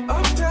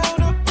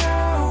 Uptown,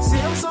 uptown. See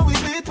them so we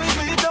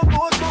beat up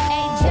both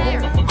bones.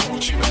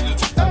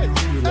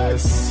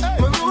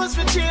 My rose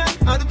for chain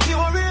are the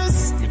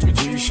purest. With my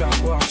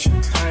G-Shock watch,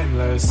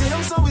 timeless. See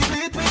them so we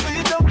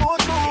beat up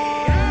both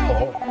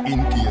bones. In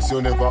case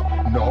you never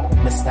know,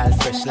 My style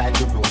fresh like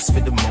the rose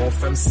for the mouth.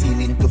 From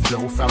ceiling to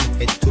floor, from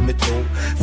head to my toe.